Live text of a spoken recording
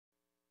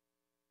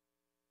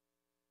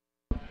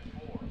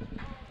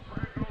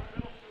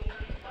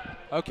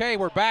Okay,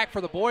 we're back for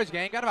the boys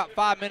game. Got about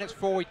 5 minutes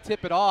before we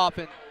tip it off.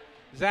 And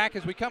Zach,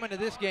 as we come into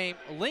this game,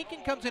 Lincoln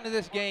comes into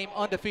this game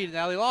undefeated.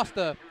 Now, they lost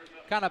a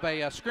kind of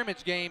a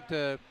scrimmage game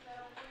to,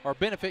 or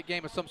benefit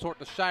game of some sort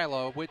to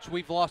Shiloh, which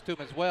we've lost to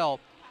them as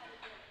well.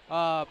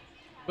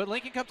 But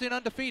Lincoln comes in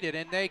undefeated,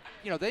 and they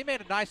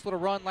made a nice little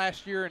run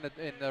last year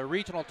in the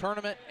regional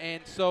tournament,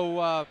 and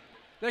so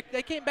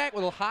they came back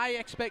with high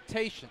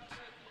expectations.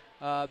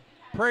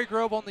 Prairie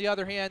Grove, on the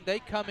other hand, they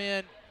come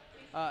in.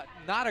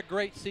 Not a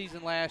great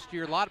season last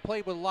year.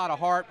 Played with a lot of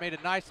heart. Made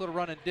a nice little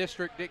run in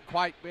district. Didn't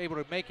quite be able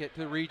to make it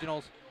to the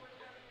regionals.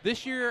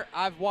 This year,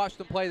 I've watched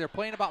them play. They're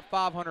playing about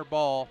 500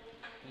 ball,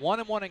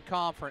 1-1 in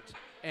conference.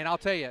 And I'll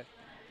tell you,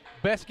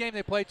 best game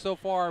they played so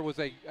far was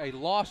a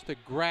loss to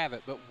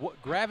Gravett. But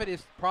Gravett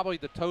is probably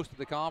the toast of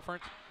the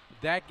conference.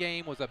 That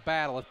game was a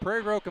battle. If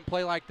Prairie Grove can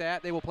play like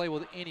that, they will play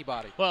with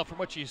anybody. Well, from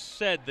what you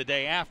said the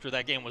day after,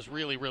 that game was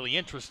really, really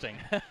interesting.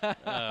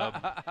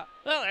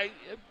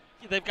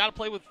 They've got to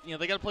play with,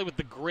 they got to play with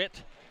the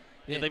grit.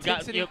 They've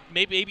got,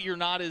 maybe you're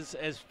not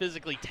as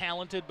physically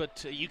talented,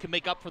 but you can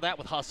make up for that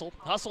with hustle.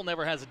 Hustle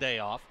never has a day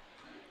off.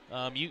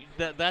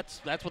 That's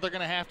what they're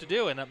going to have to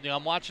do. And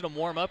I'm watching them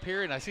warm up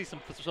here, and I see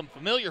some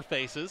familiar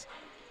faces.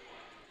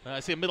 I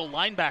see a middle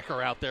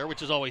linebacker out there,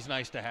 which is always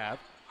nice to have.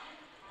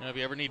 If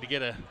you ever need to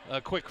get a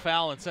quick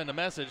foul and send a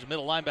message,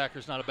 middle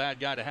linebacker's not a bad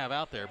guy to have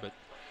out there. But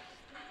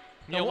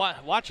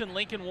watching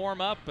Lincoln warm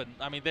up, and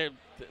I mean they're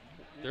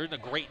in a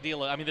great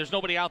deal of, there's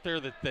nobody out there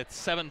that's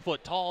 7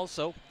 foot tall.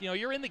 So,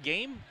 you're in the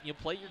game. You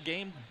play your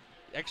game,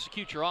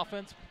 execute your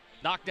offense,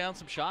 knock down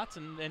some shots,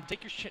 and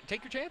take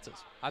your chances.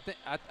 I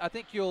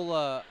think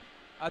you'll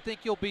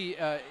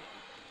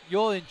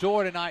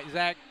enjoy tonight,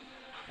 Zach.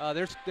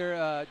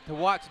 To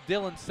watch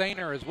Dylan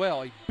Sainer as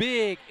well. A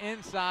big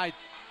inside,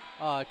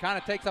 kind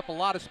of takes up a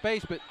lot of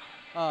space,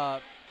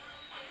 but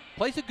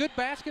plays a good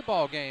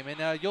basketball game.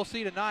 And you'll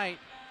see tonight.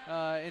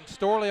 And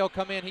Storley will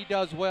come in. He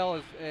does well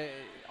as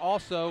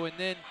also. And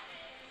then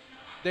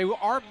they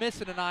are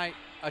missing tonight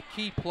a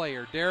key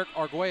player, Derek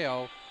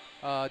Arguello.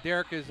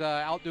 Derek is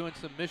out doing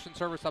some mission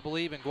service, I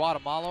believe, in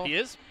Guatemala. He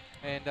is.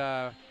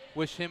 And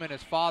wish him and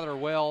his father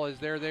well as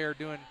they're there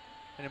doing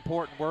an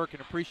important work,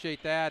 and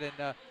appreciate that.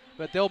 And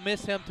but they'll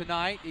miss him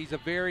tonight. He's a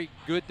very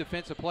good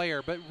defensive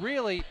player. But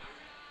really,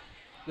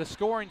 the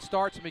scoring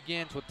starts and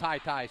begins with Ty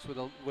Tice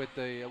with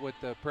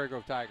the Prairie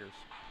Grove Tigers.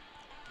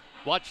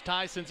 Watched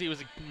Ty since he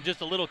was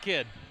just a little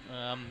kid.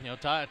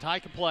 Ty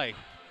can play.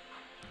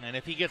 And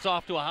if he gets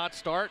off to a hot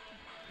start,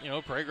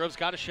 Prairie Grove's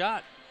got a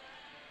shot.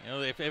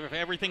 If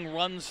everything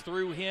runs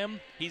through him,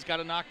 he's got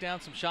to knock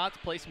down some shots,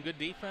 play some good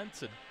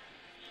defense,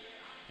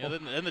 and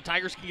then the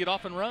Tigers can get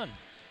off and run.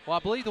 Well, I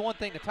believe the one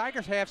thing, the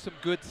Tigers have some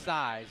good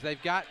size.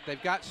 They've got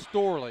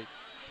Storley.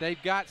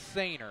 They've got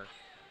Sainer.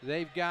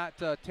 They've got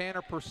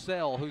Tanner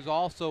Purcell, who's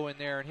also in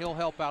there, and he'll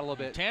help out a little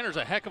bit. Tanner's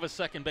a heck of a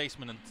second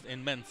baseman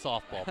in men's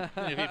softball.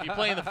 If you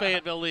play in the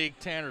Fayetteville League,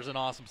 Tanner's an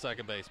awesome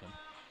second baseman.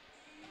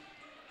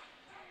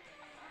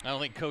 I don't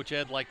think Coach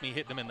Ed liked me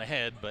hitting him in the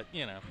head, but,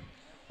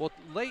 Well,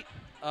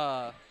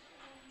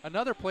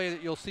 another player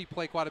that you'll see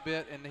play quite a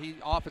bit, and he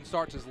often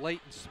starts, is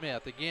Leighton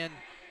Smith. Again,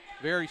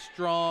 very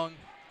strong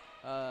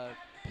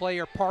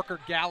player. Parker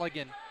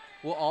Galligan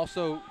will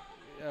also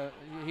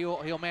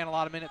he'll man a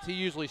lot of minutes. He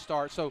usually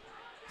starts. So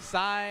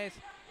size,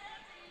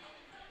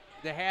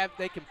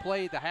 they can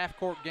play the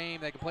half-court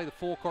game. They can play the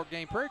full-court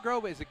game. Prairie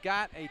Grove has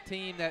got a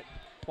team that,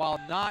 while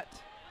not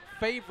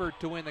favored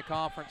to win the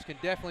conference, can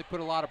definitely put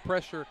a lot of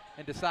pressure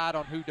and decide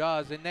on who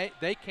does. And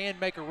they can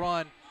make a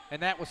run,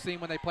 and that was seen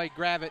when they played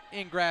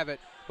Gravett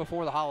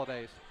before the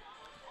holidays.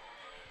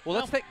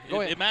 Well,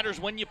 go ahead. It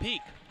matters when you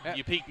peak. Yeah.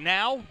 You peak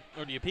now,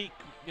 or do you peak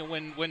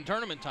when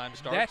tournament time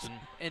starts?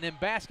 And in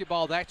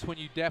basketball, that's when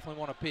you definitely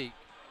want to peak.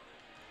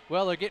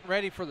 Well, they're getting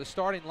ready for the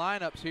starting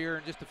lineups here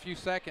in just a few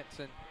seconds.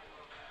 And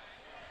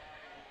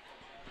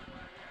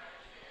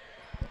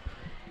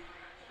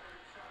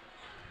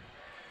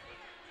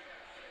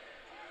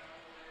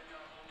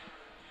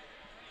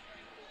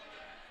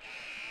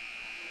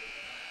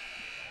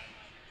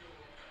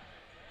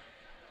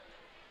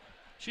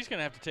she's going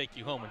to have to take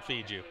you home and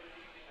feed you.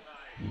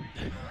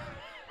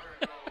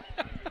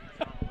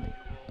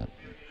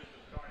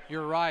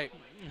 You're right.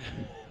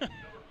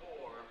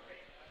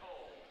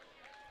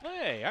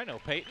 Hey, I know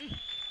Peyton.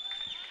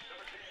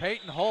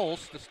 Peyton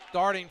Holst,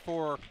 starting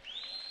for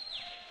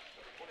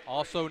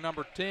also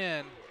number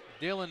 10,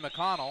 Dylan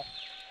McConnell.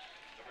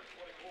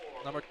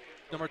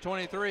 Number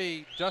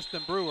 23,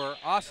 Justin Brewer.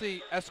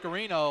 Ossie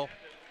Escarino,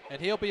 and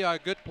he'll be a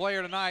good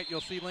player tonight. You'll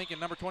see Lincoln,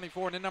 number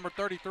 24, and then number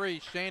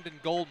 33, Shandon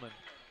Goldman.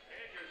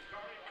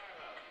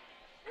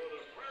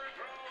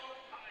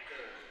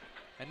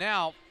 And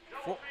now,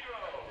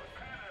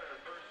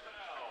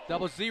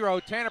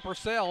 0-0, Tanner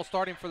Purcell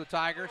starting for the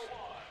Tigers.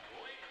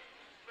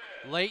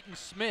 Leighton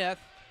Smith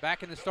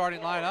back in the starting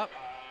lineup.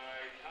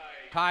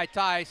 Ty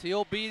Tice,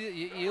 he'll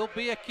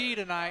be a key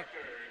tonight.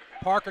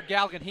 Parker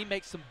Galligan, he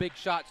makes some big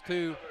shots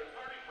too.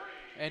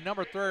 And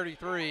number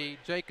 33,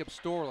 Jacob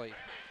Storley.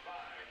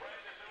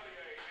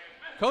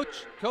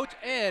 Coach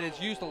Ed has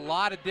used a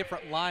lot of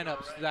different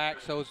lineups, Zach.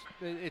 So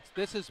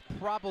this is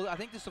probably, I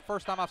think this is the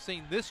first time I've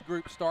seen this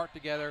group start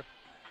together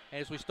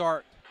as we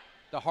start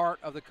the heart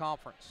of the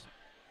conference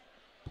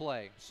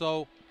play.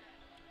 So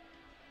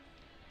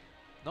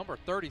number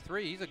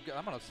 33,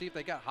 I'm going to see if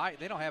they got height.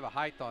 They don't have a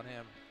height on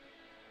him.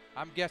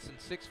 I'm guessing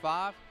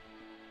 6'5".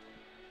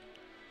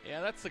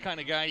 Yeah, that's the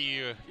kind of guy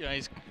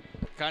he's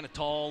kind of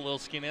tall, a little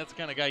skinny. That's the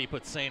kind of guy you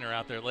put Sainer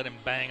out there. Let him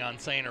bang on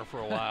Sainer for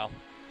a while.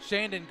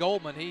 Shandon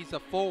Goldman, he's a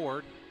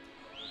forward.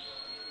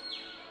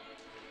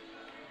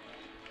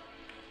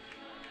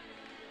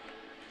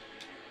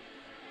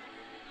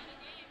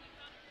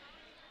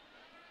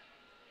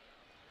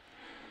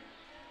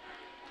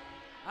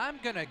 I'm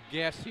going to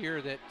guess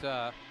here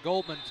that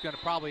Goldman's going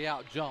to probably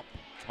out-jump.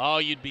 Oh,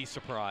 you'd be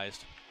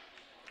surprised.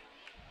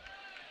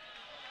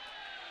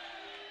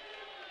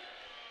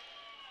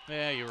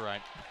 Yeah, you're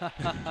right.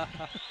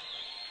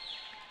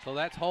 So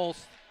that's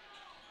Holst.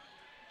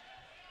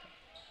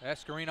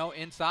 Escarino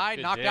inside,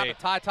 Good knocked day. out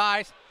the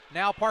Ties.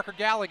 Now Parker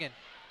Galligan.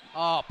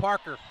 Oh,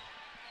 Parker.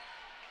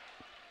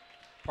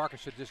 Parker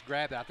should just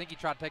grab that. I think he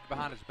tried to take it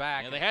behind his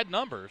back. Yeah, they had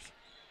numbers.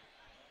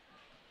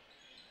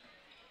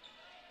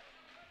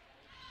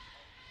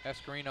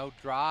 Escarino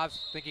drives.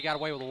 Think he got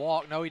away with a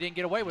walk. No, he didn't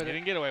get away with it. He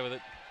didn't get away with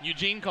it.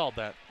 Eugene called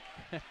that.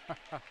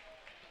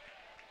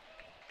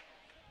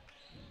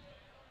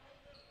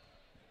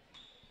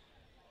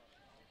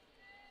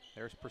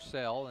 There's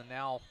Purcell, and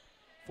now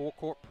full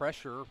court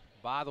pressure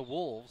by the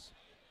Wolves.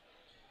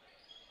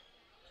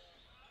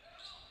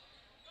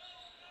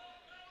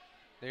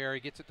 There, he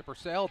gets it to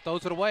Purcell,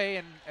 throws it away,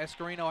 and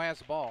Escarino has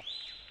the ball.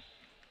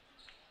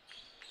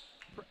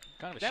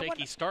 Kind of a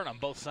shaky start on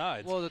both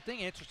sides. Well, the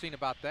thing interesting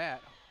about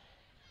that,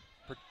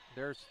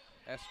 there's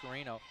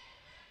Escarino.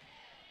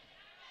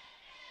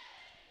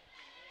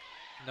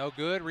 No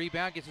good.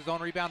 Rebound, gets his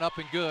own rebound up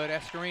and good.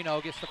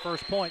 Escarino gets the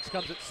first points,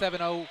 comes at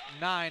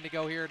 7:09 to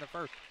go here in the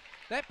first.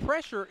 That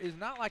pressure is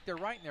not like they're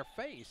right in their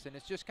face, and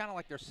it's just kind of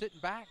like they're sitting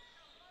back.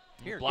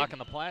 Here, blocking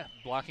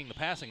the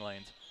passing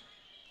lanes.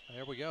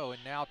 There we go,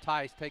 and now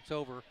Tice takes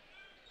over,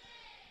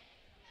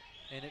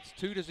 and it's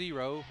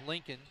 2-0,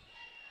 Lincoln.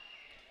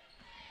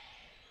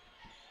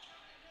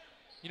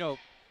 You know,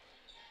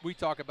 we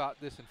talk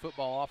about this in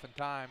football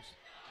oftentimes.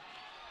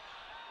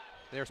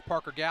 There's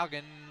Parker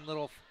Galligan,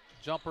 little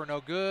jumper, no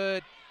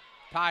good.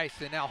 Tice,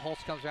 and now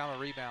Holtz comes down with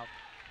a rebound.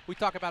 We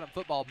talk about in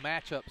football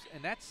matchups,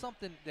 and that's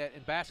something that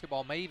in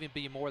basketball may even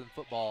be more than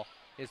football,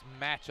 is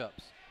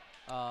matchups.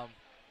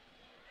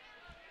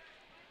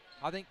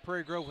 I think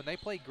Prairie Grove, when they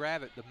played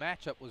Gravette, the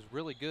matchup was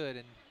really good,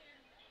 and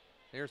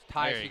there's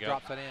Tice, he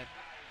drops that in.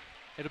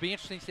 It'll be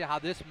interesting to see how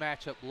this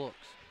matchup looks.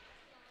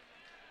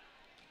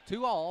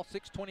 2-all,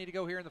 6:20 to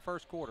go here in the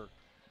first quarter.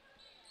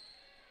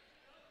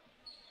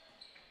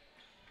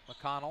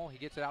 McConnell, he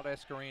gets it out to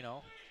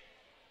Escarino.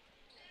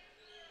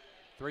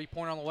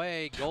 Three-pointer on the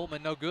way.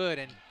 Goldman, no good.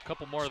 And a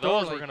couple more of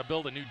those, we're going to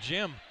build a new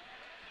gym.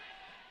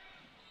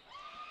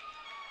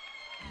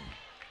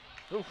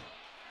 Oof.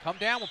 Come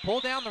down, we'll pull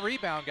down the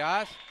rebound,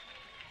 guys.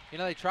 You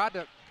know, they tried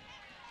to.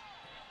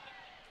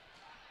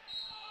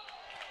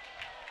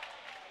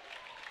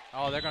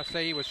 Oh, they're going to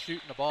say he was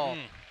shooting the ball.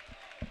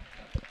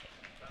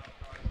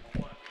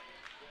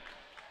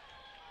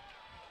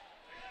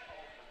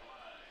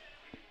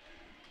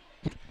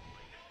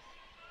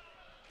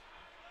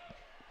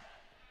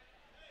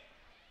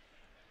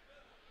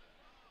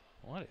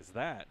 What is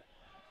that?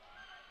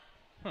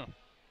 Huh.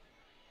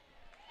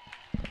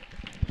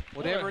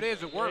 Whatever it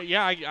is, it works.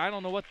 Yeah, I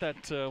don't know what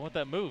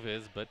that move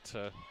is, but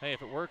hey,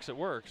 if it works, it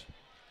works.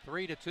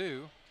 3-2.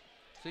 See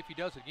if he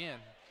does it again.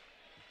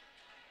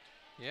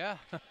 Yeah.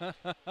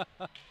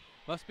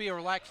 Must be a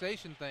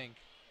relaxation thing.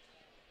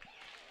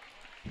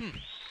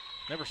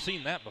 Never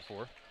seen that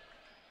before.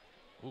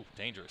 Ooh,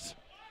 dangerous.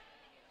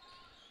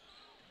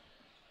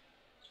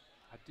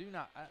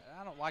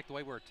 I don't like the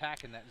way we're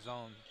attacking that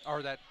zone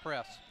or that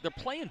press. They're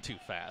playing too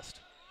fast.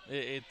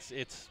 It's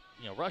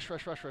you know, rush. You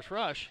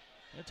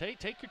know,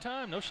 take your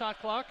time. No shot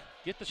clock.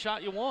 Get the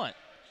shot you want.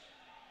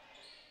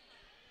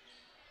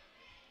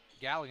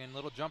 Galligan,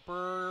 little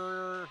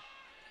jumper.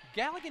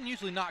 Galligan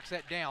usually knocks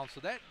that down, so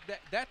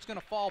that's going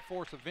to fall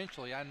for us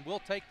eventually, and we'll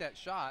take that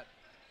shot.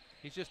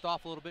 He's just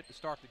off a little bit to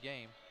start the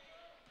game.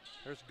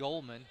 There's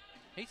Goldman.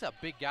 He's a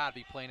big guy to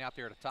be playing out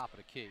there at the top of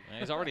the key. And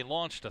he's already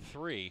launched a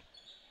three.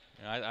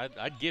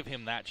 I'd give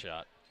him that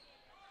shot.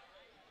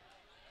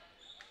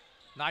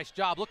 Nice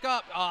job. Look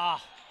up.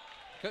 Ah,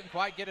 couldn't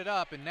quite get it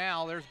up. And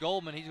now there's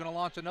Goldman. He's going to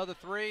launch another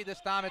three.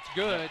 This time it's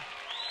good.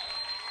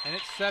 And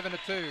it's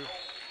 7-2.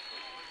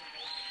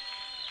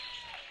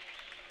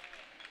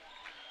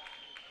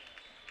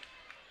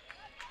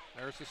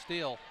 There's the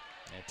steal.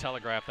 And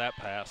telegraph that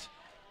pass.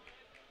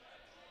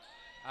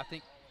 I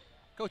think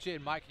Coach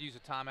Ed might use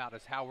a timeout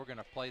as how we're going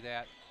to play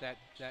that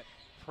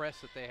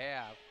press that they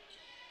have.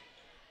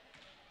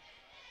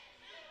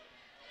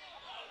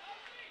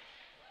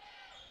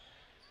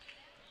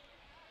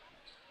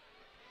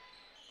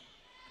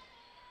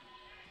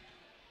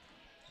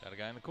 Got a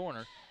guy in the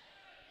corner.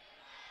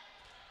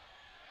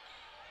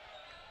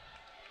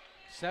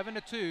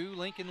 7-2,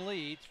 Lincoln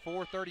leads.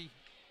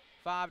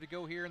 4:35 to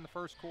go here in the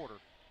first quarter.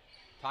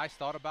 Tice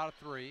thought about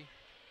a three.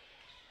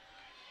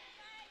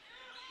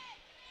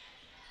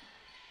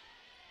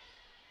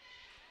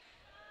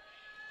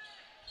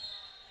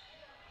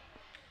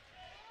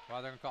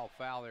 Well, they're going to call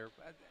foul there.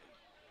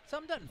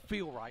 Something doesn't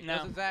feel right,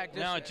 does it, Zach?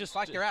 No, it just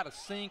like they're out of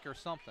sync or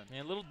something.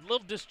 Yeah, a little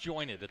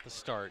disjointed at the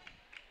start.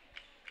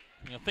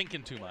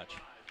 Thinking too much.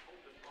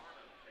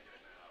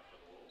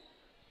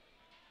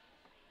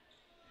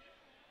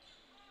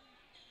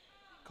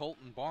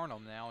 Colton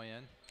Barnum now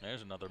in.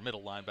 There's another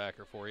middle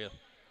linebacker for you.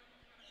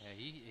 Yeah,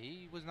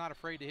 he was not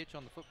afraid to hit you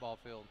on the football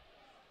field.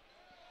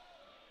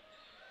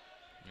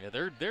 Yeah,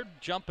 they're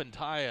jumping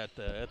Ty at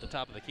the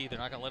top of the key. They're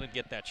not going to let him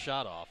get that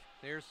shot off.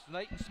 There's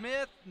Leighton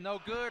Smith,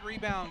 no good.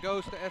 Rebound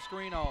goes to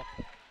Escarino.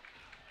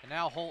 And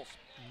now Holtz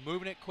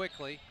moving it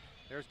quickly.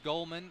 There's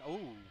Goldman.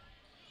 Ooh.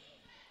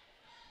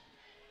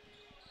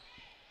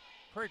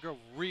 Prairie Grove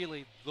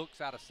really looks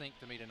out of sync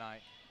to me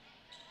tonight.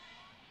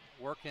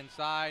 Work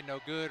inside, no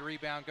good.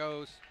 Rebound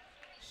goes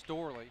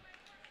Storley.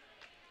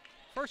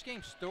 First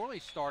game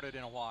Storley started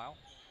in a while.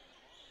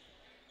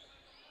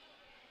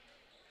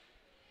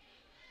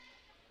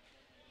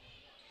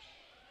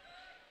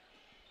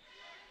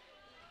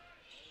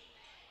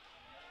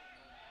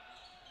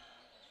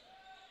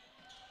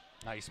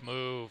 Nice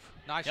move.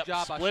 Nice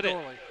job by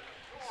Storley.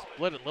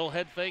 Split it, little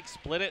head fake,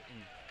 split it,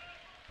 and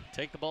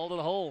take the ball to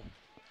the hole.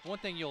 One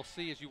thing you'll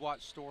see as you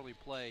watch Storley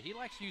play, he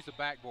likes to use the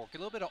backboard. A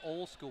little bit of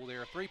old school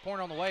there.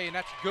 3-pointer on the way, and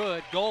that's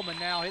good. Goldman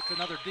now hits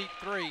another deep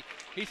three.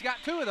 He's got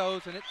two of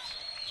those, and it's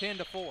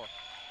 10-4.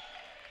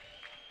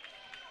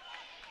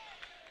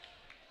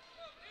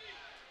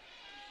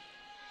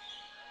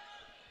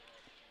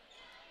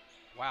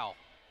 Wow.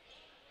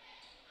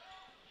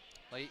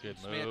 Leighton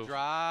Smith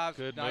drives.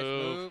 Good nice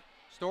move.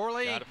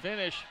 Storley. Got to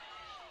finish.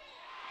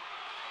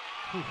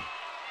 Whew.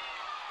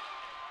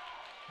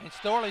 And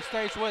Storley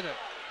stays with it.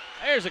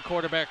 There's a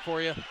quarterback for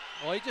you.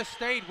 Well, he just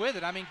stayed with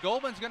it. I mean,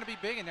 Goldman's going to be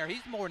big in there.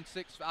 He's more than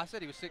 6. I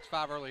said he was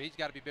 6'5" earlier. He's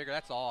got to be bigger.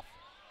 That's off.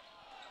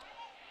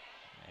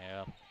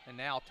 Yeah. And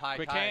now Ty.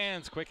 Quick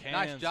hands.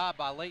 Nice job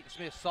by Leighton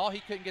Smith. Saw he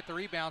couldn't get the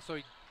rebound, so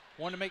he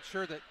wanted to make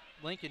sure that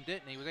Lincoln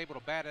didn't. He was able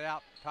to bat it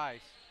out to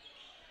Tice.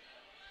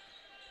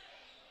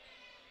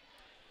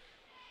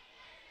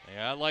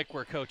 Yeah, I like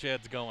where Coach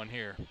Ed's going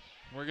here.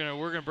 We're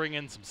gonna bring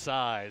in some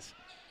size.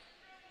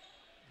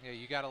 Yeah,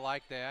 you got to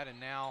like that. And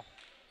now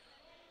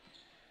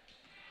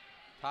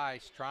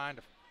Tice trying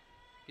to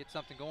get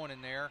something going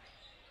in there.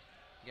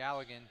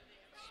 Galligan,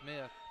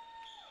 Smith.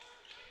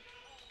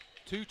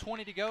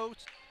 2:20 to go.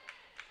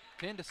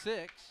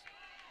 10-6.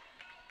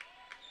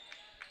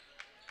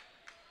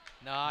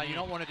 Nah, you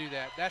don't want to do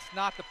that. That's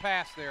not the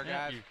pass there,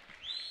 guys.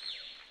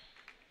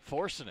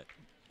 Forcing it.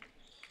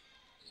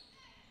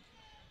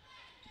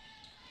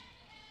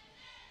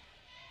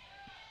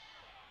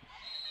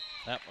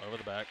 Yep, over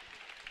the back.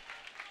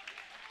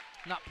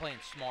 Not playing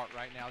smart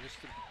right now.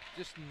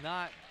 Just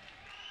not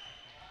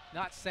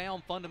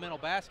sound fundamental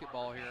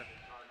basketball here.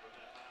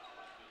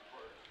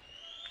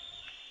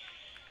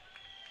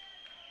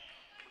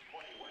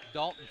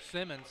 Dalton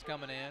Simmons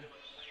coming in.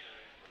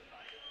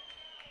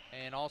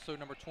 And also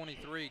number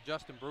 23,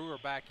 Justin Brewer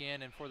back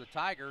in. And for the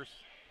Tigers,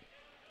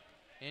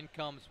 in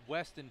comes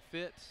Weston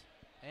Fitz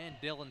and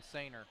Dylan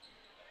Sainer.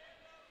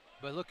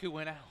 But look who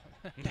went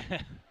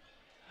out.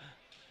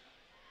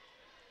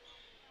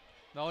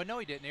 No,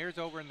 he didn't. Here's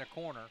over in the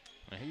corner.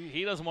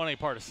 He doesn't want any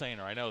part of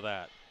Sainer. I know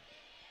that.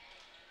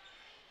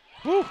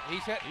 Whew.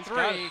 He's hit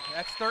three.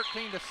 That's 13-6.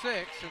 And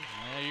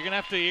yeah, you're gonna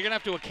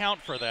have to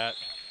account for that.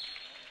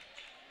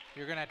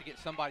 You're gonna have to get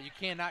somebody. You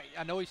cannot.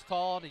 I know he's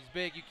tall and he's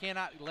big. You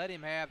cannot let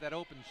him have that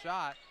open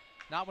shot.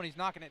 Not when he's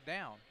knocking it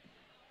down.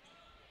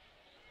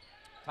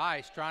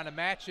 Tice trying to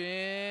match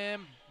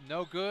him.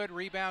 No good.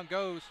 Rebound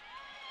goes.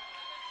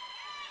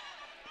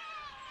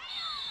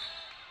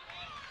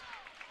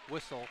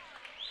 Whistle.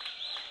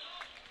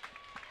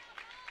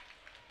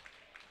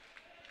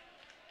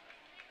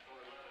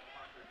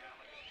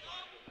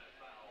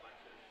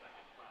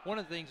 One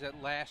of the things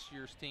that last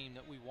year's team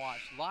that we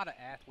watched, a lot of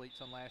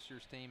athletes on last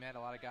year's team, had a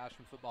lot of guys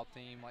from football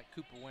team like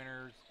Cooper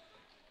Winters,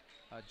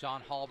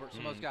 John Halbert,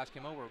 some of those guys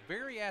came over.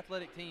 Very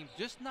athletic team,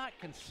 just not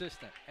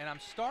consistent. And I'm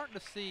starting to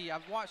see,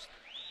 I've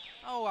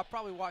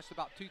probably watched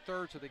about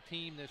 2/3 of the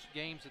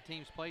games the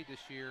teams played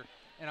this year,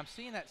 and I'm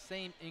seeing that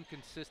same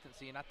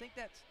inconsistency. And I think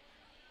that's,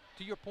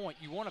 to your point,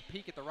 you want to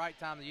peak at the right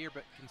time of the year,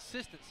 but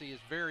consistency is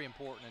very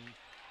important. And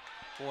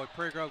boy,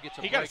 Prairie Grove gets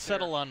a break. You got to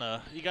settle on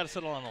a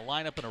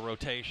lineup and a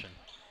rotation.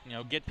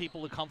 Get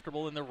people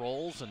comfortable in their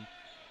roles, and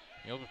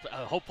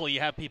hopefully you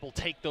have people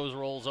take those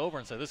roles over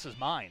and say, "This is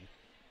mine."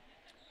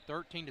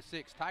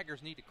 13-6.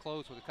 Tigers need to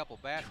close with a couple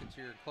baskets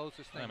here and close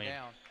this thing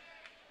down.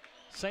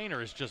 Sainer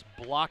is just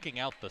blocking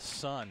out the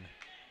sun.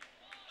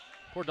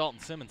 Poor Dalton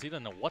Simmons. He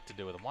doesn't know what to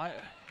do with him. Why?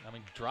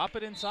 Drop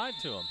it inside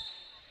to him.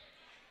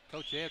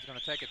 Coach Ed's going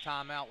to take a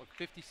timeout with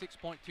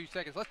 56.2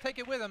 seconds. Let's take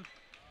it with him.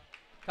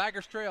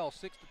 Tigers trail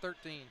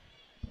 6-13.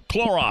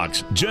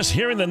 Clorox. Just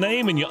hearing the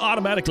name and you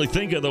automatically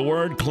think of the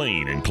word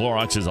clean. And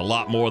Clorox is a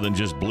lot more than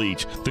just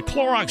bleach. The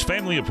Clorox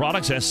family of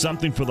products has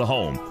something for the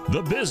home,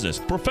 the business,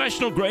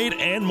 professional grade,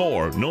 and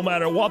more. No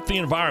matter what the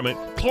environment,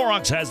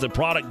 Clorox has the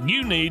product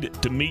you need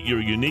to meet your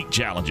unique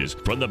challenges.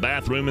 From the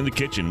bathroom and the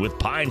kitchen with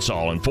Pine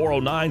Sol and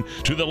 409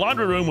 to the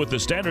laundry room with the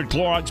standard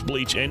Clorox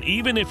bleach. And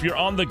even if you're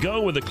on the go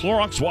with the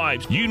Clorox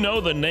wipes, you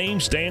know the name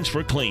stands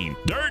for clean.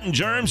 Dirt and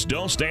germs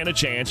don't stand a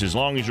chance as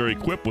long as you're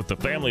equipped with the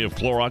family of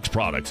Clorox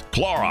products.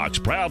 Clorox,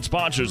 proud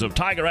sponsors of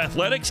Tiger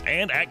Athletics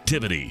and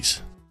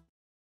Activities.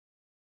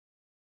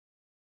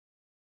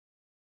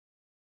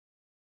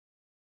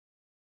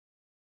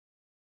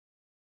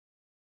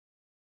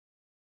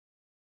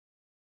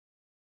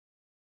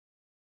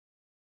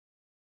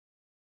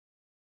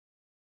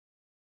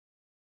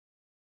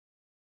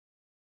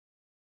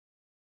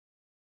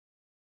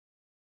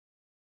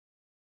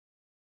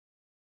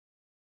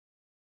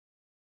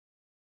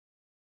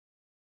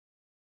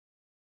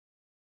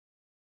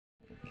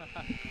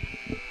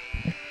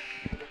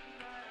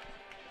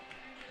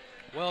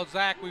 Well,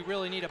 Zach, we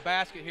really need a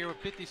basket here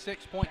with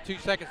 56.2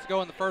 seconds to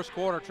go in the first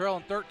quarter,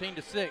 trailing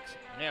 13-6.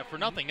 Yeah, for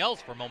nothing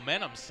else, for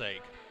momentum's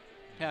sake.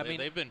 Yeah, I mean,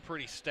 they've been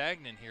pretty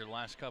stagnant here the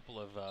last couple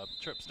of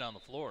trips down the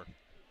floor.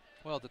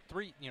 Well,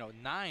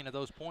 9 of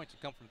those points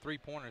have come from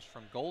three-pointers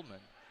from Goldman.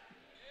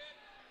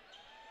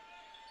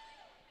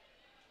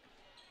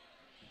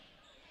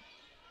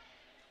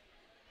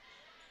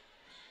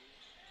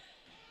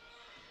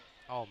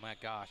 Oh, my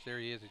gosh, there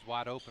he is. He's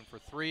wide open for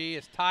three.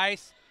 It's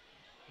Tice.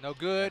 No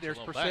good. There's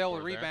Purcell,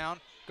 the rebound.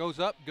 Goes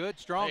up, good,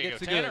 strong, gets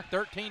the good.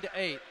 13-8.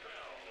 A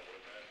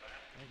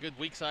good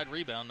weak side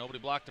rebound. Nobody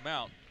blocked him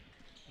out.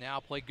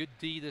 Now play good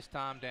D this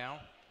time down.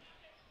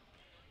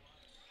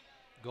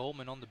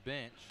 Goldman on the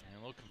bench. And a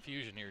little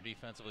confusion here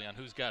defensively on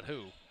who's got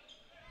who.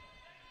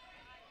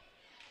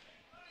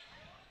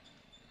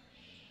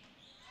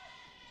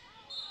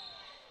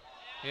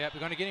 Yep, we're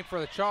going to get him for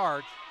the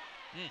charge.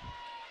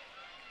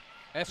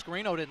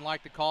 Escarino didn't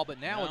like the call, but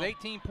now with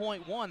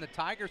 18.1, the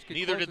Tigers could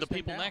Neither did the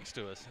people next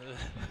to us.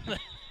 They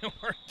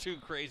weren't too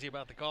crazy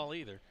about the call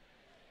either.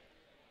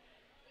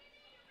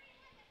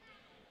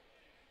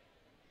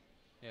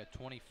 Yeah,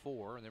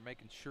 24, and they're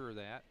making sure of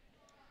that.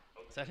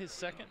 Is that his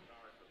second?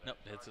 Nope,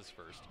 it's his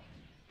first.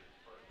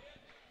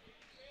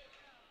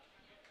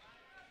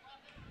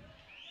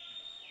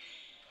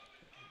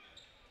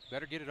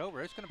 Better get it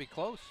over. It's going to be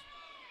close.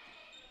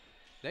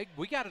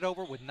 We got it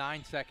over with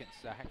 9 seconds,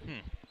 Zach.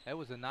 That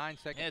was a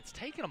 9-second. Yeah, it's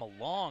taken them a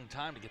long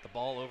time to get the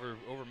ball over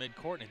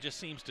midcourt, and it just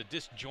seems to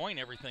disjoint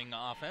everything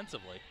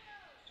offensively.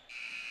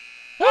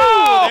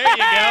 Oh, there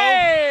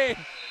you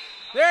go.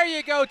 There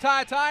you go,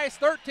 Tice.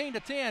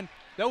 13-10.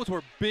 Those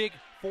were big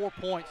 4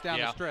 points down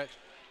the stretch.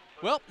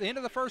 Well, the end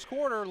of the first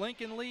quarter,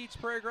 Lincoln leads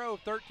Prairie Grove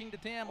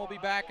 13-10. We'll be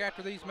back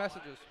after these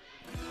messages.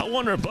 I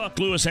wonder if Buck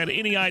Lewis had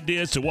any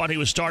idea as to what he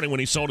was starting when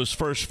he sold his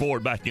first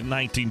Ford back in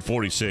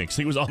 1946.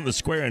 He was on the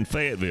square in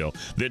Fayetteville.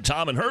 Then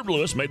Tom and Herb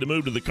Lewis made the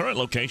move to the current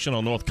location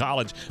on North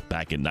College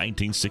back in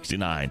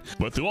 1969.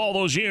 But through all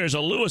those years, a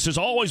Lewis has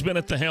always been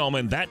at the helm,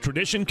 and that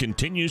tradition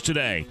continues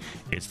today.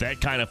 It's that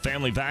kind of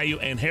family value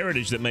and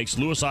heritage that makes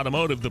Lewis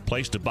Automotive the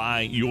place to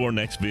buy your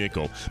next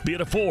vehicle. Be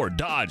it a Ford,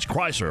 Dodge,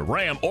 Chrysler,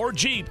 Ram, or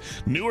Jeep,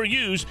 new or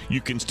used,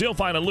 you can still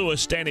find a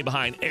Lewis standing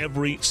behind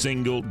every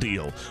single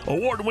deal.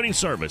 Award-winning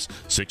service,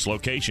 6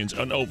 locations,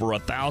 and over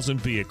 1,000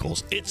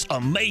 vehicles. It's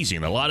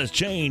amazing. A lot has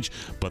changed,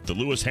 but the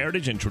Lewis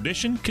heritage and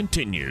tradition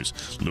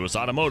continues. Lewis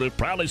Automotive,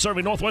 proudly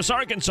serving Northwest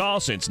Arkansas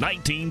since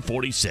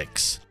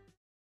 1946.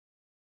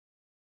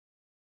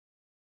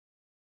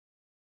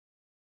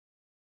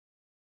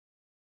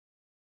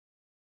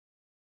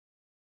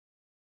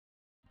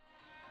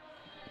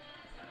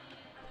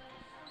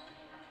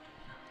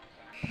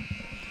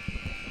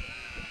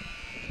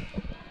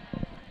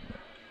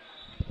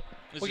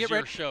 This is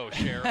your show,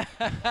 Sheriff.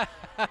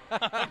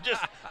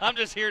 I'm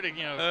just here to,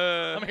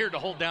 I'm here to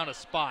hold down a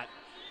spot.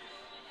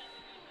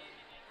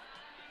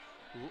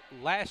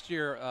 Last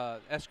year,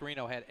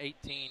 Escarino had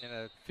 18 in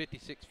a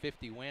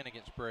 56-50 win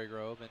against Prairie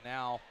Grove, and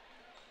now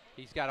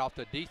he's got off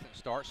to a decent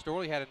start.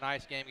 Storley had a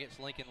nice game against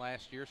Lincoln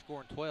last year,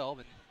 scoring 12.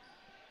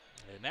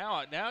 And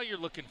now you're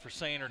looking for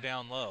Sainer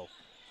down low.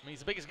 I mean, he's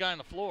the biggest guy on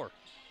the floor.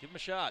 Give him a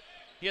shot.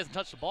 He hasn't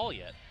touched the ball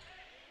yet.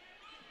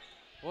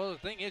 Well, the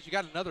thing is, you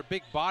got another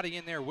big body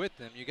in there with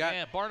them.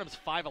 Yeah, Barnum's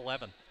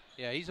 5'11".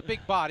 Yeah, he's a big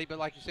body, but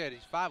like you said,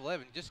 he's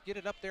 5'11". Just get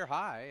it up there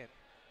high, and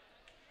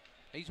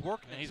he's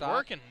working. And he's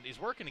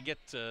working to get.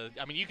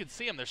 I mean, you can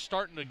see him. They're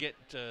starting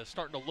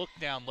to look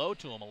down low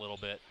to him a little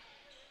bit.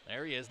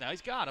 There he is. Now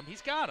he's got him.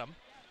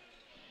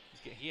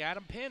 He had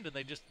him pinned,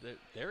 and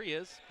there he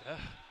is.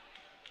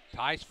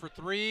 Tice for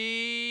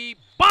three.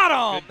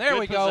 Bottom. There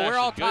we go. We're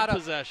all tied up.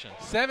 Possession.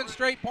 7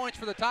 straight points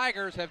for the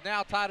Tigers have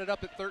now tied it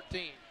up at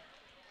 13.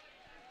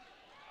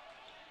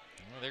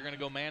 Well, they're going to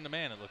go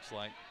man-to-man, it looks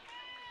like.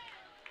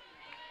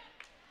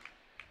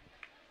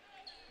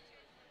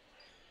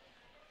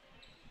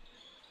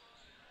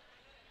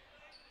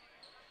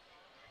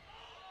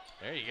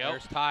 There you go.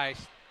 There's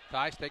Tice.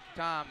 Tice, take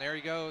your time. There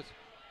he goes.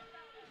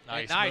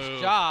 Nice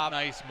job.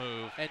 Nice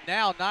move. And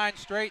now 9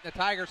 straight, and the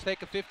Tigers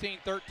take a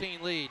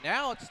 15-13 lead.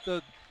 Now it's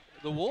the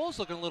Wolves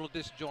looking a little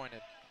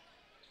disjointed.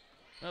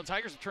 Well, the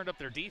Tigers have turned up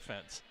their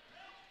defense.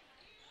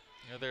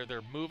 You know,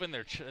 they're moving.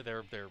 I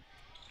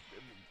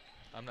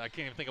can't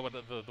even think of what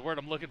the word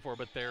I'm looking for,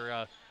 but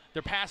they're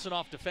passing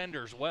off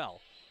defenders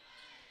well.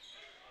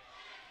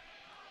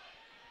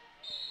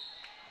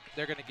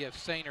 They're going to give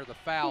Sainer the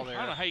foul there. I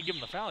don't know how you give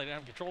him the foul. He didn't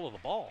have control of the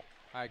ball.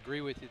 I agree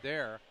with you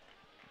there.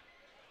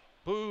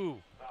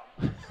 Boo.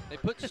 They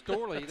put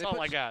Storley. That's all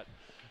I got.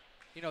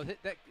 You know,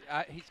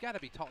 he's got to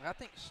be tall. I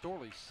think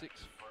Storley's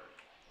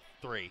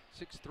 6'3".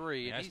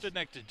 6'3". Yeah, I stood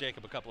next to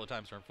Jacob a couple of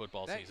times during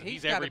football season.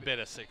 He's every bit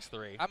of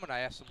 6'3". I'm going to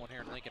ask someone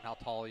here in Lincoln how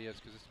tall he is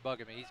because it's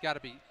bugging me. He's got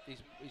to be. He's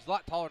a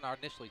lot taller than I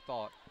initially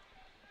thought.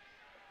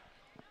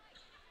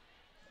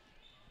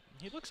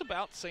 He looks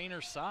about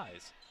Sainer's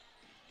size.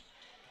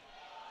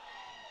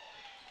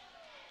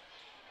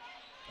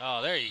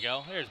 Oh, there you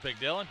go. There's Big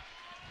Dylan.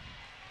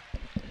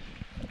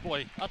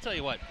 Boy, I'll tell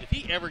you what, if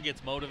he ever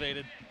gets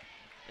motivated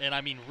and,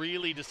 I mean,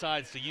 really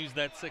decides to use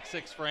that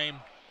 6'6" frame,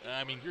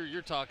 I mean,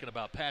 you're talking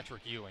about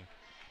Patrick Ewing.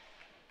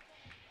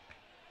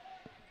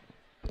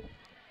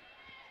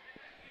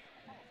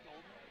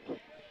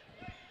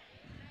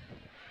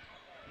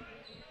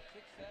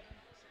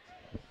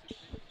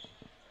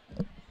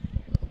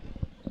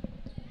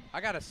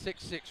 I got a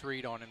 6'6"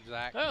 read on him,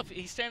 Zach. Well,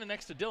 he's standing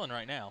next to Dylan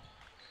right now.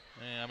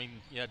 I mean,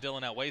 yeah,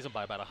 Dylan outweighs him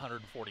by about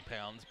 140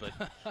 pounds, but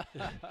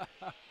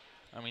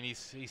I mean, he's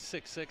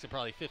 6'6" and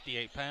probably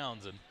 58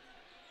 pounds, and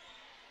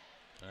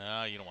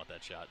you don't want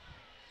that shot.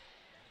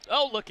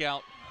 Oh, look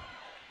out.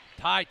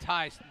 Ty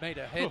made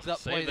a heads-up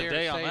play there to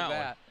save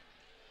that.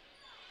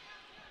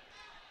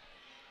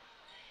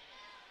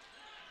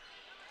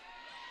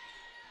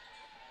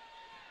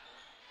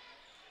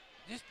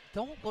 Just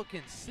don't look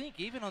in sync,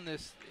 even on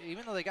this.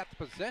 Even though they got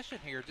the possession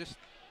here, just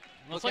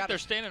looks like they're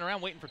standing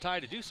around waiting for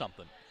Ty to do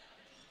something.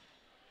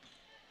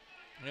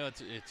 You know,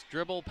 it's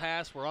dribble,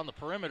 pass. We're on the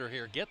perimeter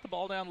here. Get the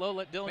ball down low.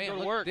 Let Dylan go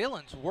to work.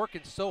 Dylan's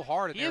working so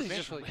hard in there.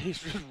 Eventually, he's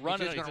just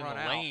running. He's in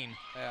the lane.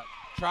 Yeah.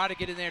 Try to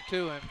get in there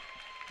to him.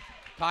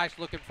 Ty's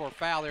looking for a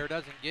foul there.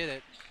 Doesn't get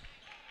it.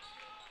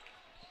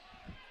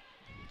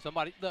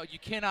 Somebody, look, you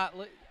cannot.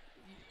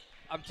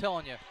 I'm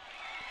telling you,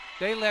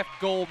 they left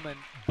Goldman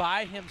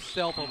by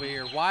himself over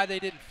here. Why they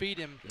didn't feed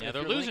him? Yeah,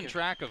 they're losing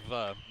track of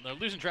the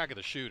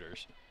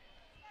shooters.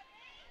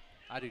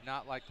 I do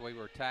not like the way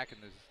we're attacking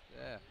this.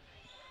 Yeah.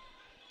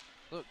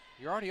 Look,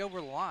 you're already over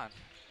the line.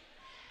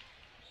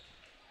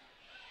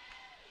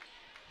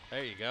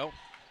 There you go.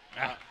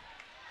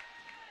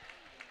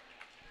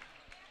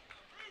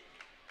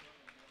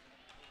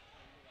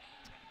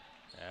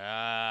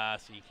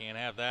 So you can't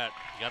have that.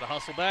 You got to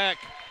hustle back.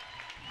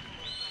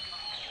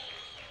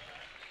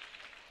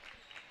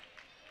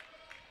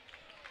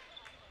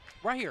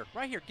 Right here.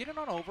 Get it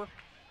on over.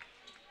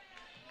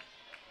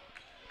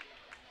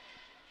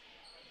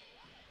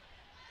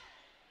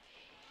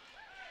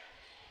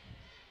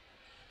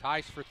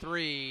 Tice for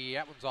 3.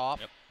 That one's off.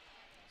 Yep.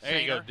 There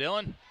you go,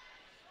 Dylan.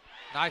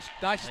 Nice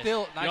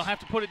steal. You don't have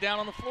to put it down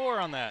on the floor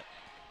on that.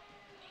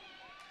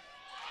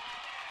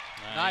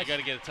 Nice. You got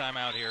to get a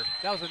timeout here.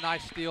 That was a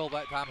nice steal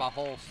that time by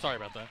Holst. Sorry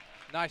about that.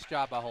 Nice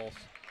job by Holst.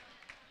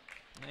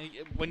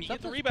 When you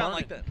get the rebound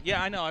like that.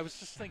 Yeah, I know. I was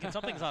just thinking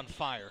something's on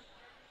fire.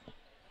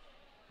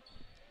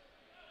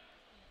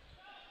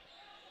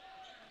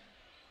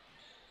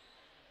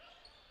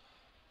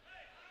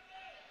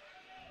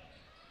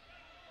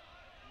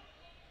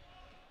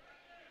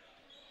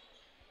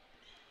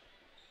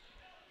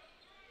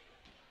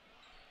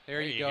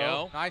 There you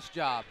go. Nice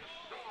job.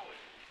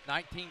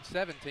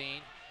 19-17.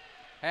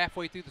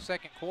 Halfway through the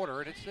second quarter,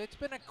 and it's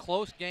been a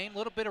close game. A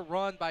little bit of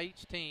run by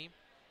each team.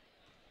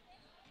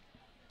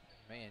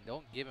 Man,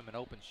 don't give him an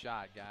open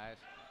shot, guys.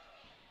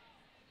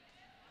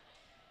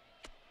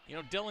 You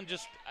know, Dylan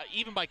just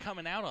even by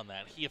coming out on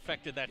that, he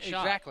affected that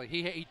shot. Exactly.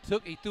 He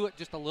threw it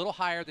just a little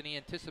higher than he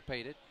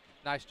anticipated.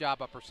 Nice job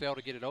by Purcell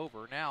to get it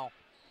over. Now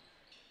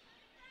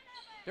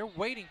they're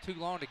waiting too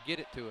long to get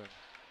it to him.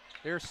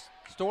 There's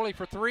Storley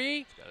for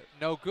 3.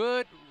 No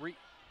good.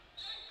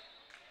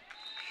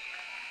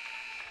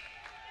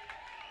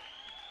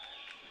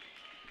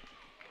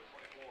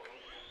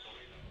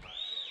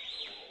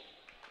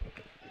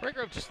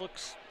 Prairie just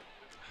looks,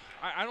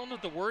 I don't know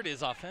what the word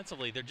is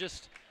offensively. They're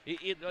just,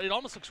 it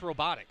almost looks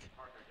robotic.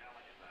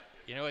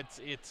 You know,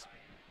 it's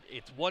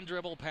one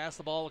dribble, pass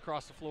the ball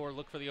across the floor,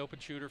 look for the open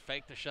shooter,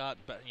 fake the shot,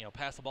 but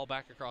pass the ball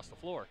back across the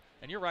floor.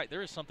 And you're right,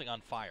 there is something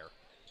on fire.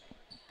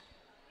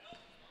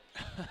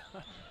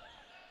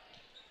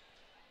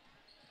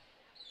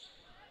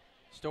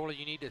 Storley,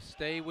 you need to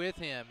stay with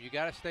him. You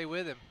got to stay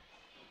with him.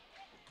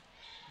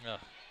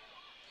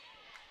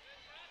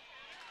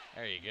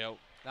 There you go.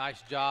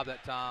 Nice job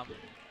that time.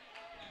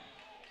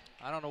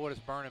 I don't know what it's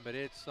burning, but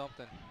it's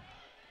something.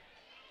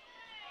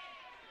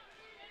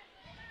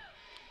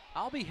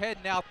 I'll be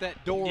heading out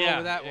that door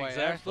over that way.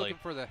 Exactly. I was looking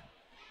for the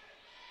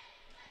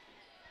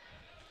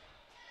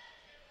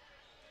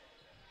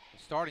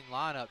starting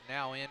lineup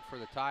now in for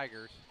the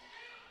Tigers.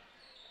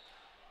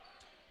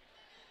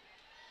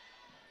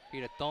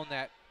 He'd have thrown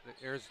that.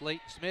 There's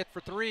Leighton Smith for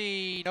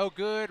three. No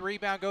good.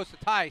 Rebound goes to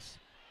Tice.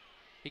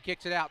 He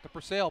kicks it out to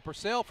Purcell.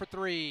 Purcell for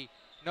three.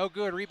 No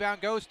good.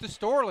 Rebound goes to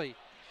Storley.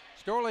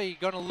 Storley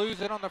going to lose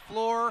it on the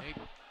floor.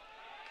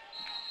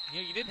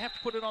 You didn't have to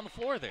put it on the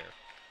floor there.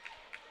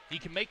 You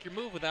can make your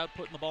move without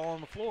putting the ball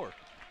on the floor.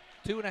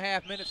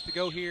 2.5 minutes to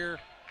go here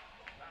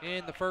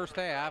in the first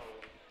half.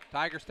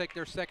 Tigers take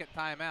their second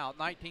timeout.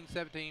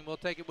 19-17. We'll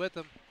take it with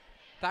them.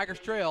 Tigers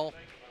trail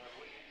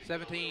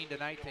 17-19.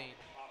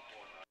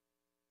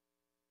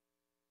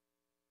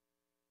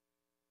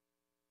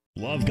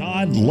 Love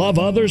God, love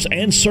others,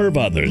 and serve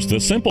others. The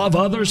simple love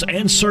others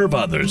and serve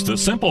others. The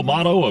simple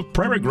motto of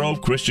Prairie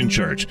Grove Christian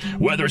Church.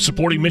 Whether it's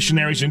supporting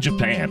missionaries in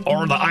Japan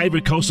or the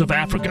Ivory Coast of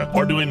Africa,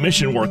 or doing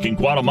mission work in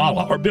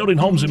Guatemala, or building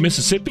homes in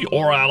Mississippi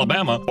or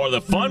Alabama, or the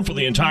fun for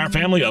the entire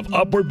family of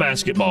Upward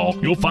Basketball,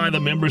 you'll find the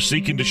members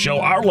seeking to show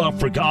our love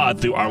for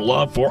God through our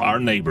love for our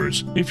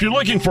neighbors. If you're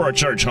looking for a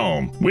church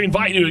home, we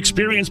invite you to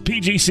experience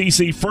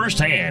PGCC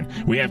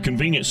firsthand. We have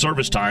convenient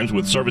service times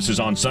with services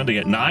on Sunday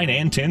at 9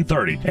 and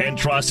 10:30. And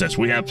trust us,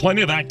 we have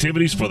plenty of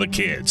activities for the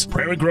kids.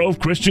 Prairie Grove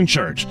Christian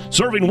Church,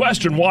 serving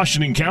Western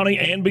Washington County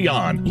and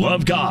beyond.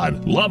 Love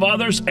God, love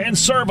others, and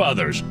serve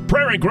others.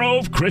 Prairie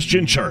Grove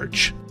Christian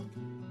Church.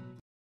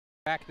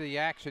 Back to the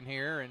action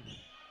here, and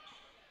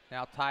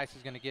now Tice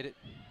is going to get it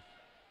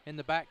in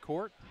the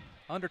backcourt.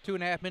 Under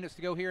 2.5 minutes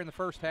to go here in the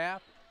first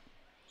half.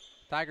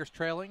 Tigers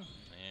trailing.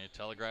 Yeah,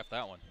 telegraph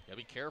that one. Got to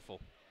be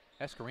careful.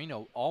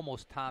 Escarino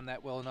almost timed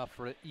that well enough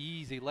for an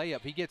easy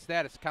layup. He gets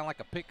that. It's kind of like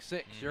a pick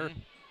six. Sure.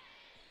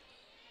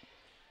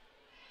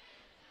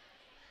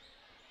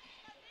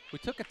 We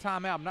took a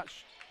timeout. I'm not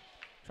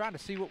trying to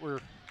see what we're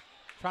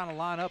trying to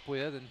line up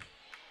with. And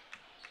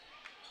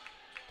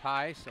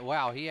Tice,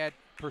 wow, he had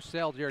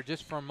Purcell there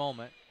just for a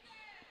moment.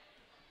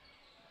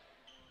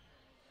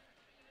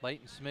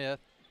 Leighton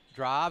Smith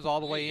drives all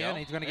the way in.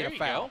 He's going to get a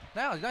foul.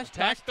 Now, nice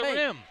the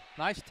rim.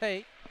 Nice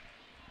take.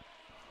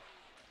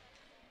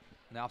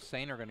 Now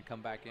Sainer going to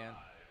come back in.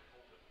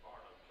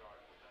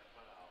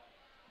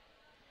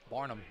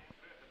 Barnum.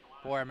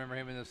 Boy, I remember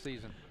him in this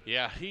season.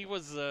 Yeah, he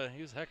was a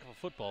heck of a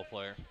football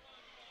player.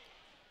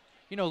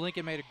 You know,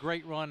 Lincoln made a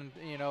great run,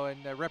 you know,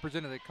 and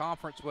represented the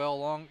conference well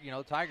along. You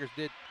know, the Tigers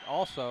did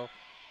also.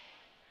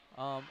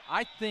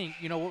 I think,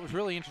 you know, what was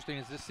really interesting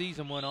is this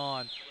season went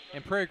on,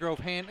 and Prairie Grove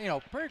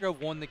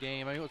won the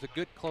game. I mean, it was a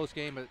good, close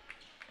game, but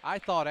I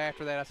thought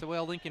after that, I said,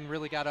 well, Lincoln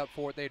really got up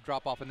for it. They'd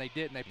drop off, and they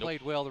didn't. They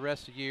played well the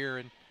rest of the year.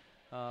 And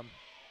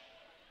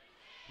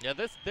yeah,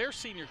 their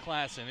senior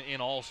class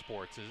in all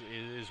sports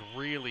is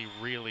really,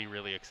 really,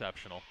 really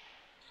exceptional.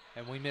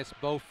 And we missed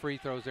both free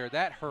throws there.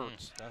 That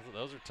hurts.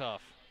 Those are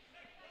tough.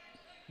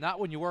 Not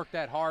when you work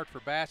that hard for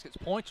baskets.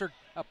 Points are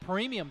a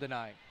premium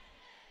tonight.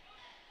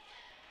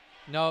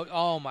 No,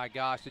 oh my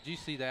gosh, did you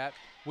see that?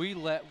 We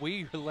left.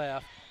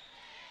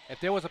 If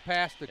there was a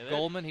pass to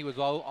Goldman, he was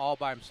all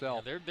by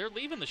himself. Yeah, they're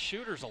leaving the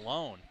shooters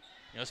alone.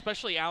 You know,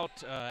 especially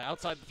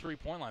outside the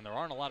three-point line. There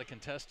aren't a lot of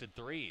contested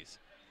threes.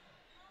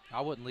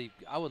 I wouldn't leave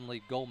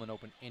Goldman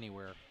open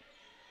anywhere.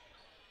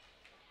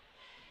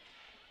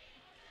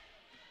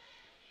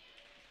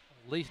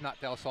 At least not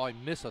till I saw him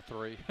miss a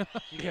three.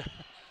 Yeah.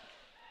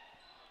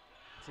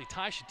 See,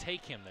 Ty should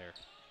take him there.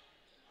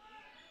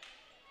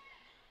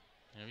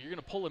 You know, you're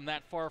going to pull him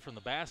that far from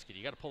the basket.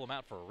 You got to pull him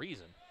out for a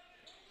reason.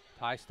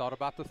 Tice thought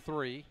about the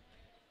three.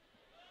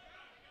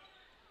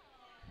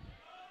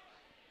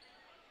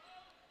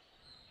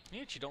 You know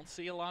what you don't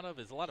see a lot of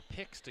is a lot of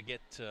picks to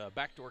get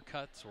backdoor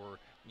cuts or,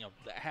 you know,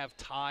 have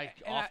Ty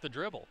off the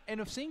dribble.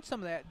 And I've seen some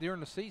of that during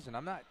the season.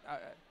 I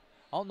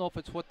don't know if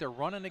it's what they're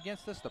running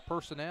against us, the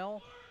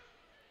personnel.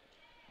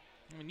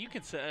 I mean, you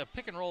can say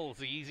pick and roll is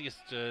the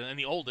easiest and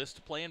the oldest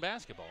to play in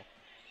basketball.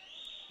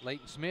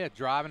 Leighton Smith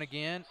driving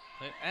again.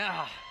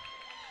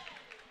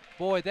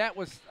 Boy, that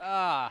was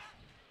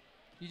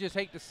you just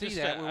hate to see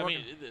that. I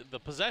mean, the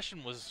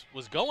possession was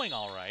going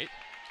all right,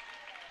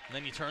 and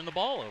then you turn the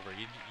ball over.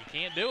 You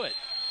can't do it.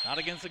 Not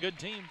against a good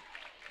team.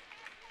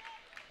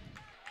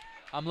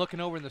 I'm looking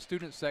over in the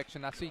student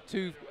section. I see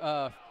two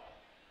of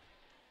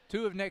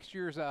next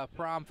year's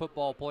prime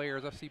football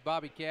players. I see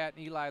Bobby Cat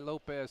and Eli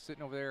Lopez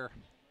sitting over there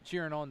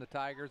cheering on the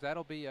Tigers.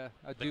 That'll be a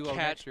duo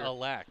next year.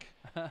 Cat-a-lack.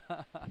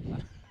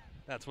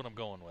 That's what I'm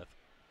going with.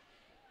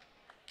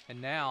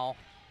 And now,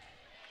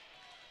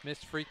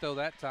 missed free throw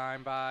that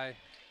time by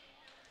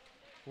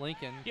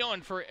Lincoln. You know,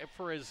 and for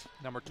his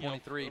number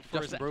 23,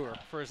 Justin Brewer.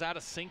 For as out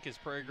of sync as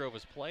Prairie Grove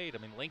has played, I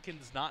mean,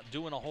 Lincoln's not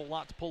doing a whole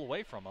lot to pull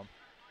away from him.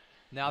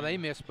 Now they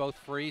missed both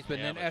frees, but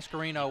then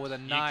Escarino with a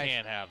nice. You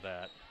can't have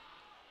that.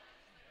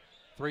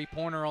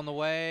 Three-pointer on the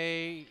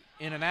way,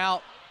 in and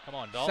out. Come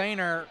on, Dalton.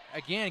 Sainer,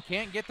 again,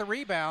 can't get the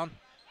rebound.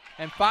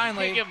 And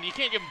finally, you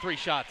can't give him 3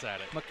 shots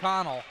at it.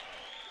 McConnell.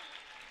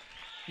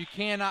 You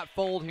cannot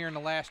fold here in the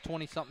last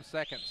 20-something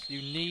seconds.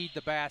 You need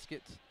the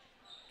baskets.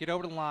 Get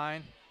over the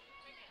line.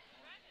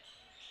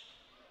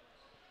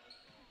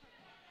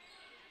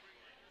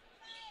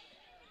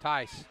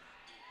 Tice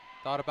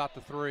thought about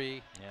the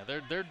three. Yeah,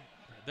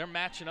 they're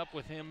matching up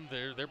with him.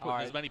 They're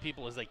putting as many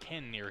people as they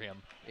can near him.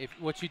 If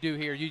what you do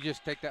here, you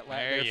just take that lap.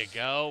 There you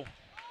go.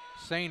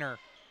 Sainer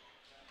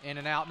in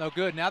and out, no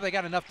good. Now they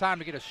got enough time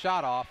to get a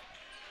shot off.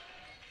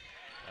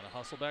 Got to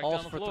hustle back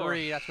down the floor. For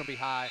 3, that's going to be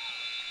high.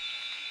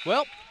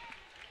 Well,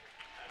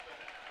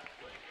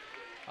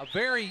 a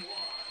very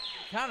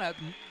kind of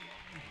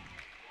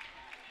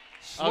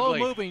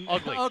slow-moving,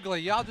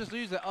 ugly. Y'all just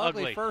use the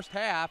ugly first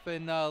half,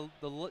 and the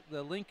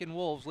Lincoln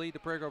Wolves lead the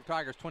Prairie Grove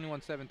Tigers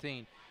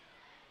 21-17.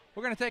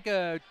 We're going to take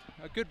a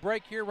good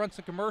break here, run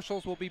some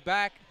commercials. We'll be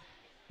back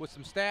with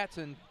some stats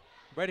and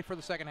ready for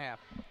the second half.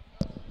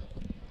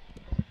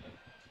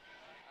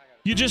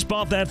 You just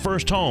bought that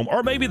first home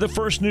or maybe the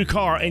first new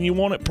car and you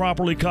want it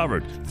properly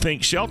covered.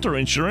 Think Shelter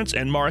Insurance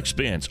and Mark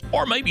Spence.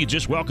 Or maybe you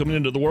just welcomed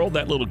into the world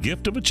that little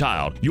gift of a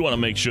child. You want to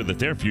make sure that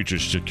their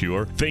future's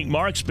secure. Think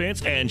Mark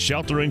Spence and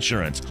Shelter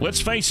Insurance.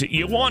 Let's face it,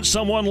 you want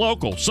someone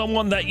local,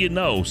 someone that you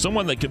know,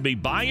 someone that can be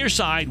by your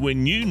side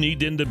when you need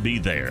them to be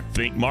there.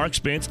 Think Mark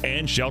Spence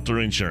and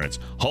Shelter Insurance.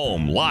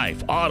 Home,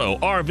 life, auto,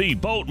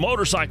 RV, boat,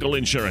 motorcycle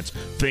insurance.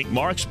 Think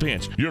Mark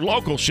Spence, your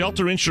local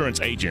Shelter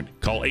Insurance agent.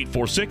 Call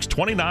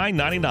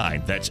 846-2999.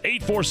 That's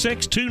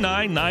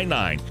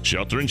 846-2999.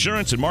 Shelter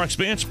Insurance and Mark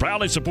Spence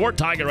proudly support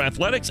Tiger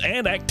athletics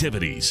and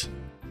activities.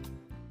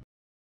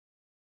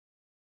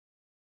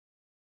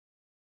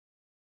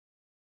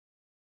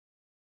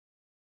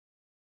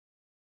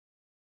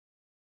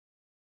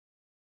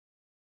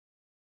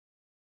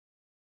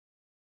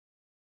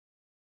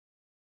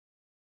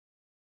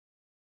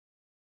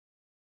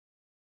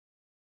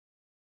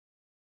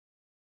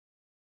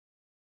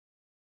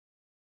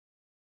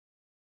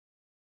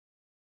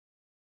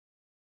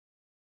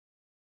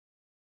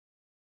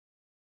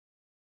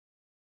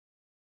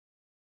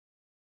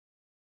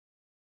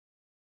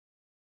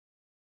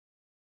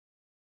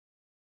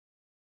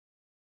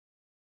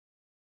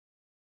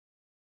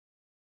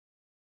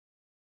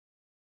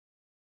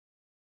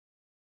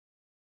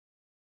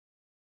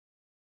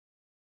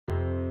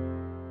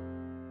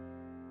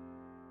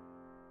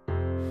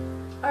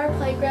 Our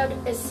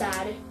playground is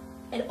sad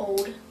and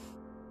old.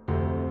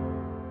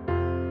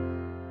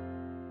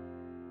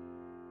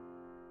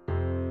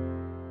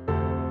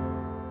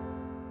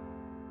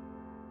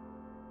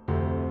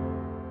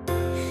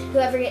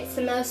 Whoever gets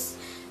the most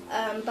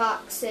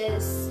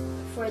boxes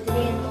for the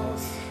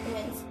animals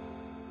wins.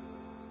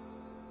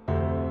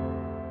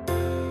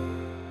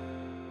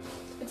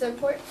 It's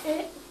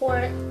important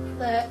for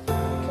the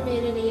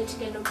community to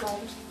get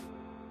involved.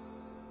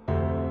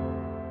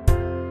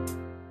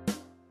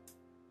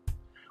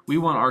 We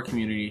want our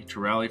community to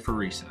rally for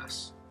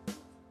recess,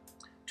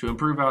 to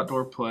improve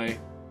outdoor play,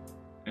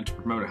 and to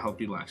promote a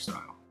healthy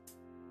lifestyle.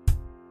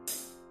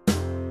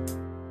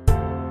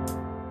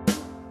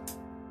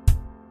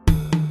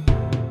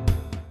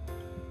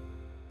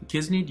 The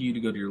kids need you to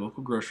go to your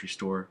local grocery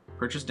store,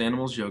 purchase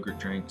Danimals yogurt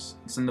drinks,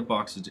 and send the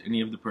boxes to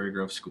any of the Prairie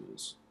Grove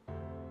schools.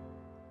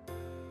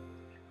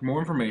 For more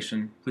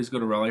information, please go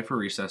to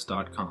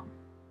rallyforrecess.com.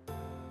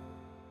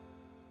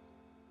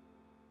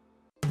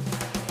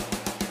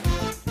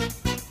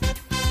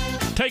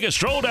 Take a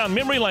stroll down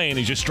memory lane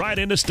as you stride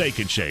into Steak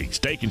and Shake.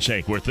 Steak and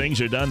Shake, where things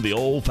are done the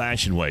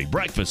old-fashioned way.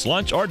 Breakfast,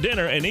 lunch, or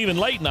dinner, and even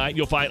late night,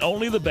 you'll find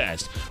only the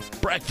best.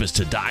 Breakfast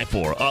to die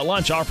for, a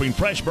lunch offering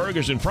fresh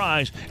burgers and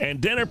fries,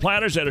 and dinner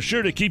platters that are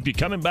sure to keep you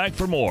coming back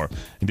for more.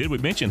 And did we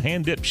mention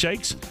hand-dipped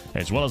shakes,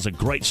 as well as a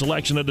great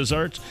selection of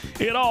desserts?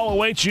 It all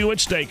awaits you at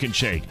Steak and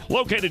Shake,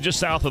 located just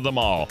south of the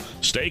mall.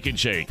 Steak and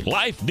Shake,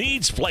 life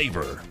needs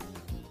flavor.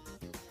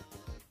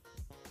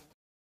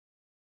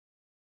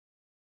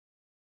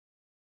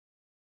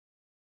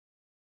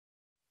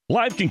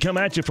 Life can come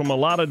at you from a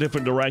lot of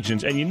different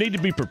directions, and you need to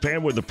be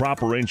prepared with the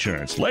proper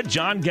insurance. Let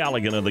John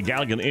Galligan of the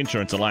Galligan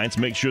Insurance Alliance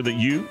make sure that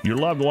you, your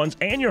loved ones,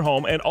 and your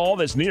home, and all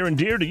that's near and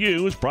dear to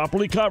you is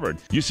properly covered.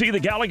 You see, the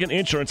Galligan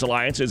Insurance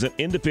Alliance is an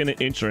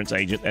independent insurance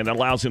agent and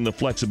allows him the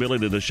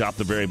flexibility to shop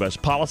the very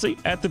best policy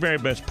at the very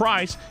best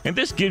price, and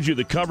this gives you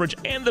the coverage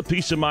and the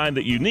peace of mind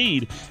that you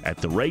need at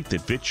the rate that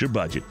fits your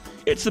budget.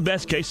 It's the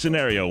best case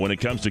scenario when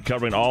it comes to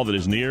covering all that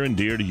is near and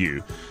dear to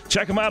you.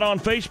 Check them out on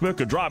Facebook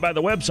or drop by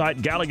the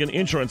website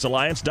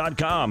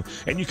GalliganInsuranceAlliance.com.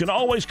 And you can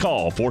always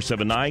call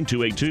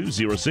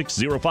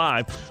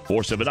 479-282-0605,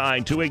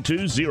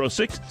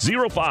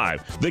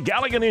 479-282-0605. The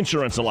Galligan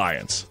Insurance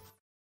Alliance.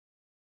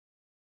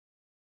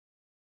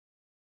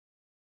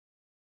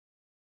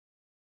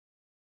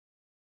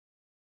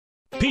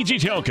 PG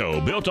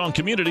Telco, built on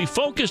community,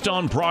 focused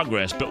on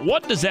progress. But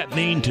what does that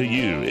mean to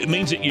you? It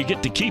means that you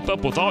get to keep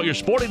up with all your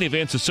sporting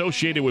events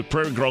associated with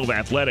Prairie Grove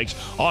Athletics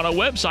on a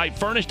website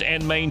furnished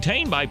and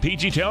maintained by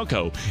PG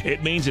Telco.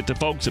 It means that the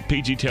folks at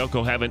PG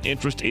Telco have an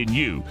interest in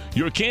you,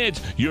 your kids,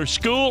 your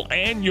school,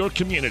 and your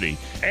community.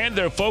 And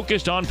they're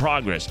focused on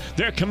progress.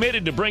 They're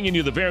committed to bringing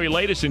you the very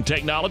latest in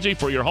technology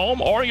for your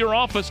home or your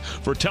office,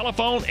 for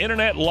telephone,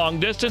 internet, long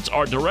distance,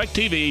 or direct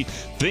TV.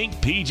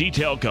 Think PG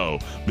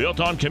Telco, built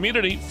on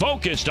community,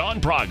 focused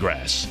on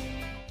progress.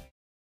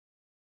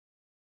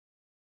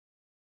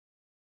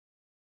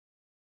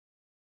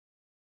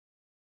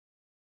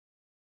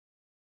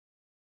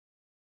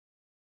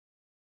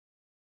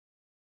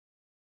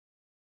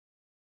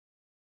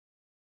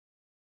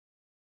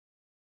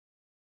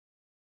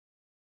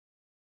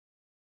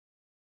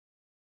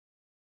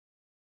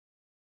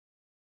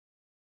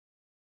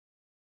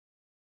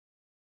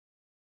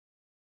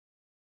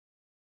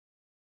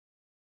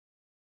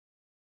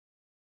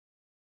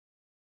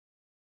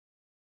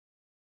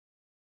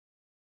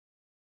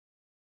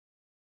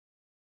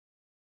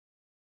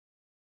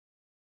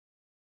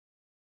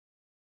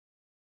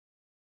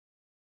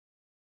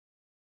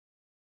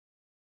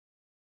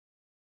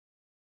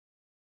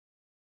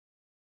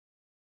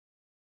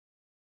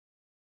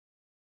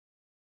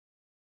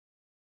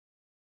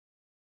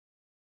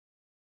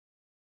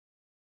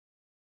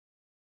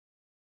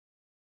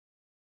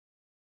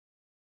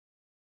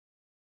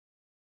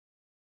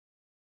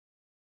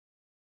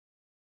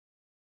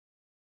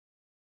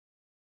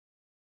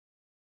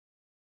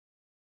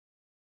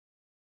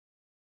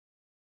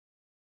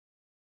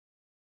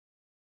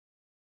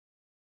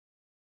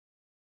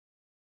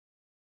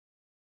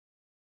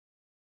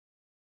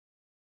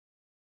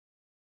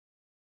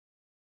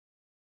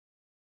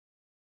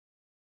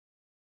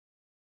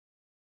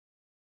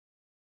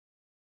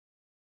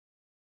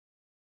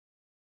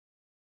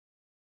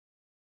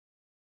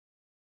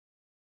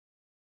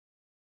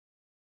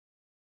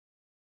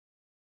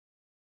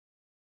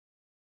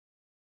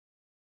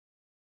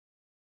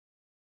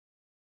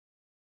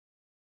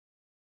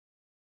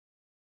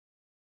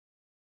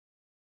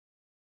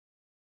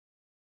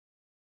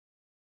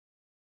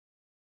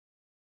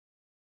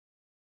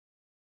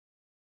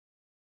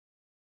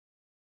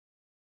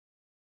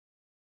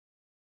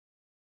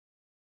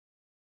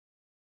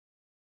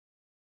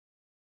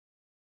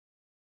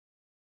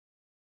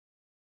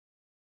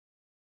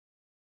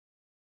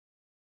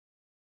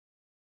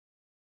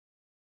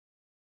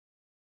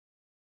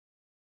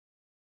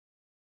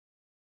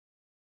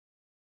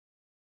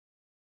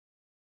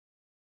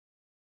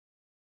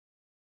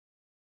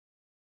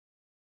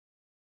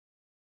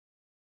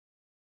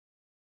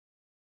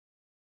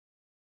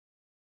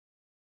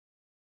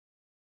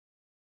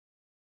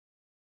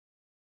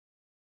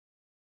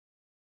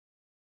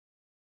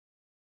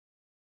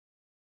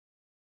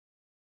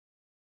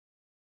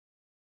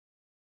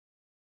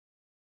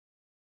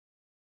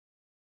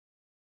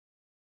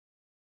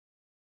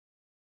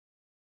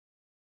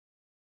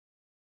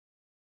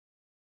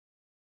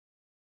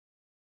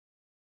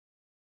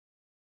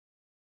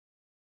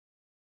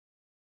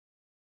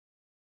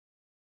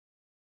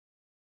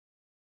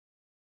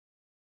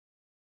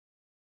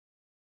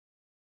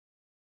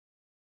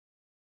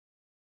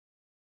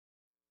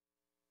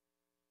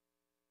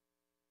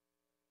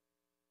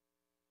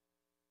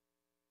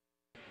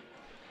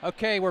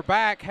 Okay, we're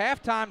back.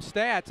 Halftime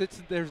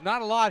stats. There's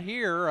not a lot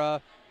here.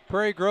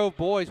 Prairie Grove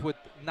boys with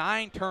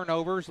 9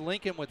 turnovers,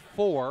 Lincoln with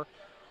 4.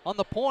 On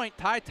the point,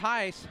 Ty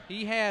Tice,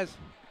 he has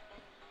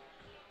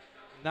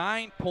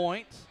 9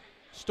 points.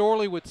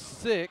 Storley with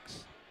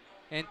 6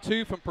 and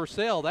 2 from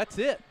Purcell. That's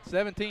it,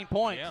 17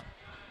 points.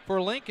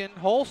 For Lincoln,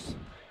 Holst,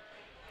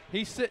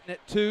 he's sitting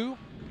at 2.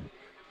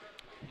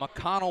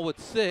 McConnell with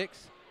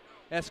 6.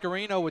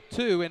 Escarino with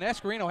 2. And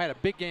Escarino had a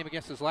big game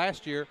against us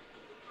last year.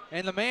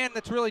 And the man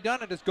that's really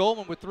done it is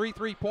Goldman with 3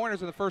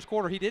 3-pointers in the first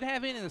quarter. He did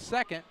have in the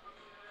second.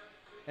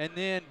 And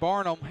then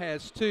Barnum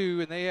has 2,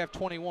 and they have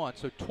 21.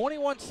 So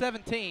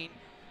 21-17.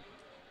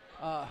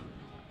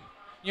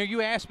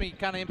 You asked me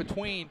kind of in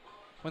between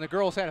when the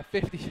girls had a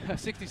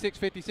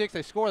 66-56,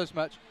 they score this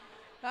much.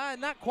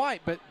 Not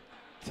quite, but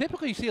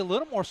typically you see a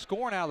little more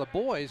scoring out of the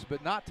boys,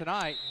 but not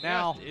tonight.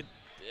 Now,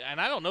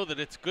 and I don't know that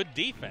it's good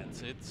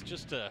defense. It's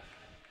just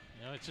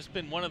it's just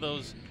been one of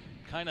those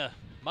kind of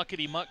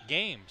muckety-muck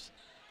games.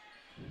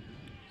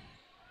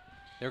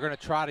 They're going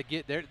to try to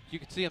get there. You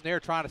can see him there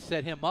trying to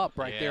set him up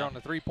right there on the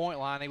three-point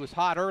line. He was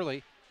hot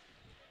early.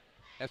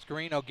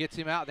 Escarino gets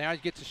him out. Now he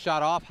gets a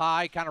shot off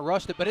high, kind of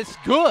rushed it, but it's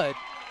good.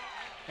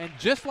 And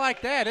just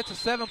like that, it's a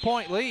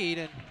 7-point lead.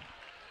 And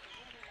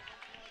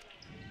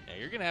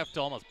you're going to have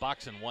to almost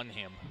box and one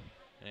him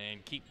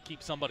and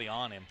keep somebody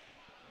on him.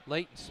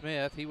 Leighton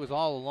Smith, he was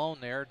all alone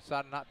there,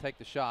 decided not to take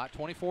the shot.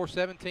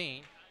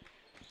 24-17.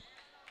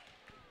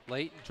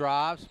 Leighton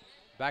drives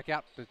back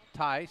out to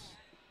Tice.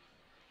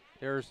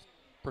 There's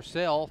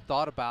Purcell,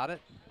 thought about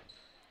it.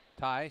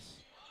 Tice.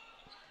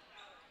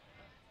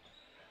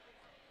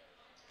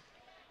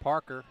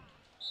 Parker.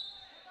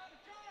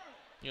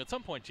 At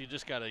some point you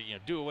just got to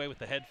do away with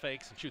the head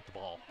fakes and shoot the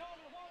ball.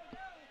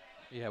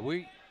 Yeah,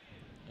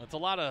 it's a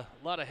lot of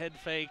head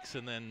fakes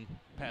and then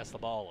pass the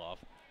ball off.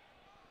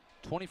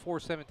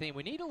 24-17.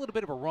 We need a little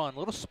bit of a run, a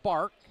little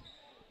spark.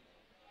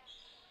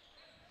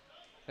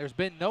 There's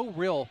been no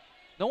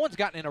one's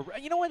gotten in a.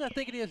 You know what I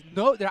think it is?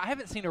 I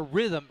haven't seen a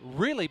rhythm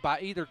really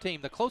by either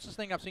team. The closest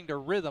thing I've seen to a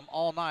rhythm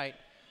all night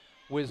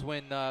was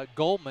when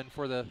Goldman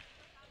for the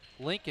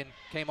Lincoln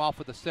came off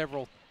with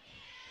several.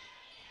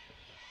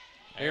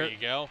 There you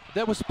go.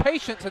 That was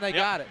patience, and they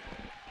got it.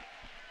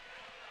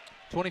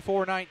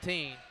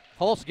 24-19.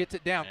 Holst gets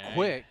it down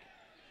quick.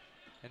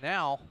 And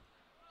now,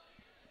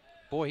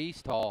 boy,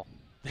 he's tall.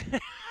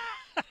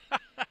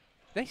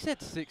 They said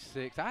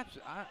 6'6".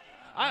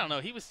 I don't know.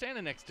 He was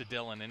standing next to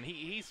Dylan, and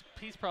he's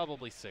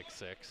probably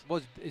 6'6".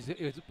 Is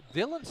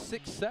Dylan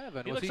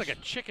 6'7"? He looks like a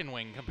chicken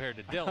wing compared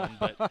to Dylan,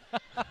 but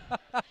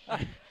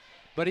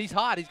but he's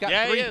hot. He's got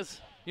 3. He is.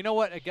 You know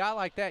what? A guy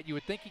like that, you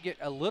would think he'd get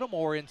a little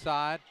more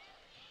inside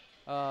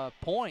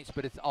points,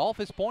 but it's all of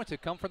his points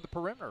that come from the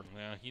perimeter.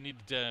 Yeah, you need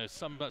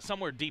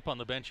somewhere deep on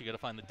the bench. You got to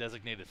find the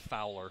designated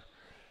fouler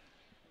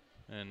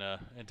and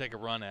take a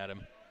run at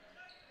him.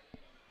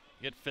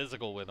 Get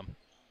physical with him.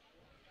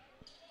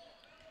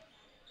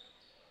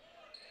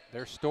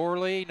 There's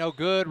Storley, no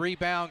good.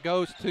 Rebound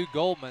goes to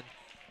Goldman.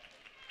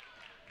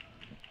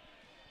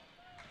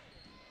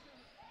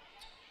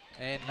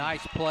 And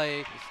nice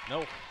play.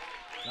 No,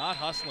 not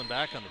hustling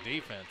back on the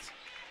defense.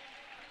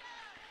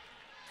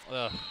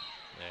 Yeah,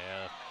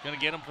 gonna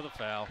get him for the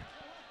foul.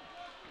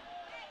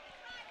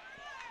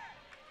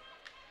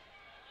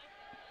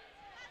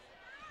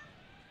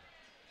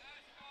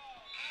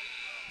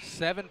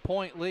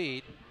 Seven-point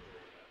lead.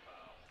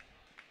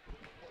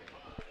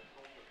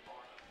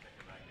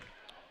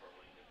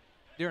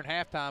 During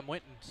halftime,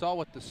 went and saw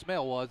what the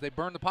smell was. They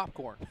burned the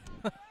popcorn.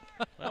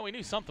 Well, we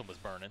knew something was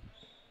burning.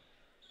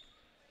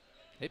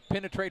 It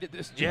penetrated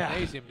this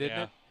gymnasium, didn't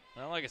it?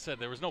 Well, like I said,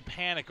 there was no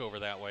panic over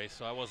that way,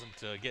 so I wasn't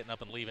getting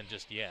up and leaving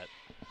just yet.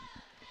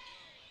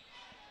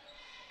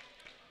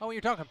 Oh, when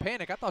you're talking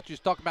panic, I thought you was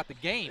talking about the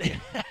game.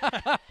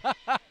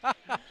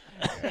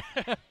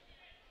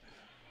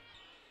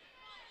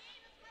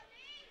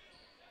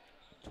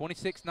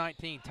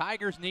 26-19.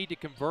 Tigers need to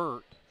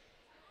convert.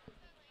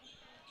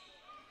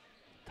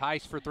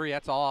 Tice for 3.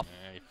 That's off.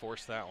 Yeah, he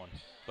forced that one.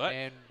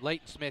 And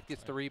Leighton Smith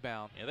gets the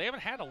rebound. Yeah, they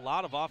haven't had a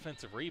lot of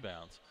offensive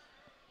rebounds.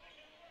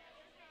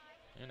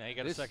 And now you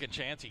got a second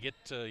chance.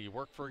 You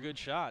work for a good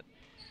shot.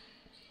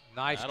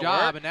 Nice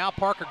job. And now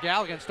Parker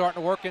Galligan starting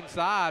to work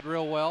inside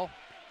real well.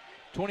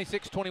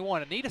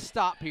 26-21. I need a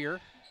stop here.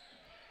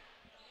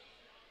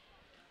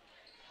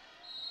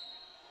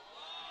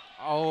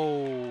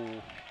 Oh.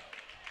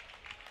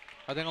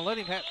 Are they going to let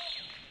him have?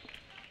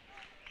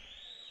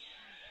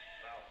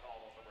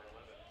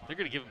 They're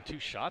going to give him 2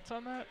 shots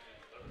on that?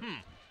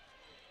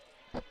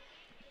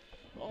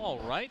 All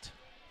right.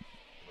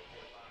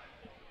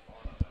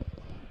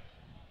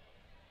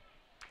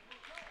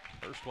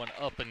 First one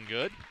up and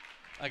good.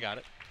 I got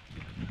it.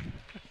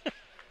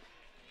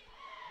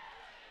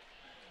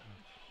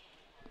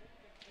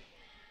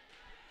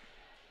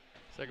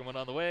 Second one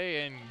on the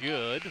way and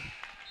good.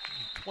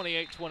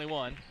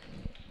 28-21.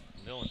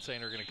 Dylan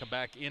Sainer going to come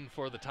back in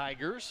for the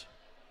Tigers.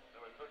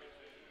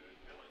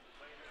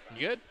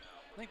 Good?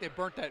 I think they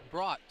burnt that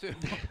brat, too.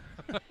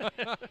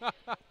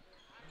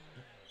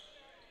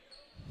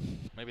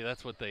 Maybe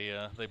that's what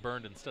they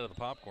burned instead of the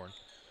popcorn.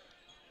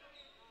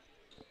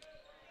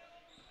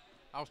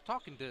 I was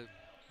talking to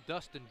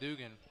Dustin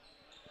Dugan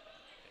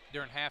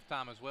during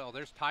halftime as well.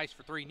 There's Tice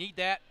for three. Need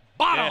that.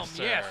 Bottom.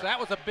 Yes, that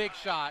was a big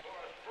shot.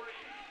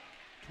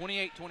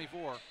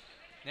 28-24.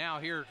 Now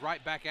here,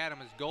 right back at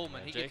him is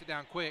Goldman. He gets it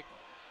down quick.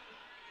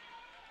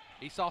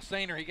 He saw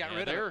Sainer. He got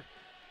rid of it.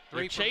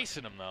 They're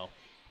chasing him, though.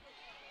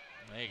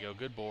 There you go.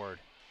 Good board.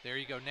 There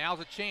you go. Now's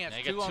a chance.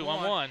 They get 2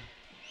 on 1.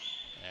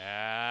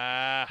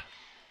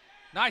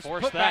 Nice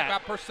put back by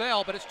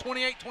Purcell, but it's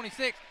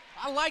 28-26.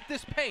 I like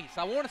this pace.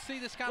 I want to see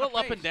this kind of pace.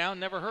 Well, up and down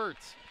never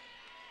hurts.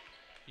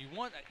 You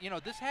want,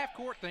 this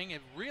half-court thing,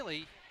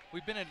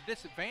 we've been at a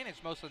disadvantage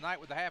most of the night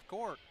with the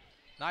half-court.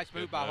 Nice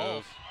move by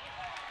Hulse.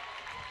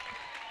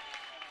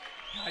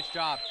 Nice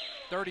job.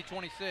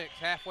 30-26,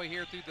 halfway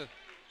here through the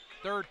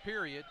third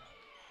period.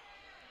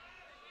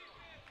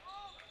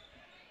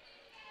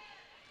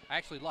 I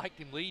actually liked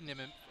him leading him.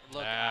 And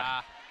look,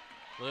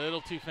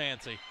 little too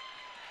fancy.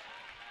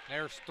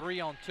 There's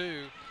 3 on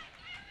 2.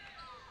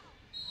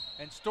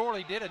 And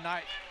Storley did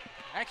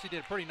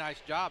a pretty nice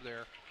job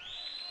there.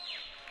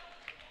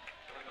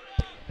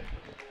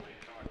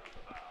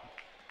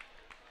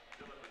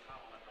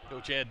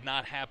 Coach Ed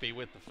not happy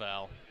with the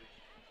foul.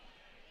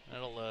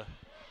 That'll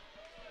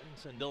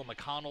send Dylan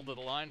McConnell to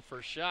the line for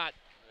a shot.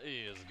 He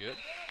is good.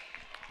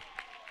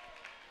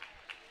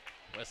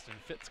 Weston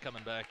Fitz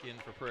coming back in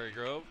for Prairie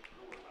Grove.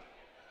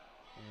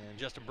 And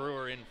Justin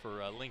Brewer in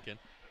for Lincoln.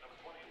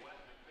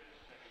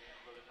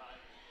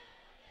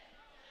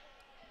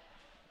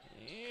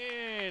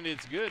 And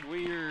it's good.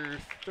 We're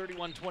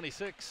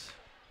 31-26.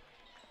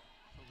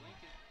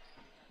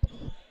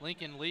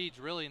 Lincoln leads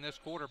really in this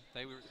quarter.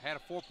 They had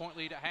a 4-point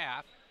lead at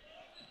half.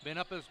 Been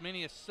up as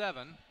many as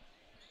 7.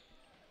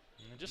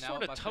 And just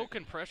sort of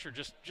token pressure,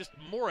 just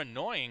more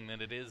annoying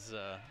than it is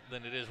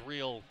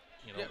real,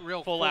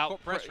 real full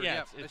out pressure.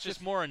 Yeah, it's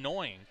just more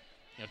annoying,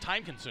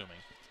 time consuming.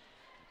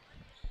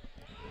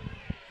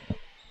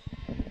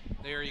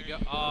 There you go.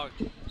 Oh,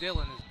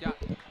 Dylan has got.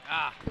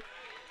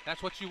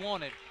 That's what you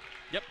wanted.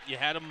 Yep, you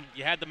had him.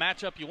 You had the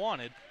matchup you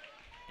wanted.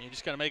 And you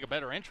just got to make a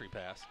better entry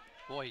pass.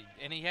 Boy,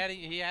 and he had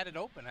it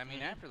open. I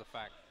mean, after the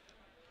fact.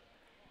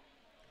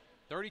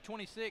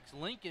 30-26.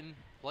 Lincoln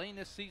playing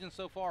this season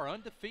so far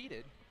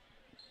undefeated.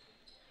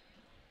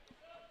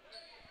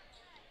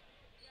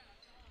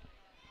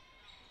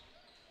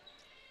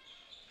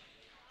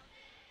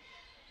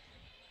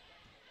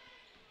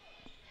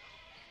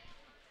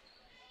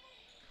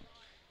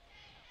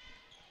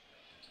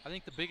 I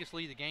think the biggest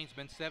lead of the game's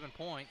been 7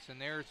 points, and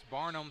there's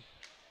Barnum,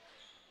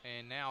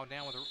 and now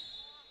down with a.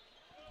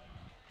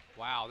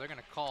 Wow, they're going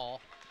to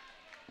call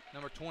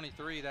number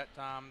 23 that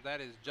time.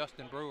 That is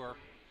Justin Brewer.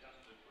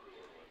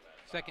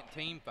 Second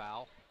team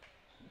foul.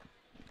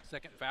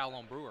 Second foul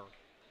on Brewer.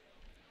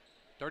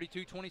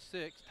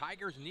 32-26.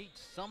 Tigers need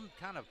some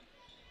kind of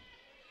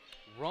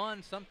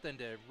run, something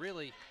to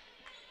really.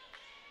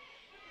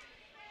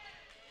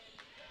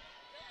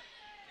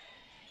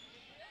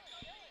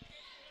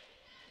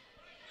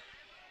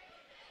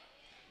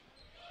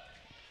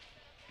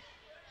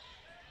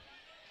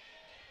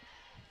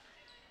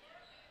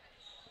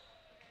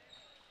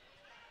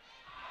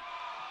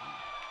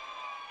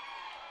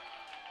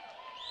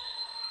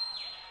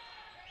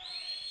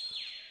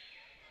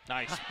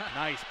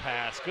 Nice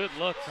pass. Good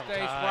look from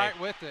Stays Ty. right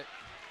with it.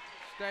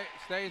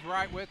 Stays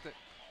right with it.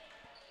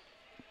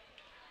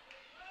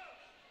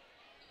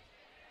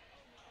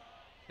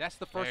 That's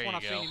the first one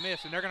I've seen him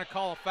miss, and they're going to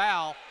call a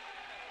foul.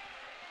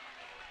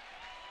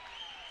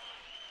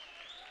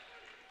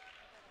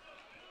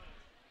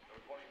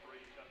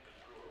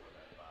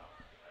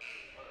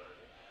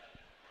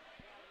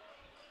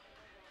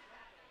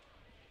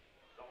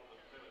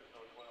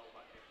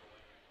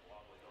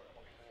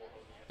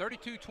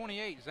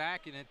 (32-28),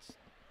 Zach, and it's.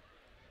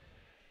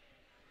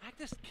 I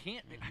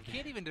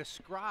can't even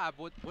describe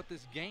what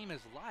this game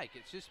is like.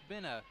 It's just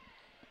been a.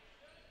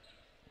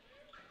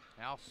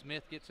 Now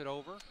Smith gets it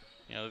over.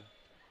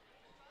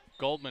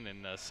 Goldman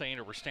and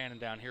Sainer were standing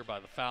down here by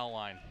the foul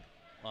line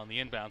on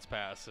the inbounds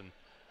pass, and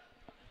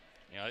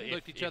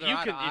if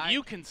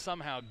you can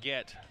somehow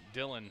get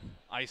Dylan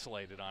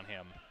isolated on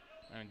him,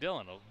 I mean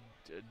Dylan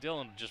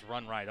will just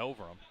run right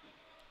over him.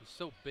 He's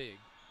so big.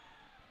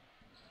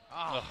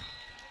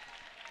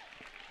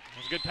 It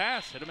was a good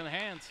pass. Hit him in the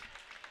hands.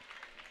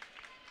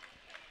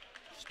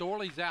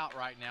 Storley's out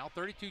right now,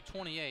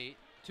 32-28.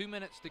 2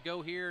 minutes to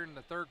go here in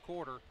the third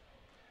quarter.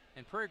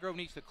 And Prairie Grove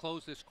needs to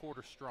close this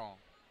quarter strong.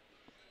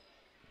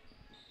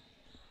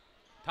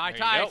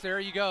 Tice, there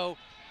you go.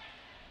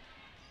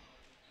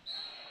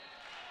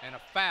 And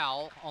a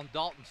foul on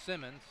Dalton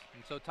Simmons.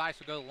 And so Tice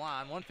will go to the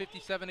line.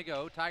 1:57 to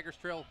go. Tigers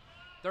trail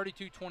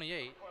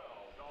 32-28.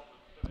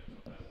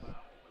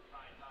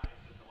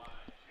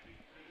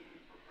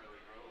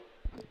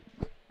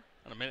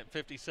 A minute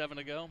 57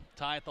 to go.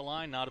 Ty at the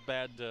line. Not a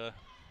bad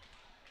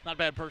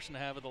person to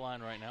have at the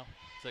line right now.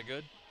 Is that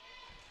good?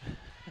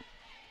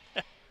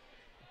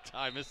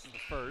 Ty misses the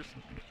first.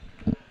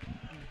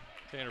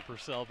 Tanner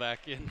Purcell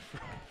back in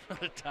for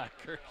the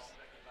Tigers.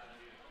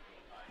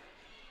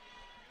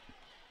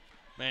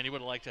 Man, you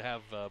would have liked to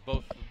have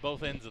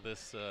both ends of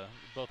this,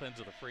 both ends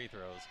of the free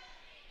throws.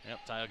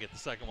 Yep, Ty will get the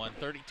second one,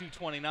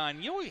 32-29.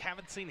 You know what we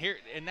haven't seen here,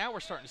 and now we're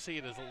starting to see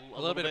it as a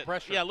little bit of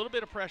pressure. Yeah, a little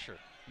bit of pressure.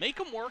 Make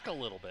them work a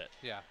little bit.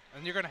 Yeah,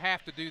 and you're going to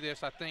have to do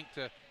this, I think,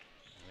 to.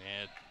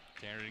 Man,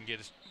 Tanner didn't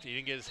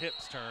get his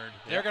hips turned.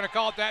 They're going to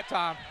call it that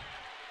time.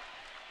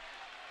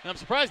 And I'm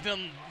surprised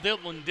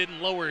Dylan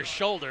didn't lower his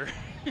shoulder.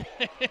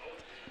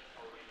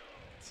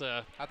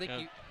 I think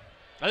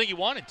he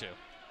wanted to.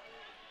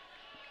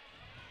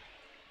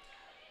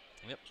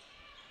 Yep.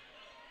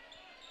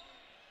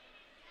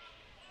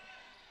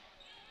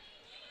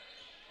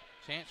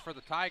 Chance for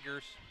the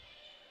Tigers.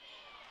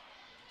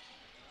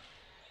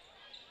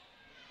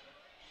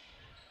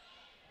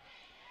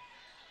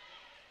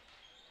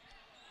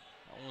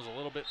 That one was a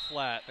little bit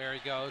flat. There he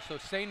goes. So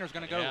Saner's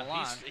going to go to the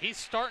line. He's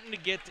starting to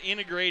get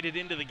integrated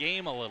into the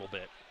game a little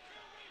bit.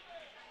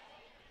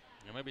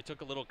 Maybe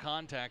took a little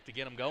contact to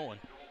get him going.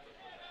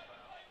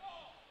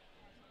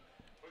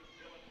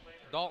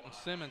 Dalton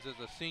Simmons is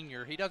a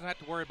senior. He doesn't have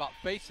to worry about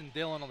facing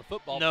Dylan on the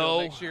football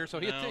field next year, so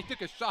he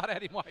took a shot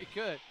at him while he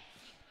could.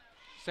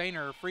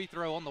 Saner, free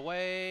throw on the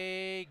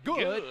way.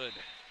 Good.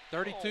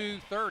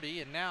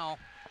 32-30, and now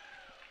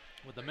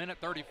with a minute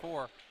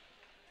 34.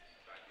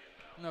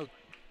 No,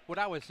 what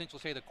I would essentially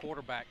say the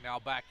quarterback now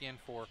back in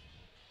for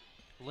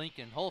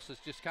Lincoln. Hulse is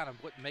just kind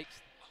of what makes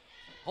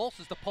Hulse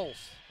is the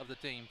pulse of the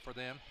team for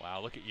them.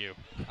 Wow, look at you.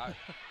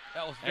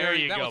 That was there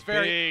very, you that go. Was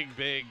very,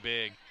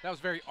 big. That was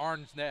very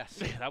Arn's Nest.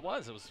 That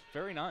was. It was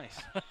very nice.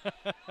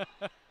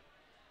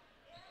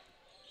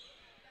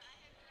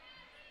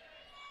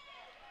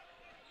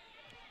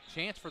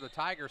 Chance for the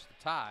Tigers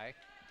to tie,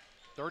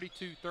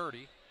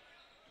 32-30.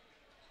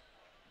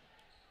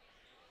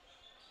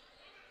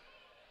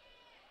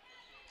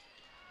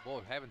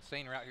 Boy, having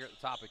Saner out here at the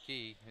top of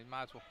key, he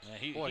might as well.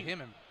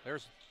 Yeah,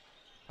 there's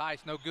Tice,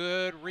 no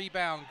good.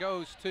 Rebound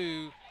goes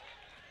to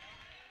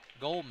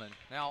Goldman.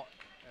 Now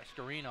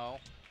Escarino,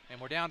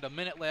 and we're down to a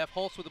minute left.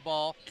 Hulse with the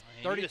ball,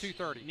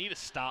 32-30. Need a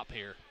stop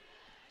here.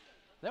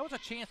 That was a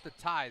chance to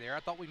tie there. I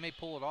thought we may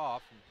pull it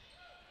off.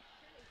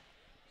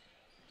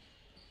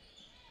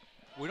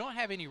 We don't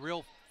have any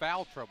real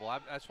foul trouble.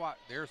 That's why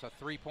there's a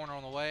three-pointer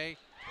on the way.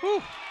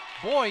 Whew.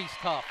 Boy, he's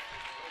tough.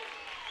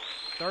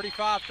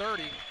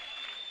 35-30.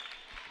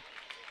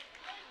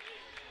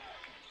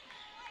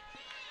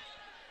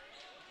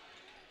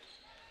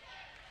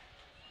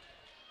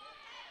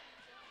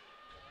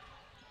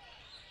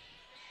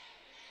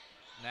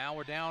 Now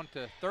we're down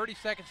to 30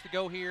 seconds to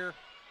go here.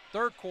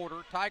 Third quarter,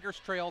 Tigers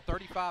trail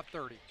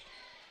 35-30.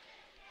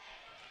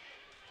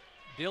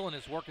 Dylan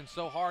is working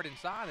so hard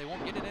inside, they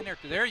won't get it in there.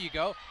 There you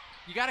go.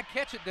 You got to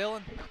catch it,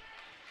 Dylan.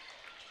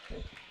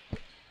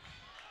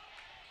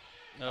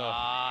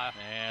 Man,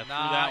 threw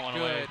not that one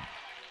good. away.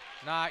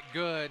 Not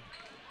good.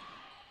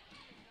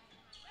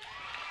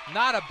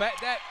 Not a bad,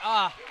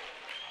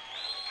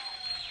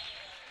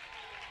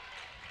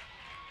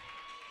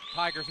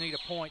 Tigers need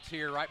a points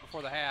here right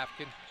before the half.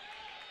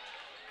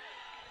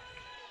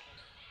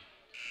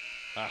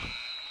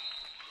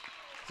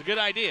 It's a good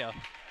idea.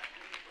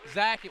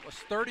 Zach, it was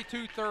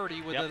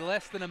 32-30 with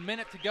less than a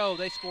minute to go.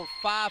 They scored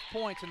 5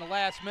 points in the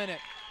last minute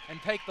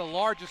and take the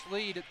largest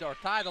lead, or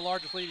tie the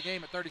largest lead of the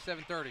game at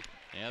 37-30.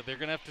 Yeah, they're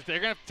gonna have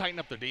to tighten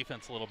up their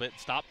defense a little bit.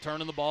 Stop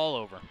turning the ball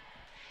over.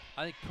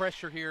 I think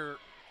pressure here.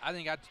 I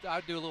think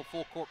I'd do a little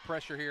full court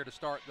pressure here to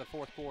start the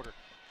fourth quarter.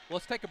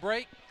 Let's take a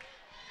break.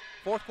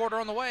 Fourth quarter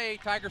on the way.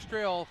 Tigers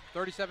trail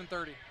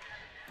 37-30.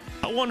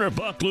 I wonder if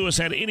Buck Lewis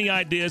had any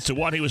idea as to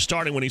what he was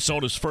starting when he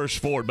sold his first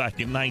Ford back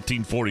in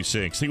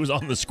 1946. He was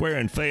on the square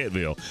in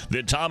Fayetteville.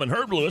 Then Tom and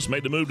Herb Lewis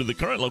made the move to the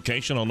current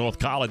location on North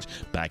College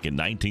back in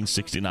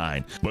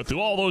 1969. But through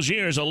all those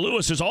years, a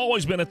Lewis has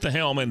always been at the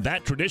helm, and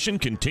that tradition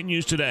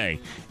continues today.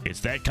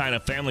 It's that kind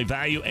of family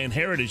value and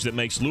heritage that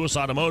makes Lewis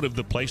Automotive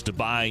the place to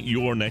buy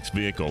your next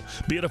vehicle.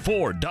 Be it a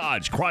Ford,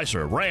 Dodge,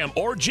 Chrysler, Ram,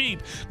 or Jeep,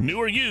 new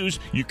or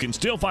used, you can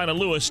still find a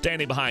Lewis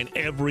standing behind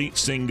every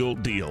single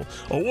deal.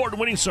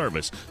 Award-winning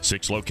service,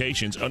 6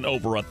 locations and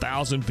over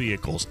 1,000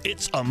 vehicles.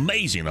 It's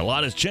amazing. A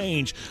lot has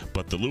changed,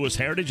 but the Lewis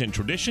heritage and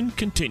tradition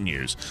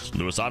continues.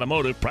 Lewis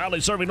Automotive,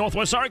 proudly serving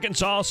Northwest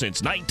Arkansas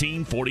since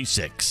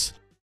 1946.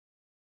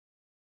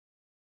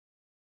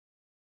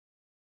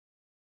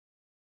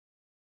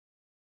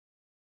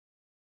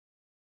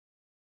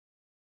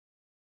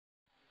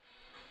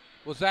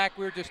 Well, Zach,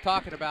 we were just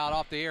talking about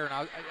off the air,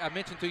 and I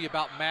mentioned to you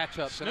about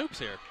matchups. Snoop's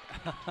here.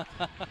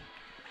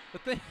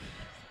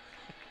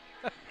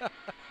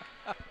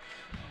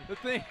 The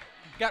thing,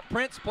 got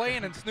Prince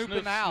playing and Snoop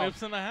in the house.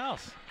 Snoop's in the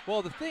house.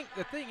 Well, the thing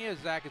is,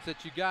 Zach, is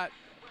that you got,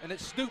 and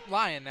it's Snoop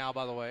Lion now,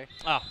 by the way.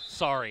 Oh,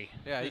 sorry.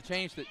 Yeah, he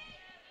changed it.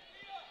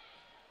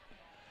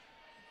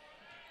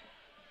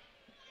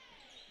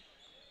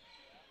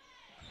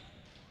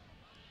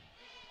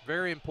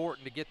 Very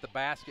important to get the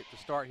basket to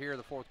start here in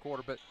the fourth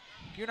quarter. But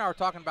you and I were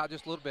talking about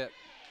just a little bit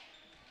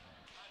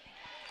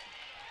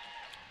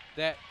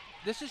that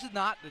this is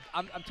not,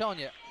 I'm telling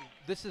you,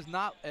 this is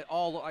not at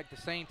all like the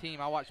same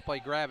team I watched play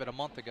Gravett a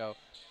month ago.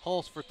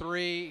 Hulse for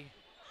 3.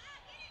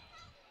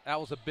 that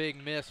was a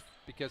big miss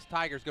because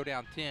Tigers go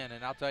down 10,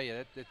 and I'll tell you,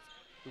 it's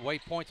the way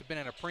points have been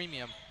at a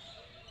premium.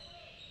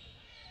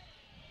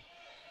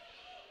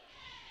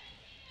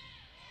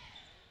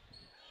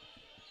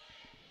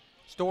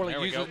 Storley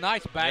uses a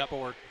nice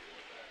backboard.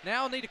 Yep.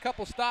 Now need a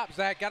couple stops,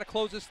 Zach. Got to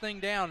close this thing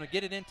down and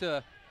get it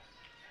into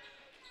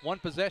one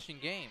possession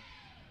game.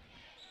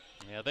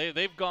 Yeah,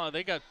 they've got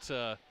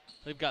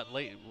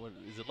Leighton. What,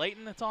 is it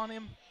Leighton that's on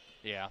him?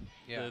 Yeah.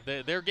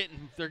 They're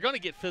going to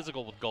get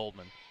physical with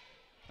Goldman.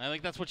 I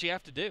think that's what you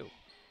have to do.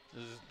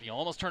 You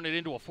almost turn it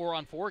into a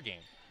 4-on-4 game.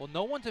 Well,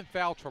 no one's in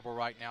foul trouble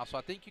right now, so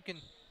I think you can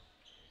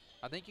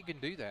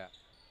do that.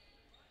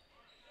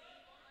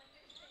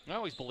 I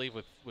always believe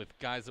with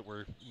guys that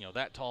were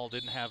that tall,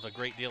 didn't have a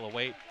great deal of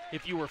weight,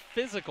 if you were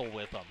physical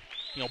with them,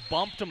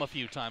 bumped them a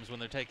few times when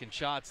they're taking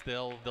shots,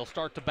 they'll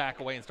start to back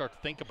away and start to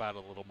think about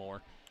it a little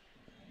more.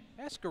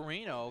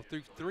 Escarino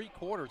through 3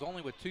 quarters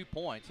only with 2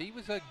 points. He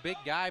was a big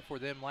guy for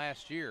them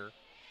last year,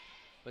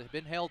 but has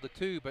been held to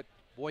 2. But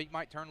boy, he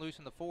might turn loose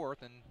in the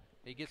 4th, and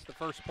he gets the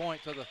first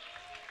point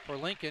for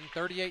Lincoln,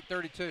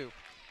 38-32.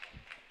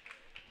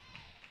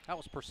 That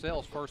was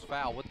Purcell's first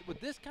foul. With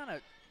this kind of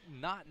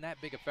not in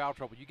that big of foul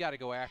trouble, you got to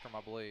go after him,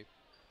 I believe.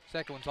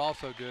 Second one's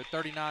also good,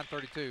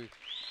 39-32.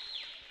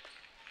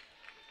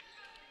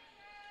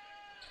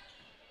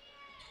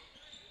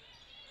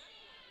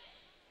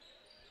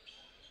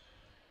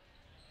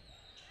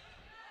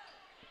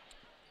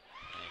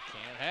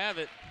 Have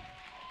it.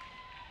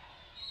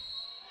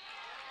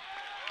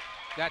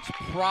 That's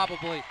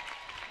probably,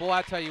 boy,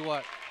 I tell you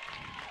what.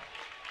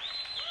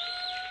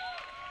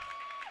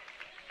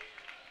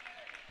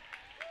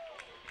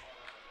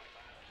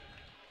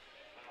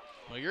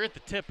 Well, you're at the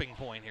tipping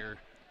point here.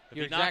 If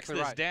You're he knocks exactly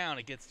this right. down,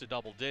 it gets to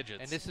double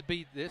digits. And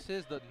this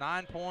is the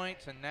 9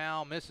 points, and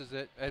now misses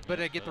it, but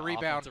they get the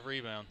rebound. Offensive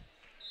rebound.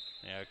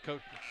 Yeah,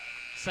 Coach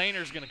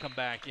Sainer's going to come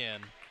back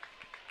in.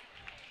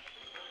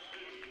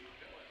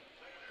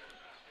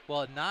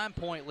 Well, a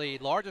 9-point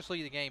lead, largest lead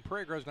of the game.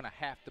 Prairie Grove's going to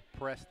have to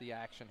press the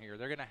action here.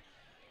 They're going to.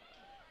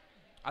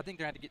 I think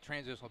they're going to have to get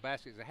transitional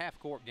baskets. The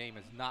half-court game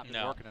has not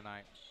been working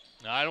tonight.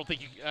 No, I don't think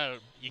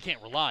you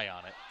can't rely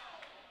on it.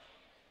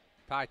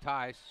 Ty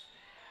Tice.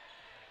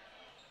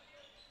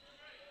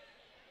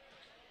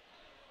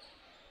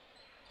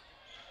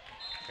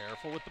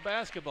 Careful with the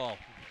basketball.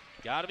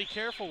 Got to be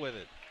careful with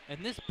it.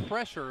 And this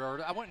pressure,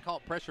 or I wouldn't call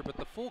it pressure, but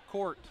the full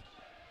court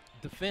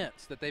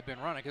defense that they've been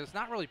running, because it's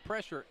not really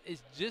pressure,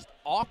 is just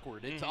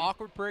awkward. It's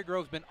awkward. Prairie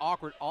Grove's been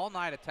awkward all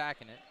night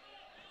attacking it.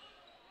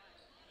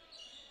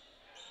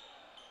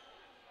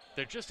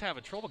 They're just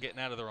having trouble getting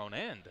out of their own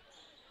end.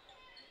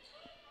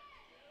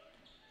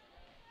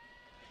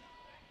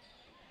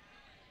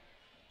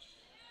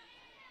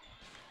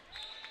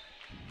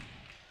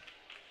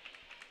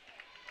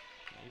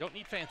 You don't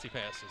need fancy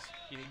passes.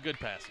 You need good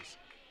passes.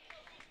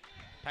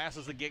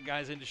 Passes that get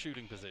guys into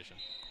shooting position.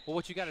 Well,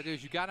 what you got to do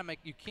is you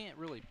can't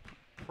really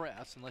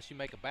press unless you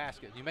make a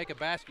basket. You make a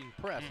basket, you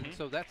press. And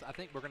so I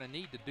think we're going to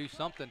need to do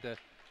something to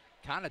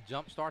kind of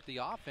jumpstart the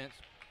offense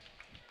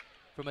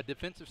from a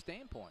defensive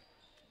standpoint.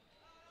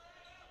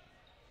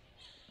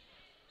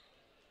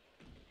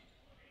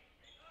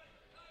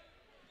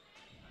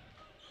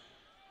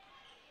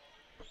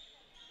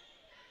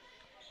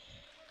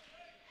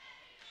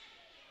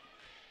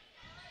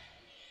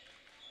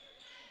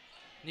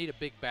 Need a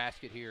big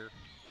basket here.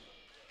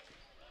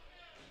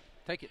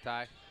 Take it,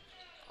 Ty.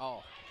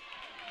 Oh.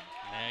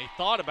 Yeah, he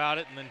thought about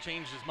it and then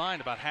changed his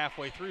mind about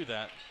halfway through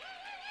that.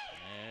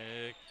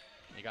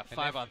 You got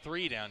 5 on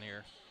 3 down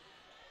here.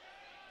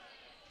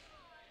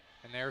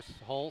 And there's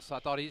Holtz. I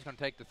thought he's going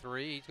to take the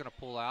 3. He's going to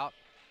pull out.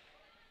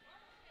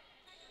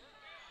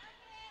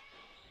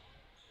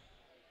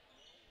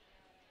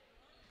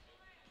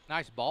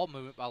 Nice ball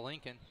movement by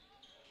Lincoln.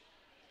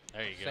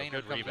 There you go. Sainer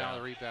Good comes rebound. down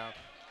the rebound.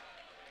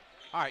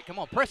 All right, come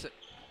on, press it.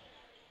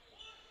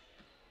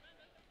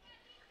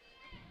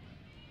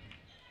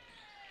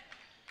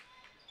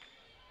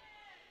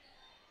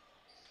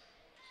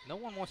 No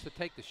one wants to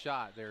take the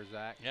shot there,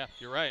 Zach. Yeah,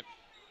 you're right.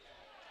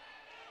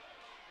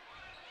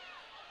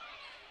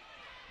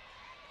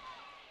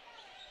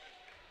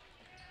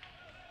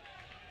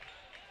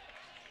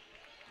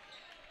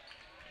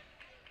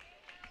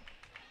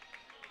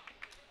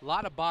 A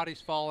lot of bodies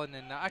falling,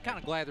 and I'm kind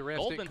of glad the refs didn't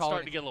Goldman's call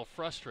starting it. to get a little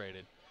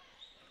frustrated.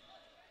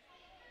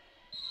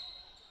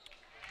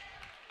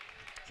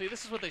 See,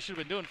 this is what they should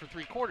have been doing for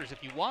 3 quarters.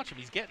 If you watch him,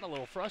 he's getting a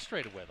little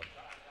frustrated with him.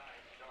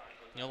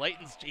 You know,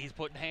 Leighton's, he's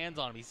putting hands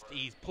on him.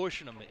 He's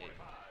pushing him.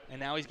 And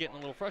now he's getting a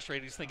little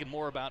frustrated. He's thinking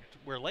more about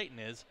where Leighton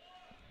is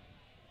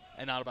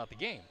and not about the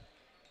game.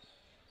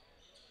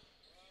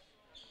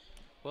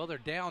 Well, they're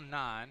down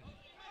 9.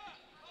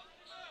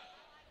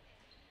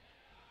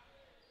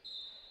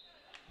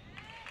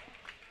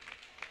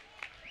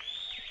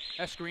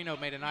 Escarino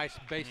made a nice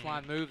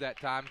baseline move that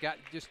time. Got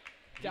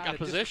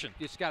position.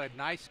 Just got a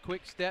nice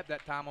quick step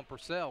that time on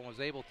Purcell and was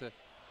able to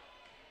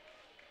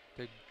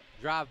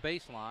drive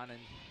baseline, and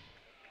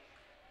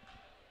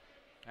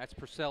that's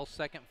Purcell's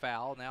second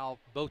foul. Now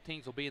both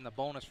teams will be in the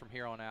bonus from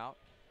here on out.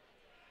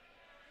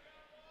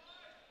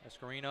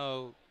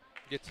 Escarino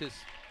gets his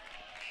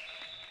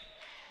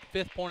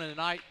 5th point of the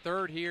night,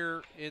 3rd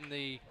here in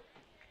the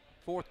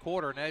 4th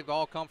quarter, and they've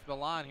all come from the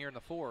line here in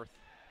the 4th.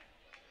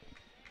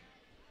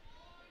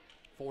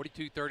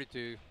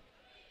 42-32.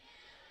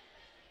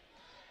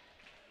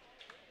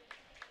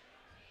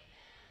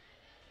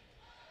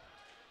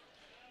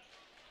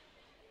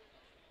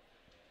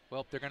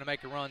 Well, if they're going to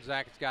make a run,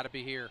 Zach, it's got to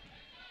be here.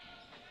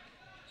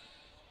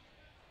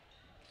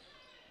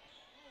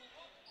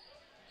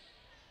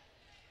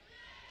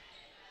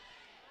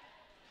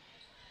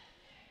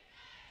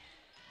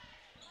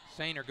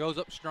 Sainer goes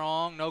up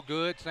strong, no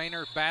good.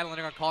 Sainer battling,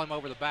 they're going to call him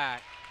over the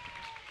back.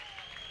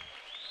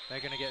 They're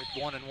going to get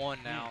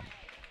 1-1 now.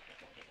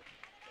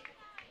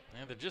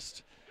 And they're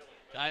just,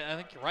 I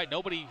think you're right.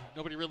 Nobody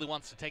really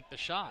wants to take the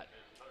shot.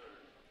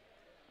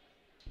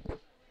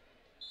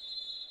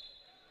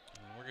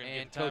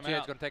 And Coach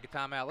Ed's going to take a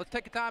timeout. Let's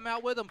take a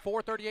timeout with them.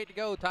 4:38 to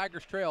go.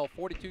 Tigers trail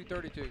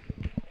 42-32.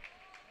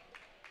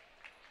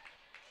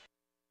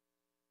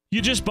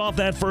 You just bought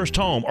that first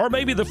home, or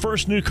maybe the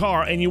first new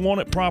car, and you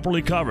want it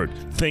properly covered.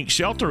 Think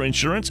Shelter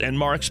Insurance and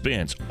Mark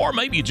Spence. Or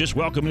maybe you just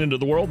welcomed into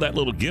the world that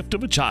little gift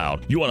of a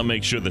child. You want to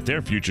make sure that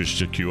their future's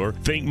secure.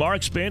 Think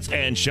Mark Spence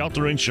and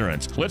Shelter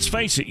Insurance. Let's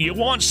face it, you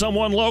want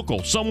someone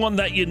local, someone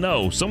that you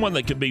know, someone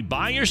that can be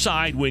by your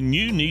side when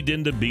you need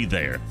them to be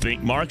there.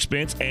 Think Mark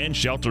Spence and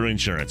Shelter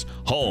Insurance.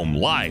 Home,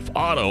 life,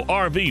 auto,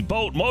 RV,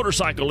 boat,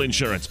 motorcycle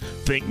insurance.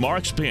 Think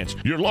Mark Spence,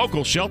 your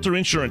local Shelter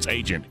Insurance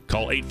agent.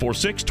 Call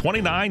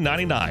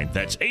 846-2999.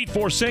 That's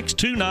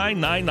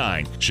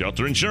 846-2999.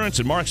 Shelter Insurance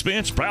and Mark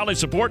Spence proudly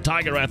support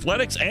Tiger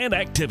athletics and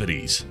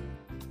activities.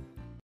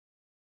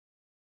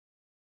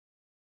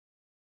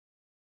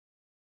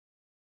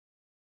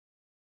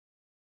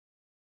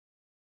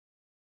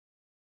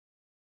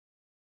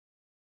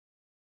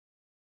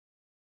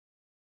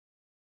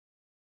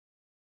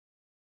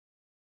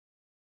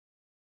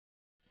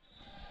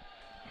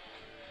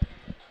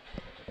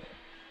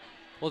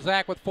 Well,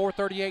 Zach, with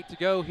 4:38 to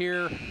go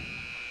here,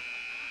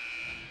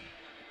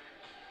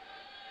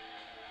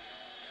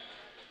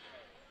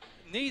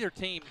 neither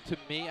team, to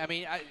me, I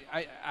mean,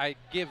 I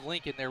give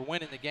Lincoln, they're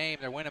winning the game.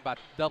 They're winning by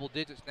double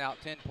digits now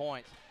at 10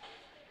 points.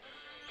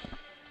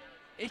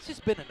 It's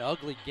just been an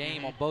ugly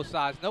game on both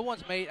sides. No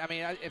one's made, I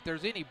mean, if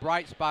there's any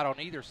bright spot on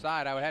either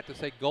side, I would have to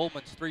say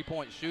Goldman's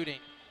three-point shooting.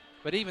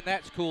 But even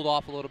that's cooled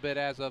off a little bit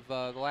as of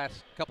the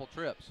last couple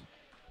trips.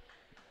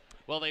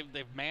 Well,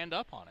 they've manned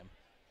up on him,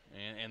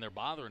 and they're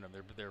bothering him.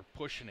 They're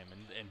pushing him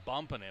and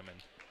bumping him,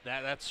 and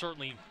that's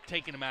certainly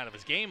taking him out of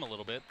his game a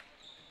little bit.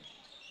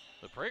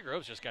 But Prairie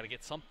Grove's just got to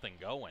get something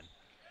going.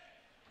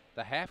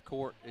 The half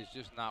court is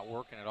just not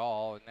working at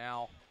all, and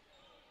now,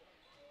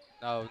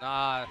 no,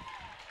 not.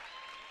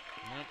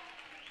 Nope.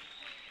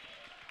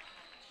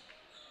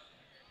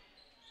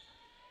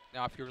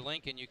 Now, if you're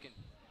Lincoln, you can.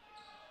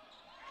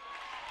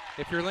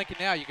 If you're Lincoln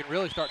now, you can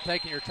really start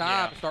taking your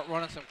time and start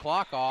running some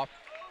clock off.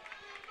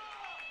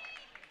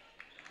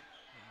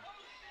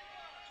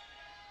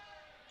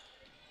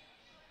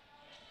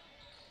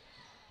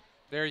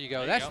 There you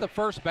go. That's the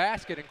first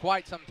basket in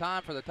quite some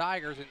time for the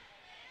Tigers. And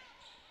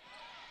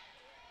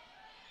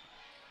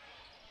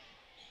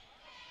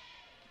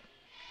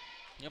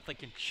if they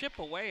can chip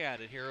away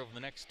at it here over the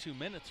next 2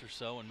 minutes or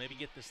so and maybe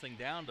get this thing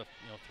down to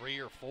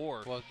 3 or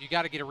 4. Well, you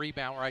got to get a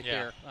rebound right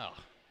there. Oh.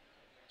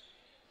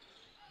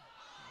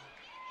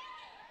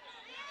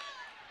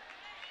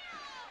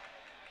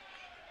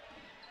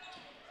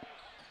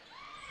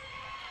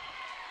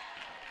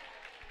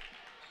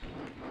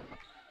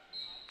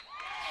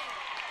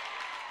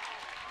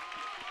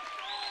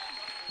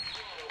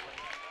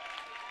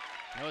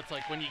 It's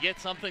like when you get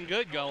something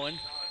good going,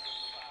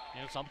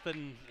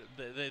 something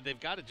they've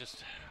got to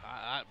just.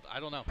 I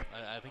don't know.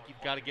 I think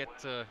you've got to get.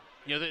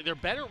 They're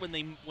better when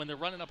they're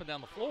running up and down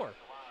the floor.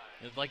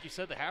 Like you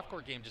said, the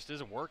half-court game just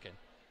isn't working.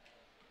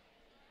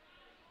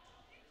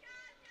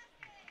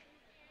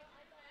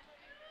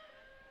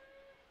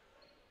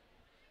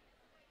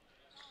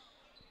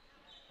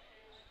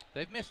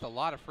 They've missed a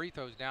lot of free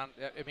throws down.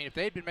 I mean, if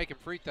they'd been making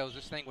free throws,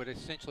 this thing would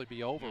essentially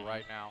be over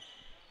right now.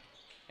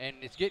 And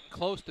it's getting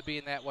close to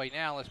being that way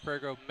now unless Prairie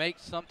Grove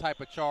makes some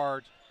type of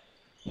charge.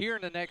 Here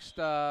in the next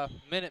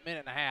minute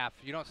and a half,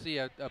 you don't see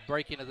a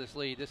breaking of this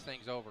lead. This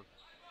thing's over.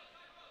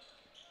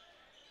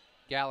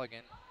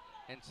 Galligan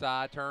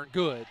inside, turn,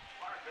 good.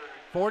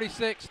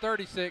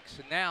 46-36,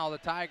 and now the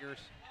Tigers.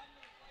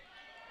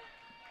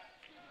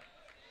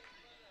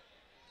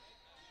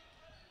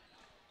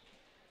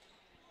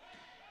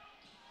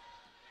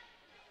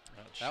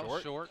 That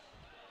was short.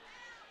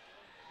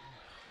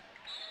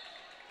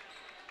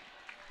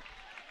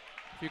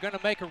 If you're going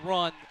to make a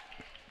run,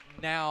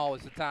 now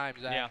is the time,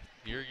 Zach.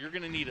 Yeah, you're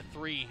going to need a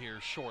 3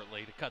 here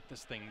shortly to cut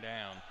this thing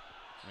down.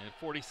 I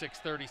mean,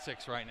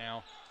 46-36 right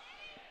now.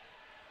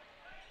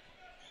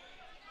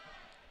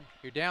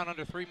 You're down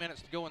under 3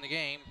 minutes to go in the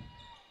game.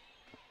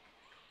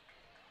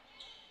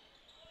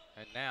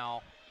 And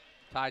now,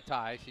 Ty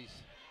Tice, he's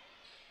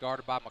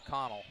guarded by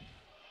McConnell.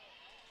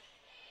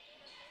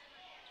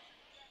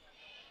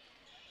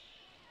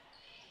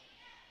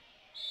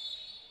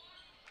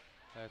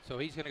 So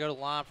he's going to go to the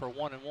line for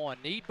 1 and 1.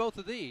 Need both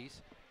of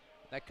these.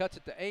 That cuts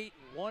it to 8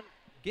 and 1.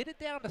 Get it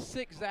down to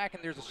 6, Zach,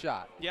 and there's a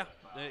shot. Yeah,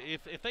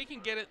 if they can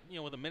get it,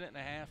 with a minute and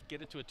a half,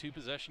 get it to a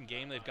 2-possession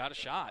game, they've got a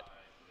shot.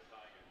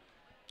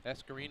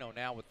 Escarino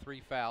now with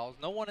 3 fouls.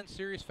 No one in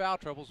serious foul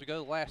troubles. We go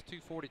to the last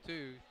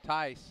 2:42.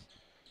 Tice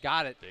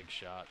got it. Big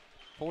shot.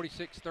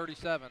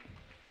 46-37.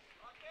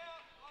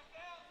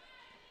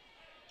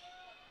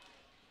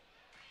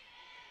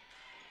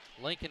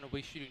 Lincoln will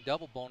be shooting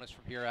double bonus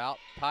from here out.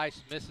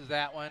 Tice misses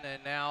that one,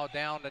 and now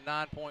down to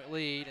 9-point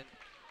lead. And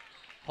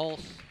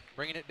Hulse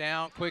bringing it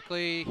down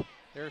quickly.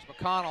 There's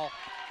McConnell.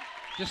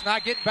 Just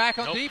not getting back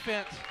on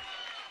defense.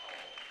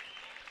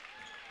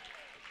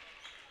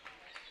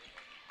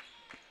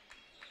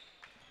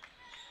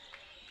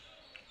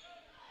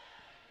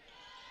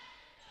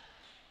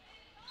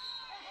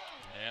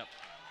 Yep.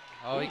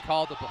 Oh, he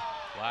called the ball.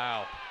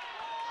 Wow.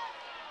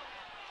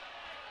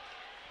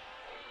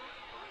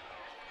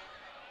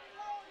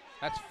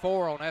 That's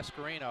 4 on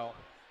Escarino.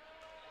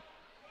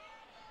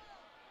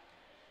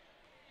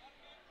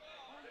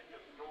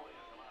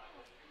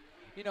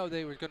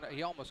 They were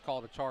he almost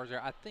called a charge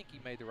there. I think he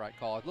made the right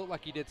call. It looked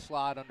like he did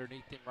slide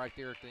underneath him right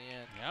there at the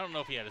end. Yeah, I don't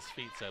know if he had his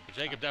feet set, but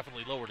Jacob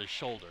definitely lowered his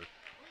shoulder.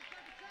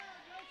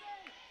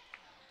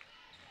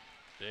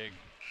 Big.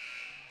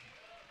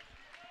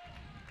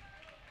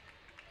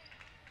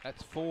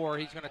 That's 4.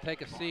 He's going to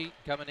take a seat.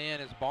 Coming in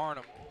is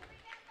Barnum.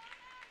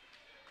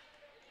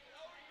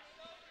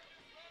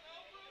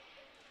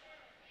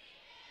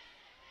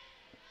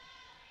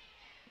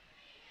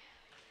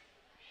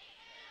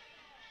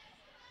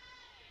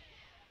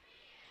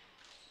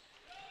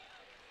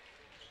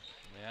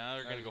 Yeah,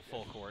 they're going to go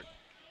full court.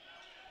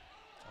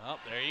 Well,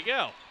 there you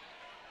go.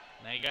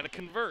 Now you got to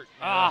convert.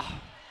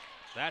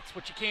 That's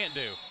what you can't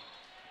do.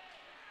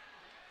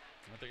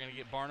 But they're going to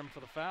get Barnum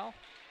for the foul.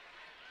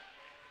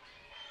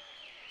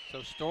 So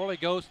Storley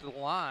goes to the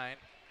line.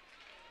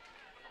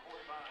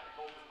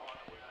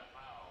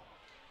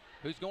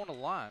 Who's going to the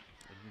line?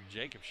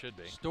 Jacob should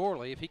be.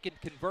 Storley. If he can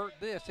convert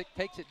this, it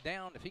takes it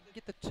down. If he can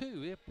get the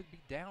 2, it would be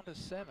down to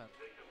 7.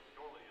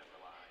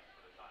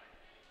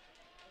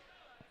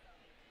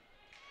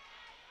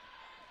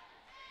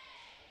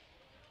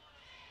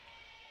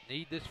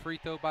 Need this free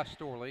throw by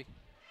Storley.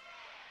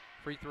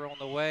 Free throw on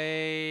the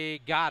way.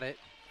 Got it.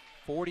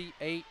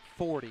 48-40.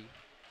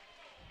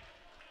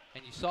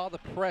 And you saw the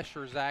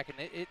pressure, Zach, and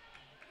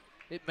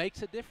it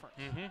makes a difference.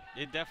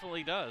 It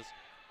definitely does.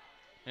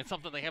 It's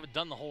something they haven't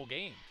done the whole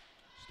game.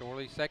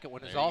 Storley's second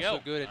one is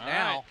also good. And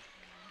now,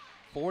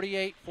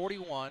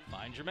 48-41.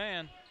 Find your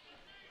man.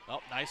 Oh,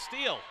 nice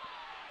steal.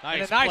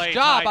 And a nice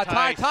job by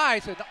Ty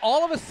Tice. And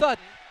all of a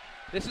sudden,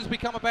 this has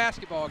become a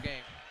basketball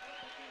game.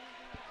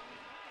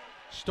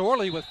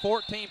 Storley with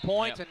 14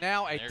 points, and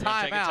now a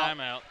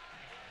timeout.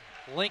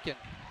 Lincoln.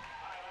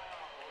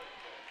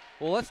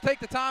 Well, let's take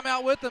the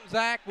timeout with them,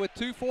 Zach. With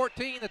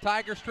 2:14, the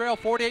Tigers trail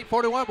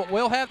 48-41, but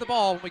we'll have the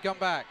ball when we come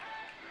back.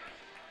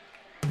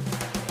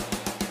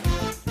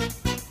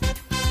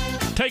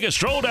 Take a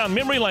stroll down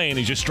memory lane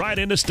as you stride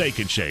into Steak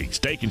and Shake.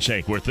 Steak and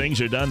Shake, where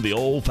things are done the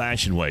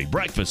old-fashioned way.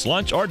 Breakfast,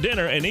 lunch, or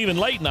dinner, and even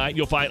late night,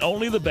 you'll find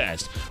only the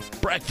best.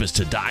 Breakfast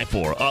to die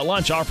for, a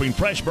lunch offering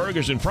fresh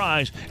burgers and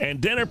fries,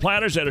 and dinner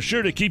platters that are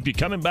sure to keep you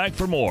coming back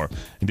for more.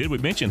 And did we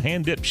mention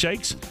hand-dipped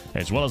shakes,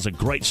 as well as a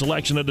great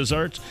selection of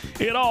desserts?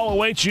 It all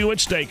awaits you at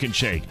Steak and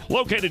Shake,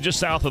 located just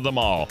south of the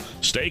mall.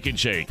 Steak and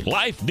Shake,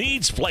 life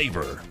needs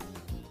flavor.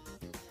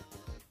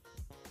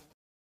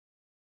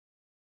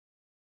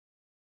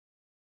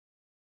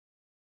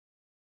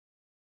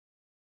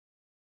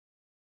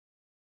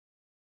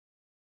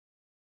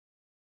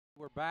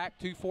 We're back,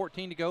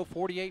 2:14 to go,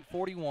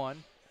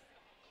 48-41.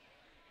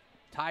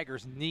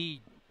 Tigers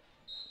need,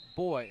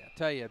 boy, I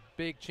tell you,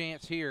 big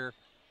chance here.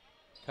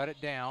 Cut it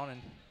down,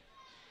 and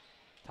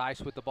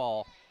Tice with the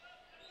ball.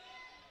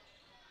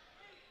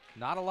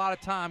 Not a lot of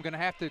time, going to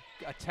have to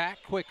attack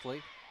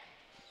quickly.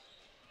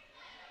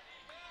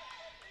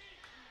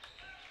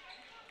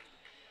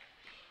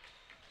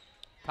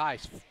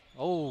 Tice,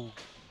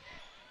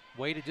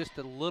 waited just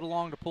a little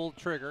long to pull the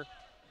trigger.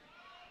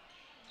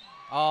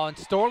 Oh, and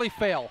Storley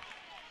fell.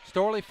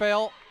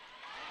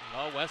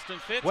 Oh, Weston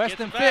Fitz.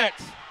 Weston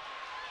Fitz.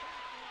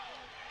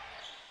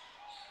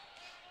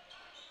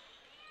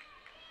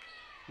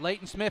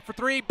 Leighton Smith for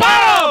 3. Boom!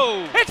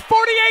 Oh! It's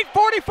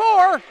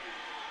 48-44,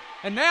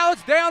 and now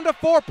it's down to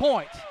 4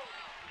 points.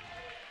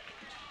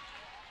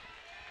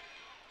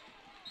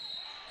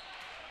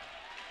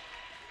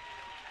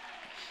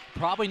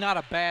 Probably not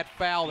a bad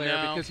foul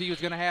there because he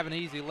was going to have an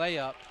easy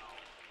layup.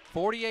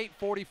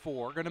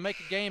 48-44, going to make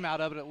a game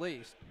out of it at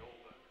least.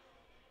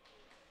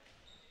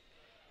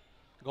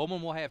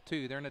 Goldman will have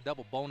 2. They're in a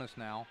double bonus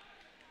now.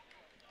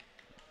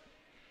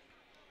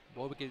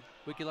 Boy,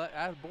 we could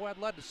I'd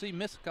love to see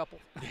miss a couple.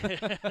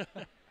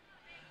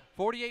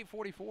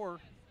 48-44.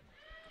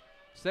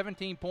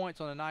 17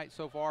 points on the night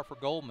so far for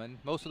Goldman.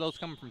 Most of those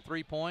coming from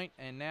 3-point,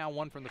 and now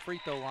one from the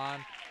free throw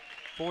line.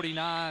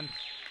 49-44.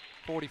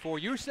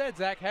 You said,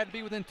 Zach, had to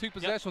be within 2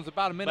 possessions,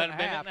 about a minute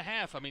and a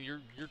half. I mean,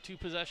 you're 2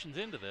 possessions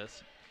into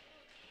this.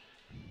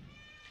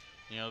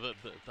 You know,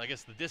 I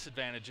guess the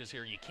disadvantage is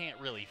here you can't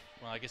really,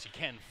 well, I guess you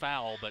can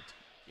foul, but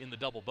in the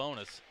double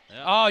bonus.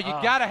 Yeah. Oh, you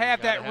got to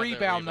have that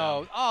rebound,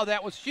 though. Oh,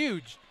 that was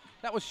huge.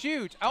 That was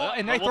huge. Oh,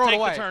 and they throw it away.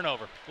 We'll take the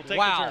turnover. We'll take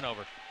the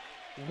turnover.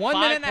 1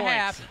 minute and a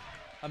half.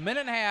 A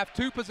minute and a half,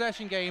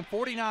 2-possession game,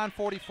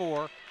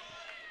 49-44.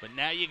 But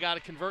now you got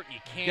to convert. You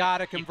can't. Got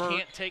to convert. You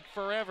can't take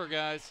forever,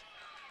 guys.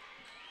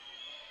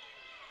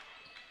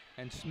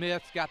 And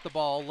Smith's got the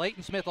ball.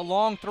 Leighton Smith, a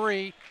long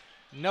three.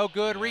 No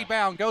good. Yeah.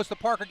 Rebound goes to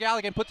Parker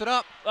Galligan. Puts it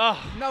up. Oh.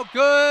 No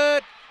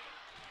good.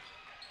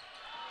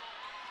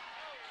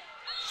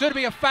 Should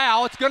be a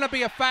foul. It's going to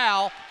be a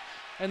foul.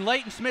 And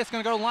Leighton Smith's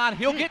going to go to the line.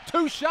 He'll get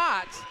 2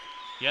 shots.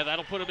 Yeah,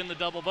 that'll put him in the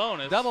double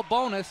bonus. Double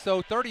bonus,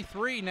 so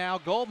 33 now.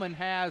 Goldman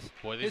has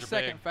his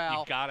second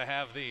foul. You got to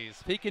have these.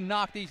 If he can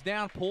knock these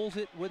down, pulls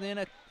it within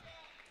a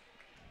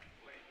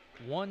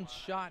 1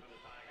 shot.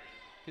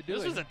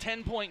 This was a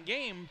 10-point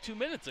game 2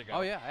 minutes ago.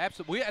 Oh, yeah,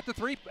 absolutely. At the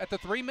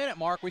 3-minute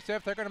mark, we said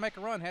if they're going to make a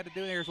run, had to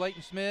do it. Here's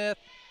Leighton Smith.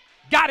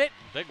 Got it.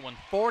 Big one.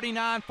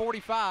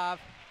 49-45.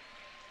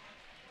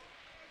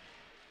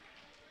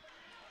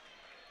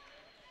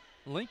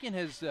 Lincoln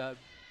has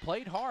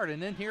played hard,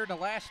 and then here in the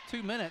last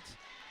 2 minutes,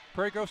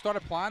 Prairie Grove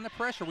started applying the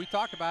pressure. We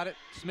talked about it.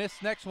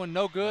 Smith's next one,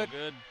 no good. No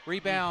good.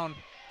 Rebound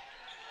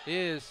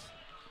is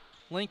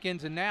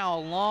Lincoln's, and now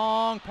a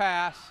long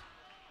pass.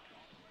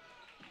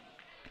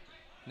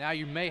 Now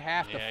you may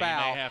have to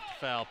foul. You may have to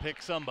foul.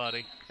 Pick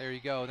somebody. There you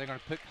go. They're going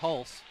to pick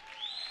Hulse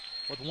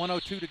with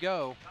 1:02 to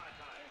go.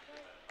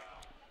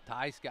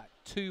 Ty's got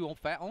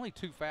only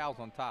 2 fouls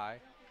on Ty.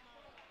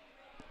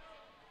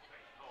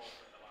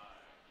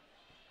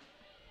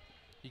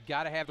 You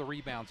got to have the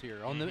rebounds here.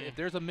 If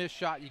there's a missed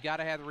shot, you got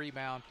to have the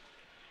rebound.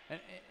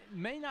 And it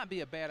may not be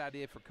a bad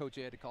idea for Coach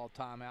Ed to call a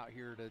timeout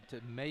here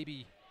to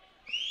maybe,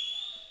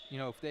 you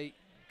know,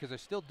 because they're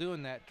still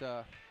doing that.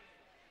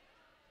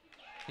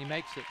 He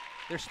makes it.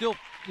 They're still,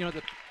 you know,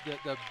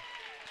 the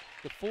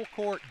full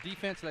court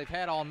defense they've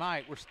had all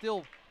night. We're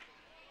still.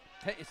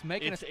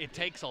 It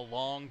takes a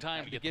long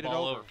time to get the it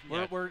ball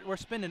over. We're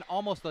spending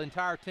almost the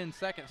entire 10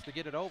 seconds to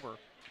get it over.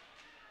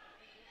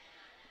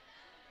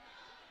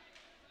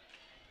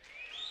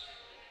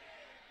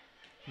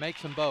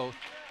 Makes them both.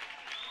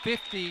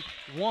 51-45.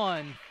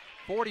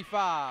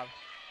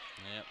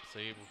 Yep,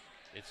 see,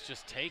 it's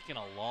just taking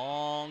a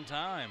long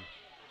time.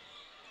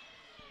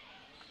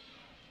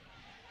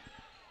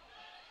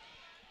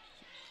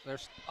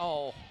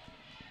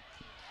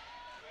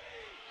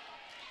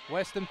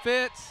 Weston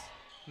Fitz,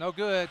 no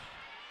good.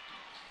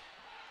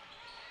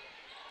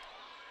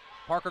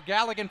 Parker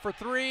Galligan for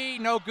 3,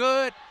 no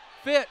good.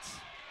 Fitz,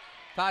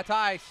 Ty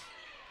Tice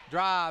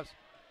drives.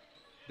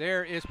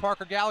 There is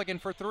Parker Galligan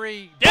for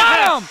 3.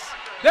 Got him!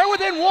 They're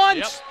within 1.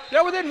 Yep.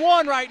 They're within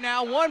 1 right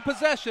now. 1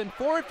 possession.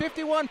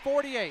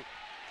 51-48.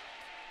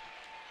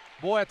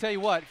 Boy, I tell you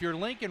what, if you're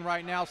Lincoln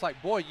right now, it's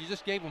like, boy, you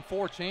just gave them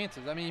 4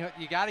 chances. I mean,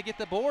 you got to get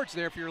the boards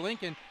there if you're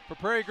Lincoln. For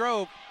Prairie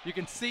Grove, you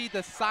can see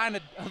the sign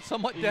of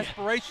somewhat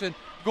desperation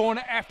going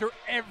after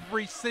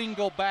every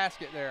single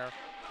basket there.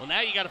 Well,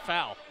 now you got to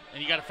foul.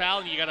 And you got to foul,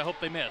 and you got to hope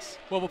they miss.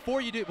 Well,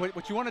 before you do,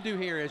 what you want to do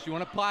here is you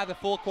want to apply the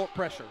full court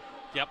pressure.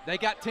 Yep. They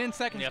got 10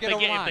 seconds to get over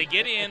the line. If they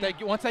get in.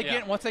 Once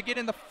they get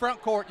in the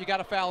front court, you got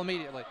to foul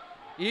immediately.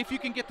 If you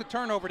can get the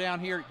turnover down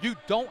here, you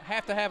don't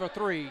have to have a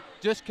 3.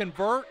 Just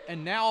convert,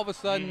 and now all of a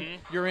sudden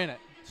you're in it.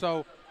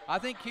 So I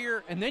think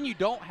here, and then you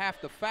don't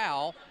have to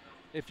foul.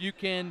 If you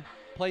can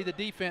play the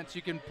defense,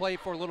 you can play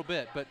for a little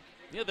bit. But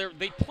yeah,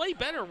 they play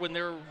better when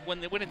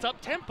it's up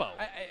tempo.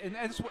 And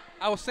that's what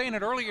I was saying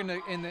it earlier in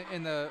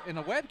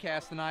the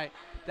webcast tonight.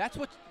 That's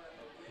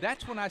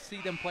when I see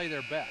them play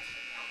their best.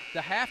 The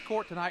half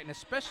court tonight, and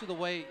especially the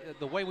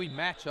way we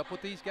match up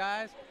with these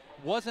guys,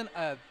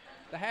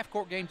 the half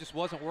court game just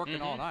wasn't working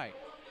all night.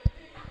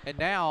 And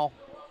now,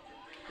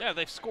 yeah,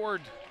 they've scored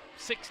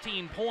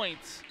 16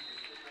 points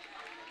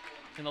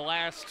in the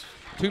last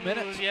 2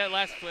 minutes. Yeah,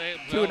 last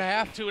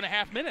 2.5.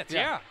 2.5 minutes.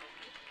 Yeah.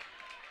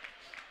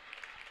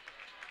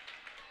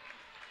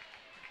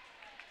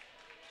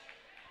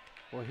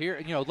 Well, here,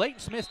 you know, Leighton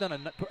Smith's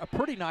done a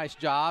pretty nice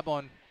job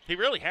on. He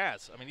really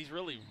has. I mean, he's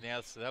really.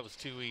 Yes, that was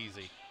too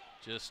easy.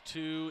 Just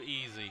too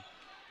easy.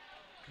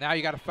 Now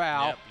you got to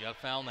foul. Yep, you got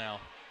to foul now.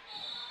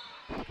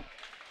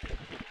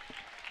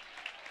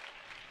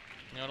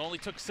 You know, it only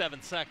took 7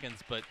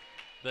 seconds, but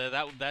that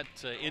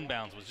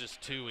inbounds was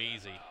just too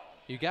easy.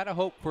 You got to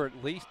hope for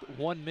at least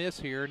 1 miss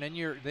here, and then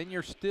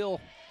you're still.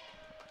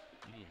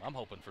 I'm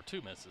hoping for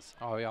 2 misses.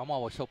 Oh yeah, I'm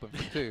always hoping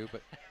for 2,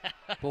 but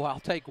boy,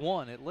 I'll take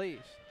 1 at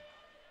least.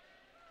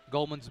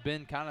 Goldman's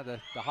been kind of the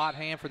hot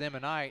hand for them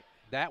tonight.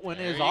 That one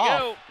is off.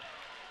 Go.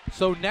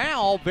 So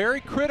now,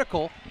 very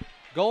critical.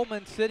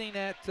 Goldman sitting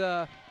at.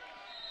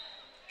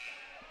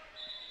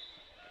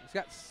 He's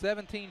got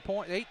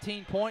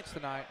 18 points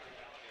tonight.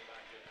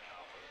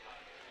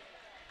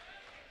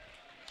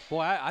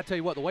 Boy, I tell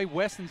you what, the way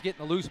Weston's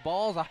getting the loose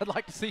balls, I'd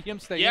like to see him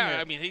stay in there.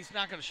 Yeah, I mean, he's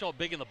not going to show up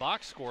big in the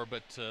box score,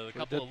 but a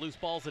couple of loose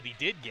balls that he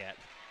did get.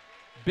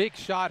 Big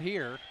shot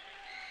here.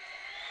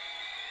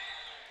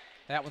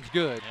 That one's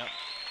good.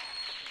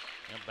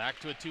 Yep. And back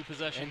to a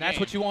two-possession And that's game.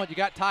 what you want. You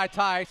got Ty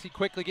Tice. He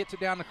quickly gets it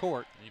down the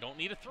court. You don't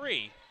need a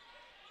three,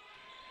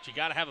 but you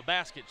got to have a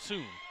basket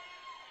soon.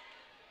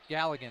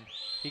 Galligan.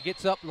 He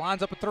gets up,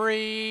 lines up a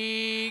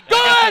three.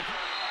 Good!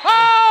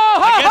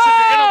 I guess if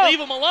you're going to leave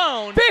him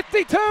alone.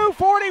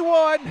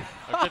 52-41.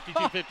 Or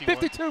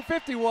 52-51.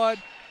 52-51.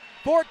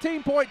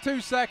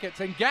 14.2 seconds.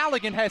 And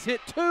Galligan has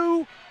hit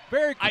two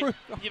very crucial.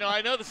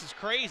 I know this is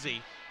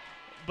crazy,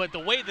 but the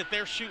way that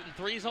they're shooting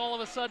threes all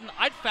of a sudden,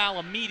 I'd foul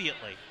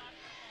immediately.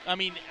 I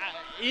mean,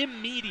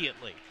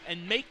 immediately.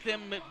 And make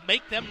them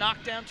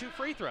knock down 2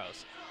 free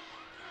throws.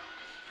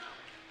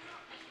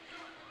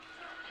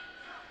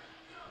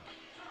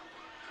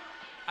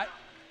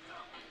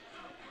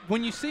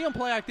 When you see them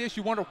play like this,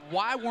 you wonder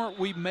why weren't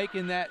we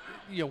making that,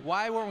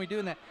 why weren't we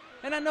doing that?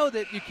 And I know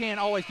that you can't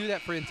always do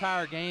that for the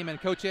entire game,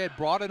 and Coach Ed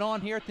brought it on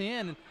here at the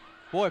end. And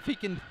boy, if he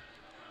can,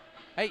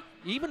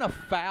 even a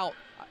foul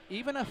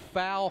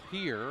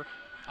here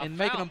and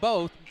making them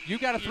both, you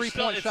got a 3-point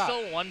shot. It's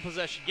still a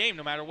one-possession game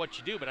no matter what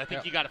you do, but I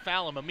think you got to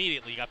foul him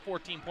immediately. You got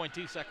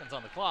 14.2 seconds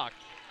on the clock.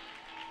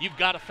 You've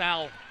got to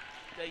foul.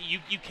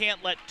 You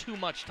can't let too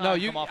much time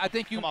come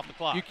off the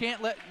clock. You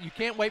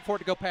can't wait for it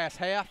to go past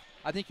half.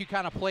 I think you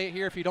kind of play it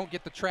here. If you don't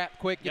get the trap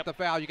quick, get the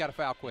foul, you got to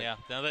foul quick. Yeah.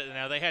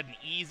 Now they had an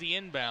easy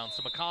inbound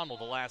to McConnell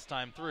the last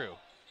time through.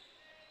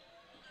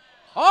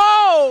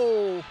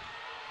 Oh!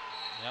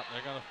 Yep,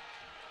 they're going to.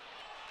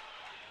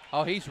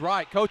 Oh, he's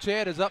right. Coach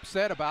Ed is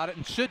upset about it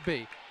and should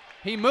be.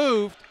 He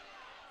moved.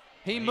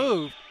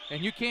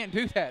 And you can't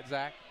do that,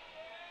 Zach.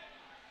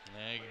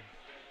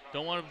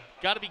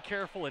 Got to be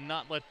careful and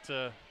not let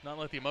the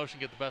emotion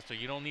get the best of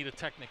you. You don't need a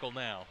technical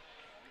now.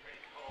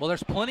 Well,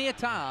 there's plenty of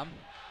time.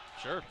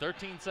 Sure,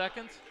 13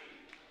 seconds.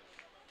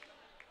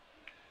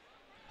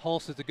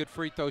 Hulse is a good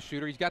free throw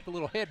shooter. He's got the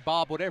little head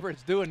bob, whatever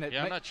it's doing.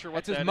 I'm not sure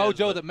what that's his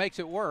mojo that makes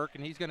it work,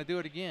 and he's going to do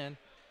it again.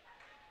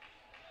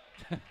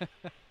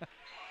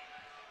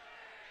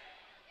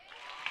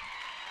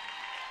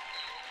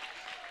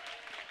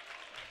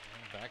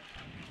 Back.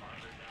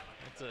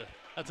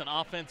 That's an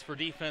offense for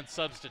defense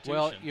substitution.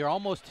 Well, you're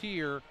almost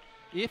here.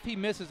 If he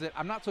misses it,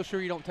 I'm not so sure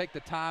you don't take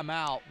the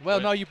timeout. Well,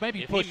 no, you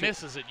maybe push it. If he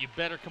misses it, you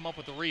better come up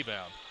with a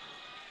rebound.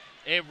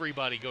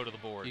 Everybody go to the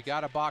board. You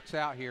got to box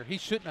out here. He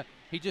shouldn't have.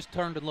 He just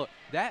turned and looked.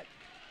 That,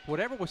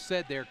 whatever was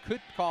said there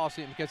could cause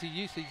him because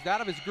he's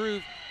out of his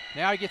groove.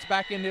 Now he gets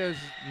back into his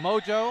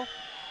mojo.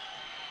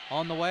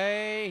 On the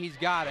way, he's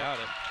got it.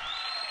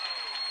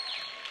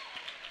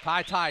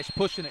 Ty Tice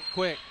pushing it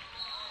quick.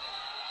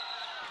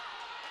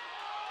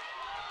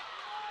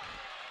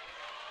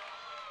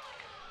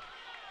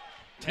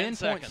 Ten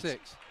seconds.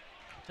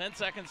 10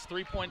 seconds,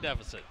 3-point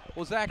deficit.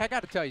 Well, Zach, I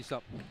got to tell you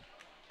something.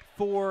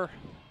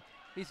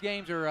 These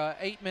games are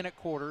 8-minute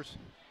quarters.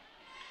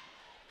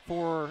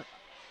 For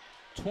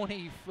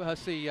 29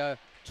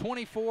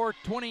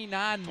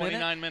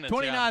 minutes.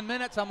 29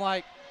 minutes, I'm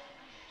like,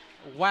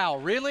 wow,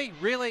 really?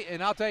 Really?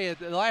 And I'll tell you,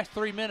 the last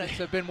 3 minutes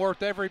have been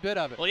worth every bit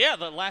of it. Well, yeah,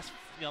 the last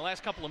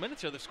couple of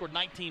minutes here, they've scored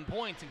 19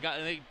 points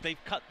and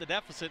they've cut the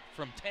deficit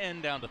from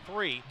 10 down to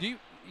 3.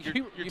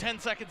 You're 10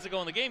 seconds to go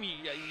in the game.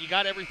 You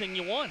got everything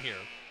you want here.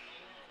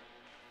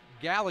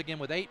 Galligan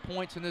with 8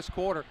 points in this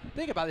quarter.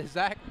 Think about this,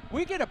 Zach.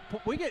 We get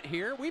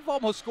here. We've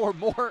almost scored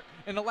more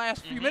in the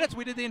last few minutes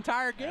we did the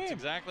entire game. That's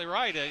exactly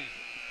right.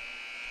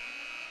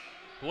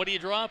 What do you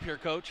draw up here,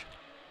 Coach?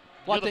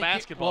 You're the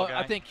basketball guy.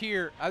 I think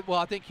here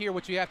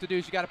what you have to do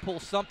is you got to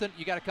pull something.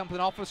 You got to come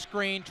off a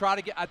screen. Try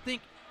to get. I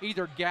think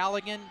either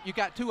Galligan. You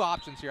got two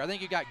options here. I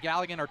think you got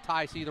Galligan or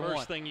Tice. Either one.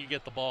 First thing you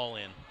get the ball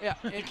in. Yeah.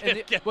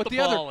 Get the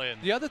ball in.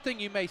 The other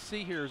thing you may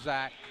see here,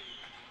 Zach,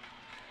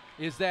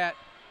 is that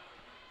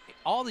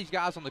all these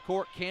guys on the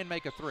court can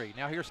make a three.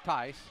 Now here's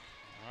Tice.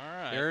 All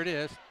right. There it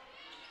is.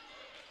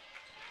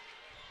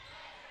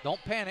 Don't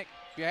panic.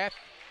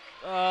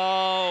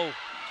 Oh.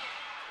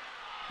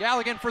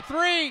 Galligan for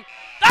three.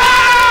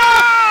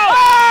 Oh!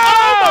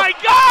 Oh my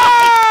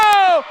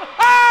God!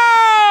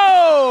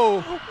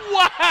 Oh!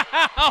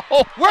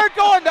 Wow! We're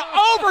going to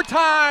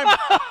overtime.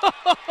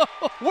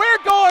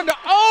 We're going to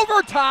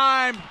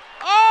overtime.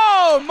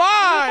 Oh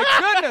my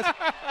goodness!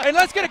 And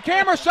let's get a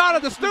camera shot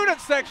of the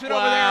student section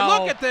over there.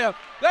 Look at them.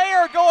 They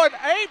are going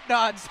ape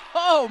nuts.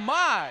 Oh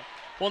my.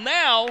 Well,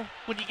 now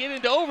when you get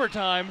into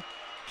overtime,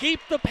 keep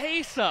the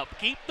pace up,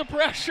 keep the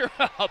pressure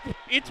up.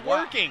 It's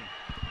working.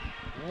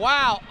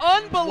 Wow,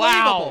 unbelievable.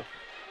 Wow.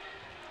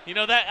 You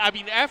know that, I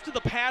mean, after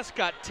the pass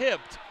got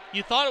tipped,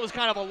 you thought it was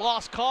kind of a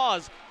lost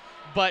cause,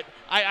 but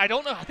I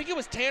don't know. I think it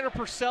was Tanner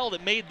Purcell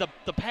that made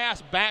the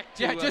pass back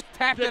to just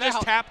tapped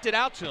it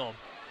out to him.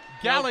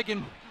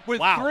 Galligan with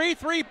 3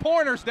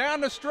 3-pointers down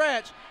the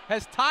stretch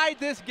has tied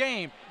this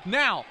game.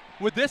 Now,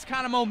 with this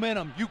kind of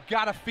momentum, you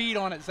got to feed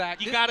on it,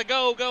 Zach. You got to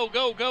go, go,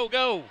 go, go,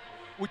 go.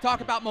 We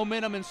talk about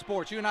momentum in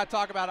sports. You and I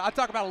talk about it. I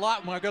talk about it a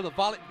lot when I go to the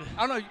volley.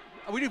 I don't know.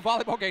 We do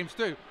volleyball games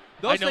too.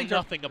 I know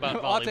nothing about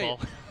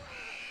volleyball.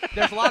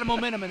 There's a lot of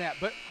momentum in that.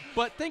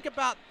 But think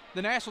about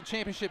the national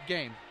championship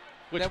game.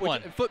 Which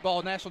one?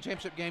 Football national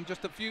championship game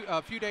just a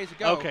few days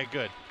ago. Okay,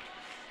 good.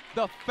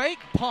 The fake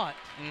punt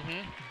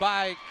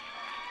by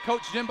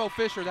Coach Jimbo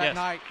Fisher that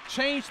night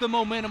changed the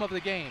momentum of the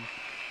game.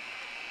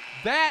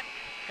 That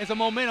is a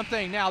momentum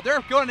thing. Now,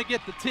 they're going to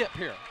get the tip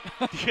here.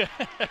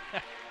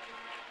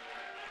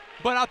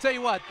 But I'll tell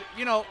you what,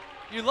 you know,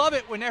 you love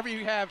it whenever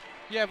you have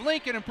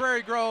Lincoln and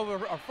Prairie Grove or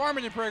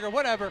Farmington and Prairie Grove,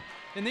 whatever,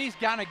 in these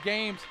kind of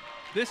games.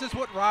 This is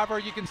what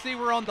rivalry. You can see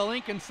we're on the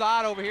Lincoln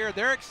side over here.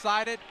 They're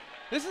excited.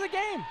 This is a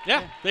game.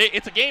 Yeah,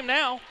 it's a game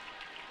now.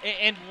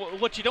 And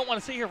what you don't want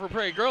to see here for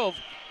Prairie Grove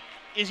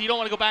is you don't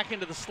want to go back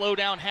into the slow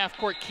down half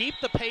court. Keep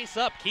the pace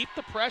up. Keep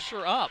the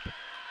pressure up.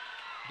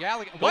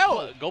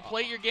 Galligan, go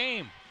play your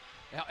game.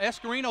 Now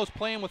Escarino's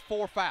playing with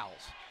 4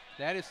 fouls.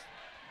 That is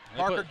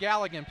Parker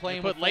Galligan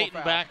playing with 4 fouls. Put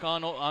Layton back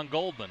on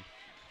Goldman.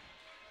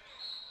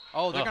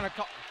 Oh, they're going to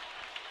call.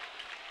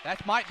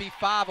 That might be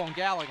 5 on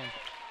Galligan.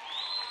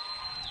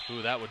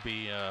 Ooh, that would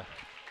be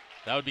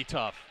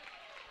tough.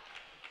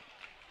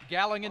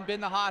 Galligan been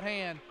the hot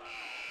hand.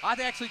 I'd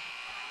actually.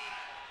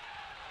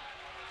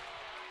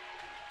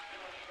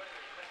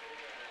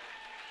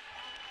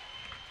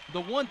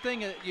 The one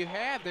thing that you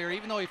have there,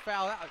 even though he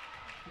fouled out,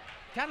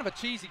 kind of a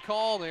cheesy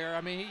call there.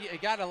 I mean, he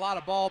got a lot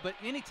of ball, but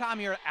anytime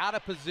you're out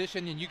of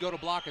position and you go to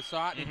block a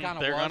shot, and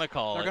they're going to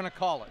call it. They're going to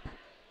call it.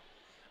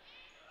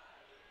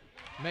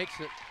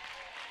 Makes it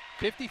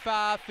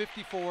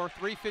 55-54,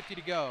 3:50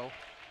 to go.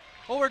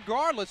 Well,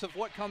 regardless of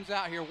what comes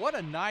out here, what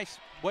a nice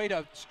way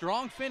to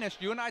strong finish.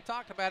 You and I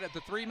talked about it at the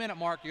 3-minute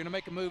mark. You're going to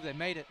make a move. They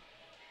made it.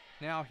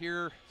 Now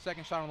here,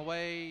 second shot on the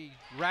way,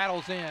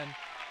 rattles in.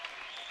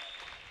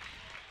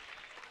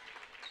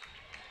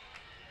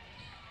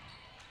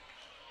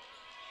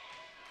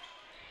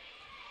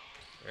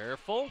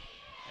 Careful.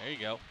 There you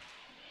go.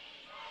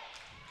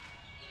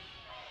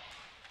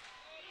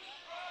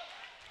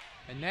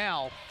 And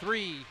now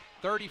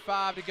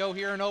 3:35 to go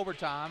here in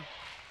overtime.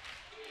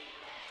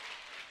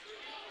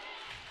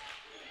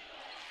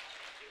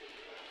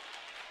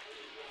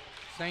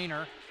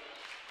 Sainer.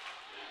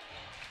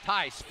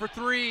 Tice for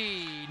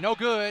 3. No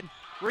good.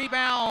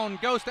 Rebound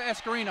goes to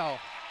Escarino.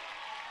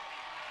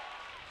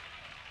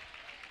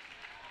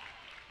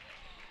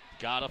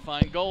 Gotta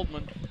find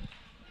Goldman.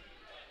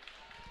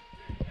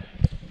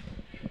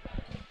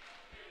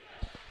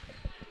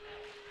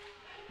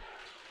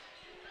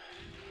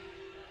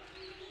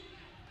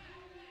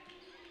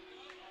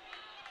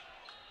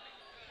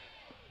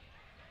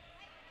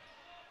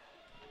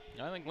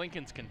 I think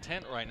Lincoln's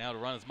content right now to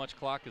run as much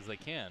clock as they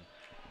can.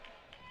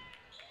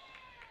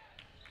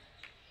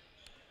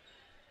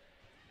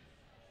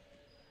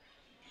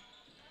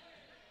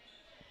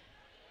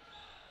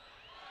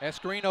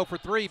 Escarino for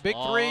 3, big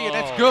 3, and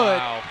that's good.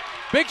 Wow.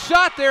 Big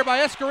shot there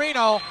by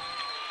Escarino.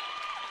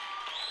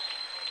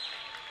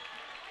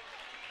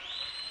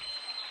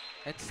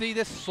 And see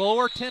this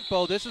slower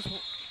tempo.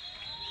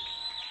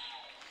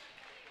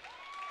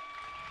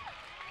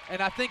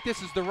 And I think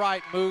this is the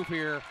right move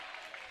here.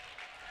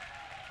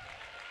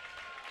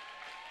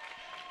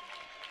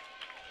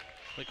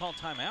 They called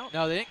timeout?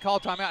 No, they didn't call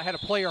timeout. Had a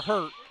player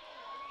hurt.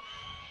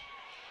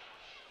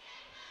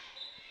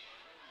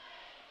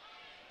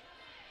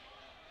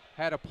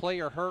 Had a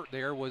player hurt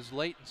there, was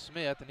Leighton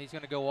Smith, and he's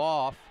going to go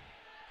off.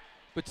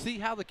 But see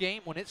how the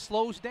game, when it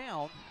slows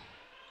down.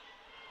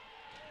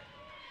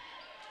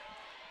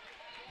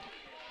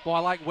 Boy, I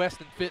like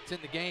Weston Fitz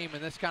in the game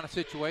in this kind of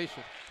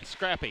situation.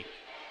 Scrappy.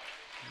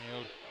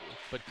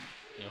 But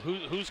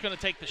who's going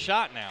to take the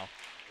shot now?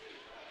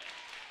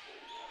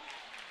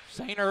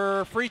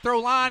 Sainer, free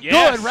throw line,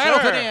 yes, good,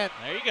 rattles it in.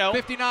 There you go.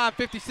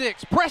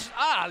 59-56. Press,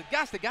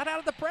 gosh, they got out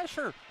of the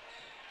pressure.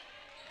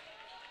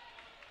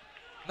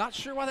 Not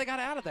sure why they got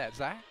out of that,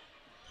 Zach.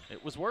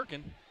 It was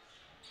working.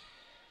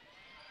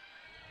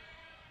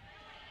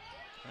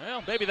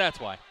 Well, maybe that's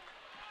why.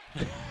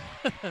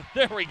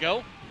 There we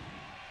go.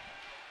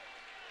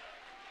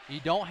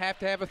 You don't have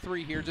to have a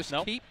 3 here. Just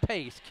keep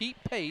pace.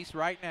 Keep pace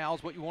right now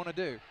is what you want to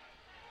do.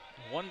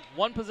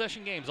 One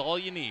possession game's all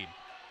you need.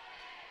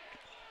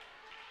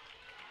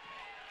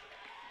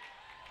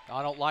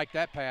 I don't like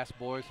that pass,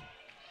 boys.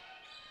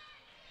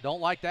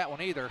 Don't like that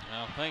one either.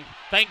 No,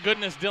 thank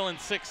goodness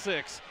Dylan's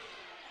 6'6".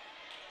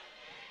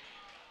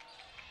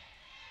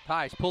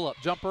 Tice, pull-up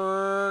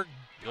jumper,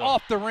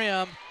 off the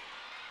rim.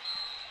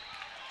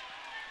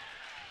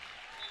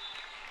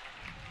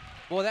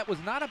 Boy, that was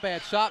not a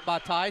bad shot by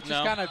Tice.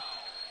 Just kind of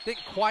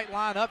didn't quite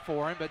line up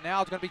for him, but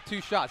now it's going to be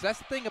 2 shots. That's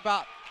the thing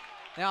about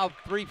now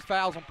 3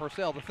 fouls on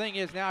Purcell. The thing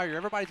is now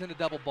everybody's in a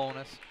double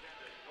bonus.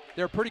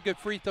 They're a pretty good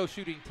free throw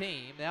shooting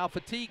team. Now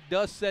fatigue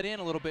does set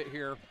in a little bit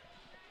here.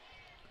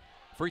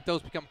 Free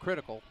throws become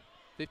critical.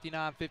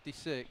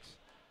 59-56.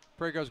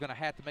 Prairie Grove's going to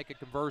have to make a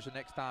conversion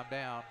next time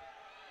down.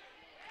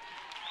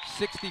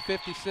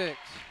 60-56.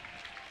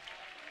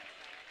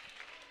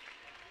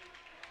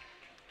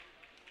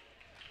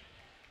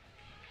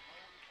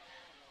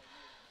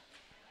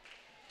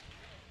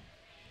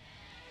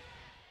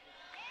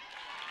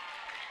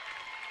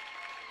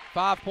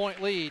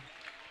 Five-point lead.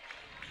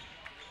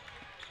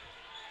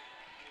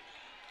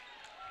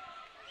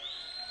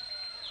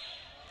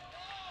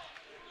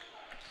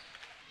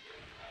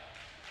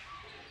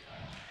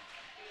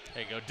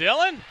 There you go,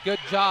 Dylan. Good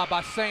job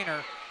by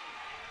Sainer.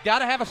 Got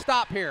to have a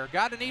stop here.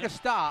 Got to need a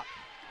stop.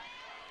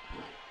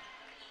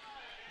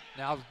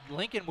 Now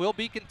Lincoln will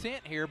be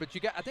content here, but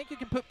I think you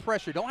can put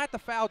pressure. Don't have to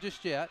foul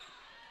just yet,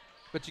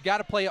 but you got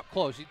to play up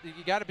close. You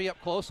got to be up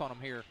close on them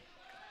here.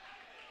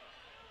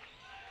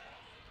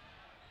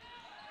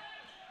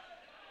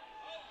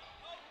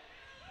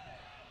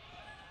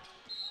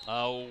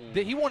 Oh.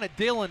 He wanted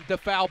Dylan to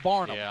foul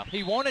Barnum. Yeah.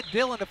 He wanted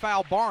Dylan to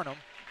foul Barnum.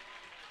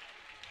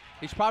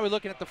 He's probably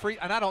looking at the free,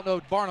 and I don't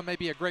know, Barnum may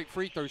be a great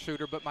free throw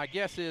shooter, but my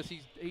guess is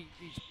he's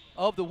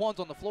of the ones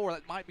on the floor,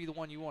 that might be the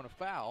one you want to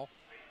foul.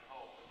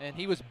 And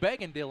he was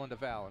begging Dylan to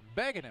foul him,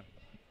 begging him.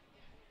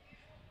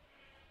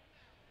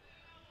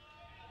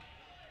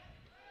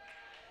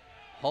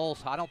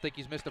 Hulse, I don't think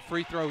he's missed a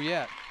free throw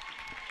yet.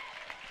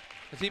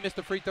 Has he missed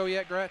a free throw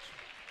yet, Gretsch?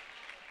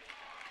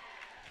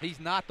 He's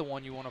not the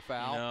one you want to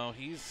foul. No,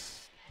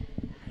 he's,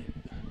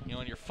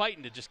 and you're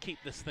fighting to just keep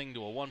this thing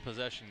to a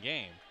one-possession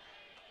game.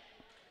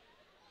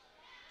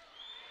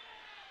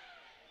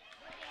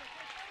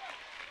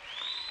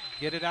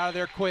 Get it out of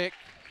there quick.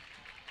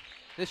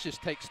 This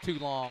just takes too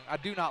long. I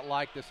do not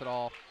like this at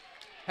all.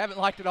 Haven't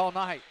liked it all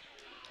night.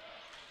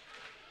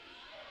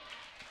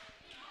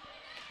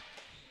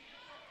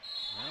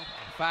 Well,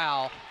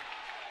 foul.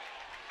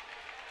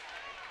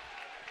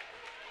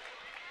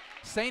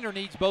 Sainer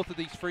needs both of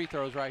these free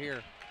throws right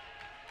here.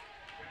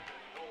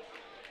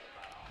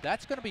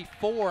 That's going to be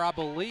 4, I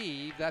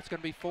believe. That's going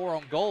to be 4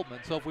 on Goldman.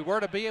 So if we were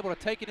to be able to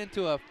take it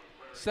into a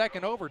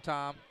second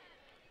overtime,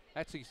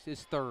 that's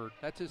his third.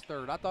 That's his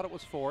third. I thought it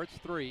was 4. It's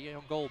 3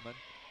 on Goldman.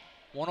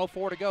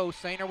 1:04 to go.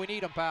 Sainer, we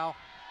need him, pal.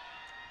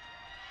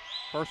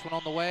 First one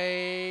on the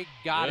way.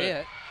 Got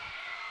it.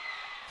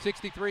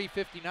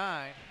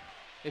 63-59.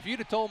 If you'd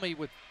have told me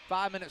with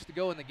 5 minutes to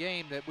go in the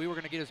game that we were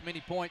going to get as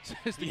many points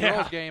as the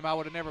girls' game, I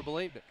would have never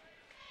believed it.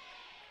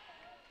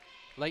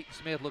 Leighton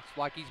Smith looks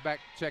like he's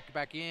checked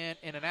back in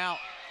and out.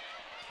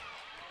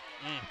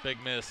 Big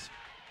miss.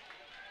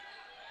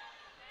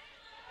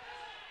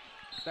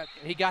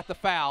 He got the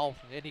foul,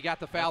 and he got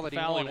the foul that he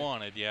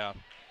wanted. Yeah.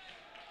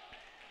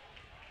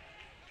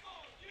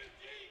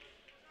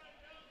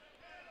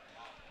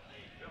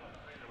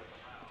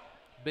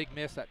 Big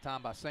miss that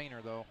time by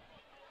Sainer, though.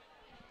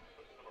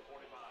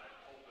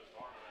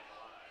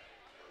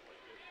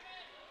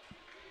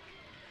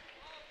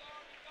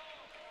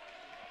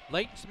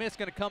 Leighton Smith's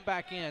going to come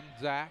back in,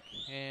 Zach,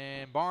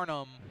 and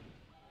Barnum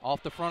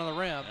off the front of the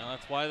rim. Yeah,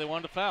 that's why they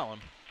wanted to foul him.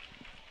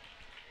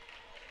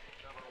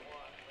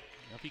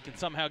 If he can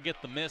somehow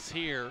get the miss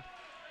here,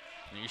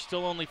 and you're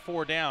still only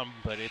 4 down,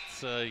 but it's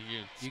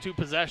 2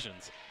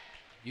 possessions.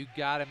 You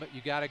got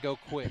to go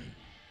quick.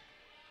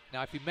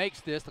 Now, if he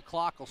makes this, the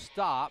clock will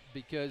stop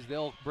because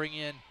they'll bring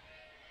in.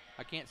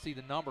 I can't see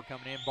the number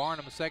coming in.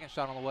 Barnum, a second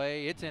shot on the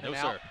way. It's in and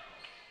out. Sir.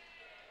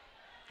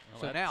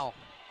 Well, so now,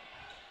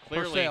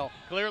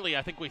 clearly,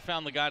 I think we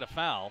found the guy to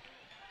foul.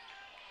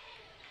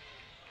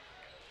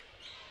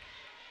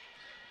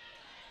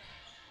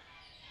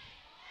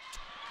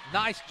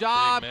 Nice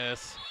job. Big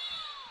miss.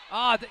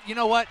 You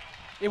know what?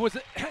 It was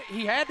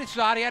he had the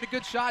shot. He had a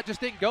good shot.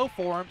 Just didn't go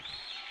for him.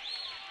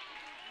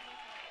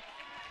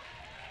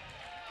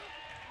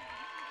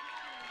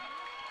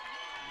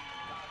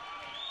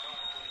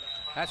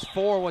 That's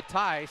 4 with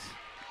Tice.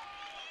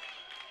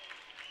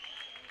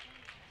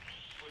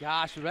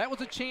 Gosh, that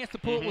was a chance to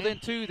pull it within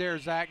 2 there,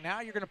 Zach.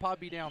 Now you're going to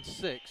probably be down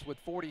 6 with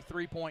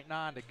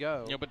 43.9 to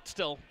go. Yeah, but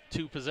still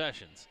 2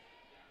 possessions.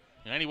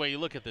 Any way you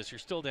look at this, you're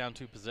still down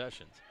 2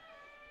 possessions.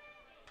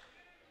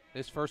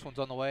 This first one's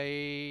on the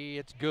way.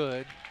 It's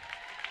good.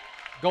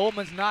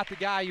 Goldman's not the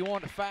guy you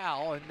want to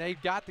foul, and they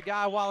got the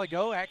guy a while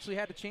ago. Actually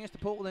had a chance to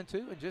pull it within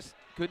 2 and just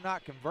could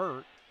not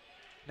convert.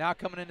 Now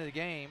coming into the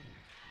game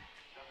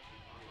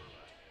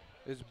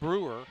is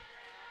Brewer,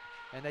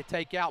 and they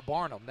take out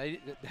Barnum.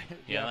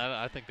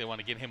 I think they want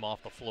to get him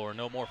off the floor.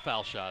 No more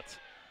foul shots.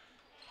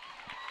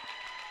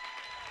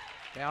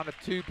 Down to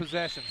 2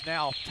 possessions.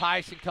 Now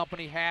Tice and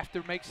company have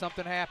to make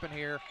something happen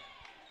here.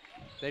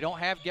 They don't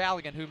have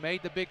Galligan, who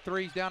made the big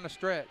threes down the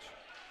stretch.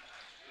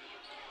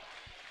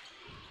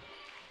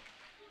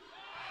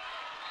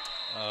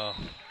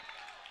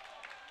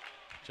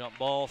 Jump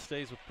ball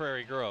stays with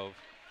Prairie Grove.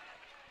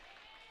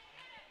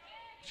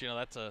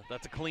 But,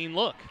 that's a clean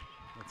look.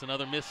 That's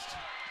another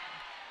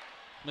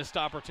missed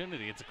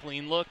opportunity. It's a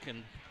clean look,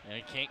 and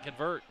he can't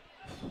convert.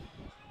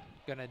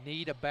 Gonna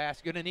need a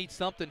basket. Gonna need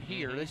something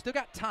here. They still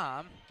got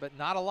time, but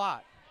not a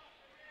lot.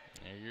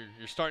 Yeah,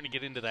 you're starting to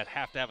get into that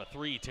have to have a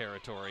 3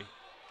 territory.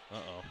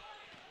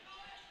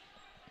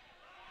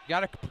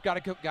 Gotta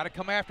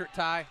come after it,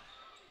 Ty.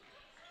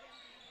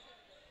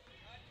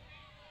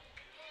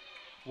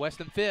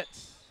 Weston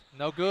Fitz,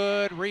 no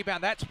good.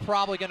 Rebound. That's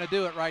probably going to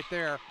do it right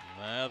there.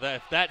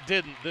 If that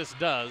didn't, this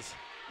does.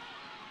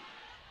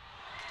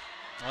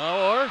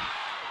 Or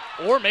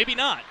maybe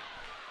not.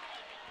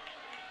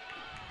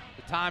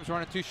 The time's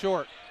running too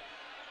short.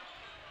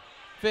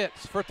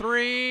 Fitz for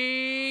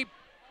 3.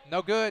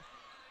 No good.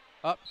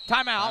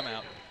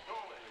 Timeout.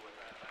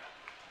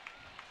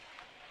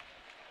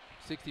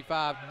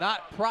 65.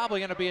 Not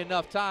probably going to be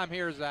enough time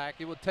here, Zach.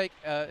 It would take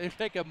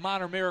a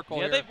minor miracle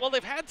here.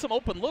 They've had some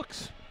open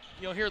looks,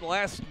 here the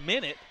last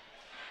minute.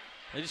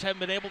 They just haven't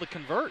been able to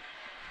convert.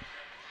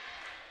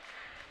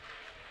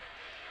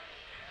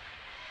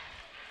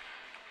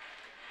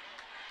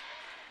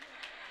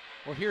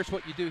 Well, here's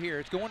what you do here.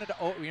 It's going into,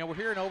 we're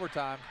here in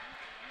overtime.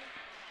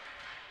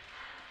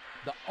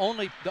 The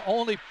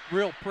only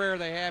real prayer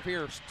they have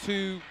here is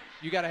two.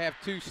 You got to have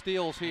 2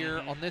 steals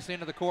here on this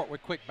end of the court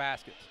with quick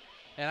baskets.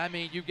 And I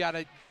mean, you've got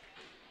to.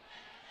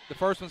 The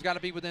first one's got to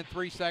be within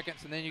 3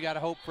 seconds, and then you got to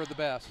hope for the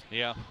best.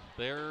 Yeah,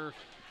 they're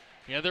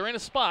in a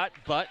spot,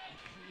 but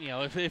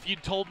if you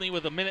told me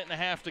with a minute and a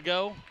half to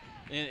go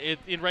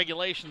in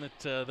regulation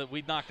that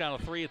we'd knock down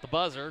a 3 at the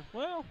buzzer,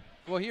 well,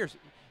 here's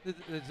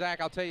Zach.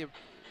 I'll tell you,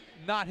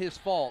 not his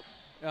fault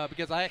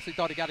because I actually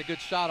thought he got a good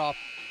shot off.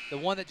 The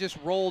one that just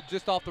rolled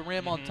just off the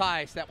rim on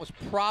Tice, that was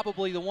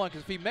probably the one,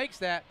 because if he makes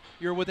that,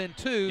 you're within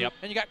 2,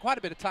 and you got quite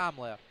a bit of time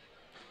left.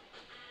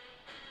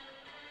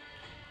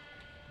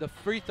 The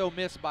free throw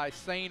miss by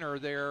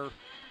Sainer there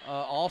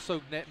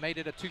also made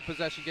it a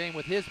 2-possession game.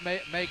 With his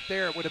make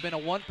there, it would have been a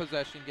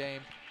 1-possession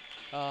game.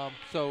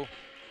 So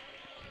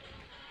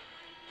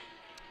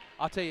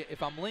I'll tell you,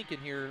 if I'm Lincoln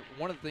here,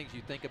 one of the things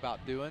you think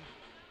about doing,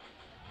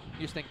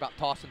 you just think about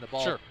tossing the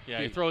ball. Sure.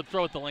 Yeah, you throw it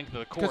the length of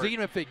the court. Because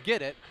even if they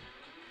get it,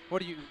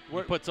 you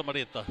put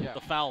somebody at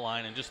the foul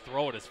line and just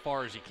throw it as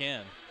far as you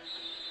can.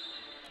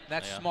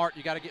 That's smart.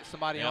 You got to get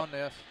somebody on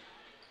this.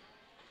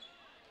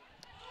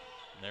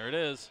 There it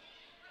is.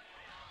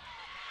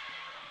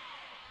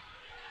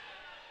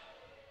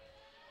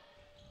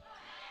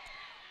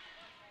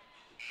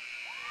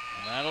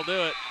 And that'll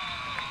do it.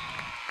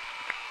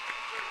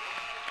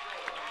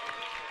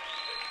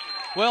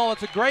 Well,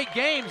 it's a great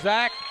game,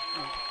 Zach.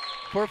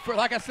 For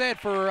like I said,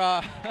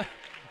 for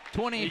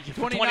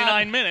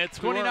 29 minutes.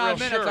 29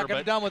 minutes. Sure, I could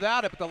have done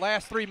without it, but the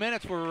last 3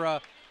 minutes were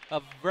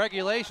of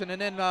regulation,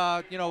 and then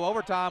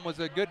overtime was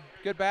a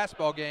good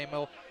basketball game.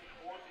 Well,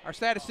 our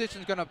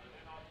statistician's going to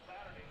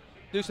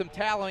do some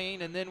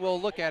tallying, and then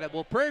we'll look at it.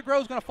 Well, Prairie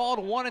Grove's going to fall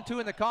to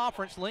 1-2 in the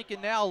conference.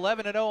 Lincoln now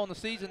 11-0 on the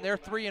season. They're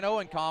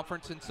 3-0 in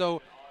conference, and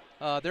so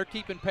they're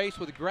keeping pace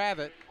with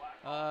Gravette.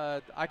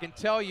 I can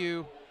tell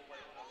you,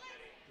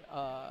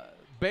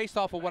 based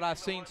off of what I've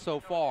seen so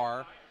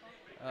far,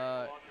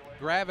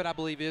 Gravette, I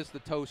believe, is the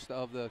toast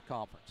of the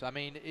conference. I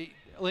mean,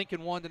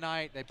 Lincoln won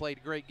tonight. They played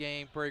a great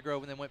game, Prairie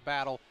Grove, and then went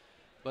battle.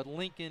 But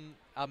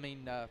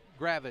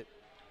Gravette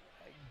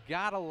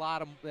got a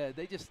lot of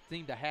they just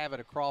seem to have it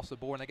across the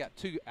board. And they got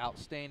 2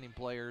 outstanding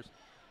players.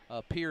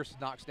 Pierce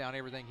knocks down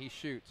everything he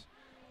shoots.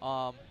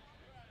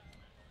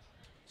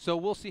 So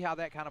we'll see how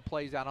that kind of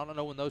plays out. I don't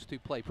know when those 2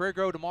 play. Prairie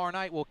Grove tomorrow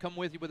night. We'll come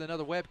with you with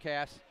another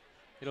webcast.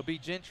 It'll be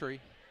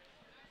Gentry.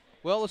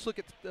 Well, let's look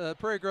at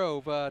Prairie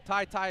Grove.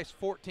 Ty Tice,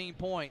 14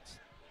 points.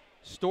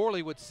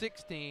 Storley with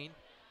 16.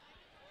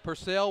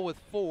 Purcell with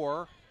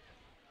 4.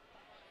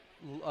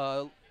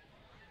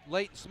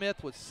 Leighton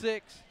Smith with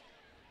 6.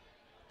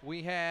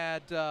 We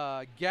had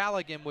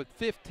Galligan with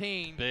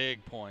 15.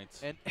 Big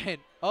points. And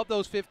of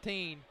those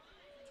 15,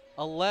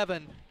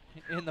 11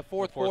 in the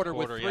fourth quarter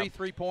with 3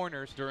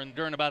 3-pointers.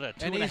 During about a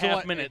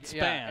 2.5 minute span.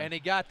 Yeah, and he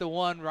got the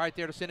one right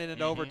there to send it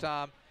into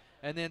overtime.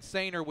 And then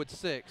Sainer with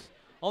 6.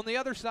 On the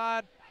other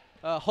side,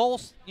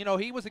 Hulse,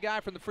 he was a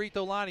guy from the free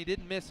throw line. He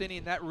didn't miss any,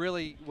 and that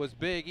really was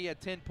big. He had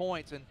 10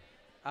 points, and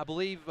I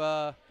believe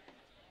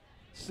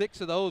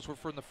 6 of those were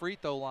from the free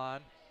throw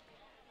line.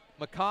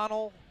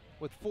 McConnell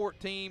with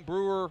 14,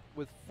 Brewer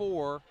with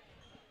 4.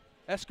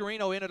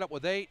 Escarino ended up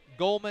with 8.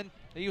 Goldman,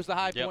 he was the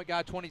high point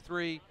guy,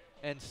 23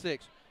 and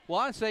 6. Well,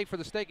 I'd say for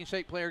the Steak and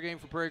Shake player game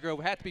for Prairie Grove,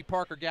 it had to be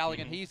Parker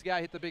Galligan. He's the guy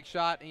who hit the big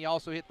shot, and he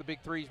also hit the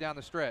big threes down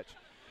the stretch.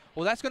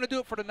 Well, that's going to do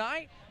it for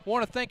tonight. I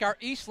want to thank our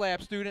East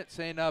Lab students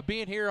and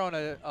being here on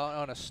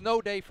a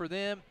snow day for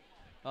them.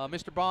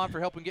 Mr. Bond for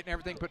helping getting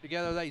everything put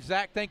together today.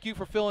 Zach, thank you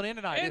for filling in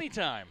tonight.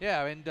 Anytime.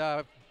 Yeah,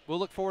 and we'll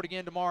look forward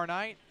again tomorrow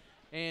night.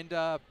 And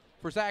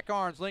for Zach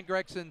Arns, Lynn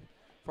Gregson,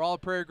 for all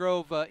of Prairie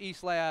Grove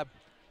East Lab,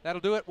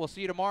 that'll do it. We'll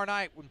see you tomorrow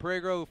night when Prairie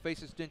Grove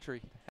faces Gentry.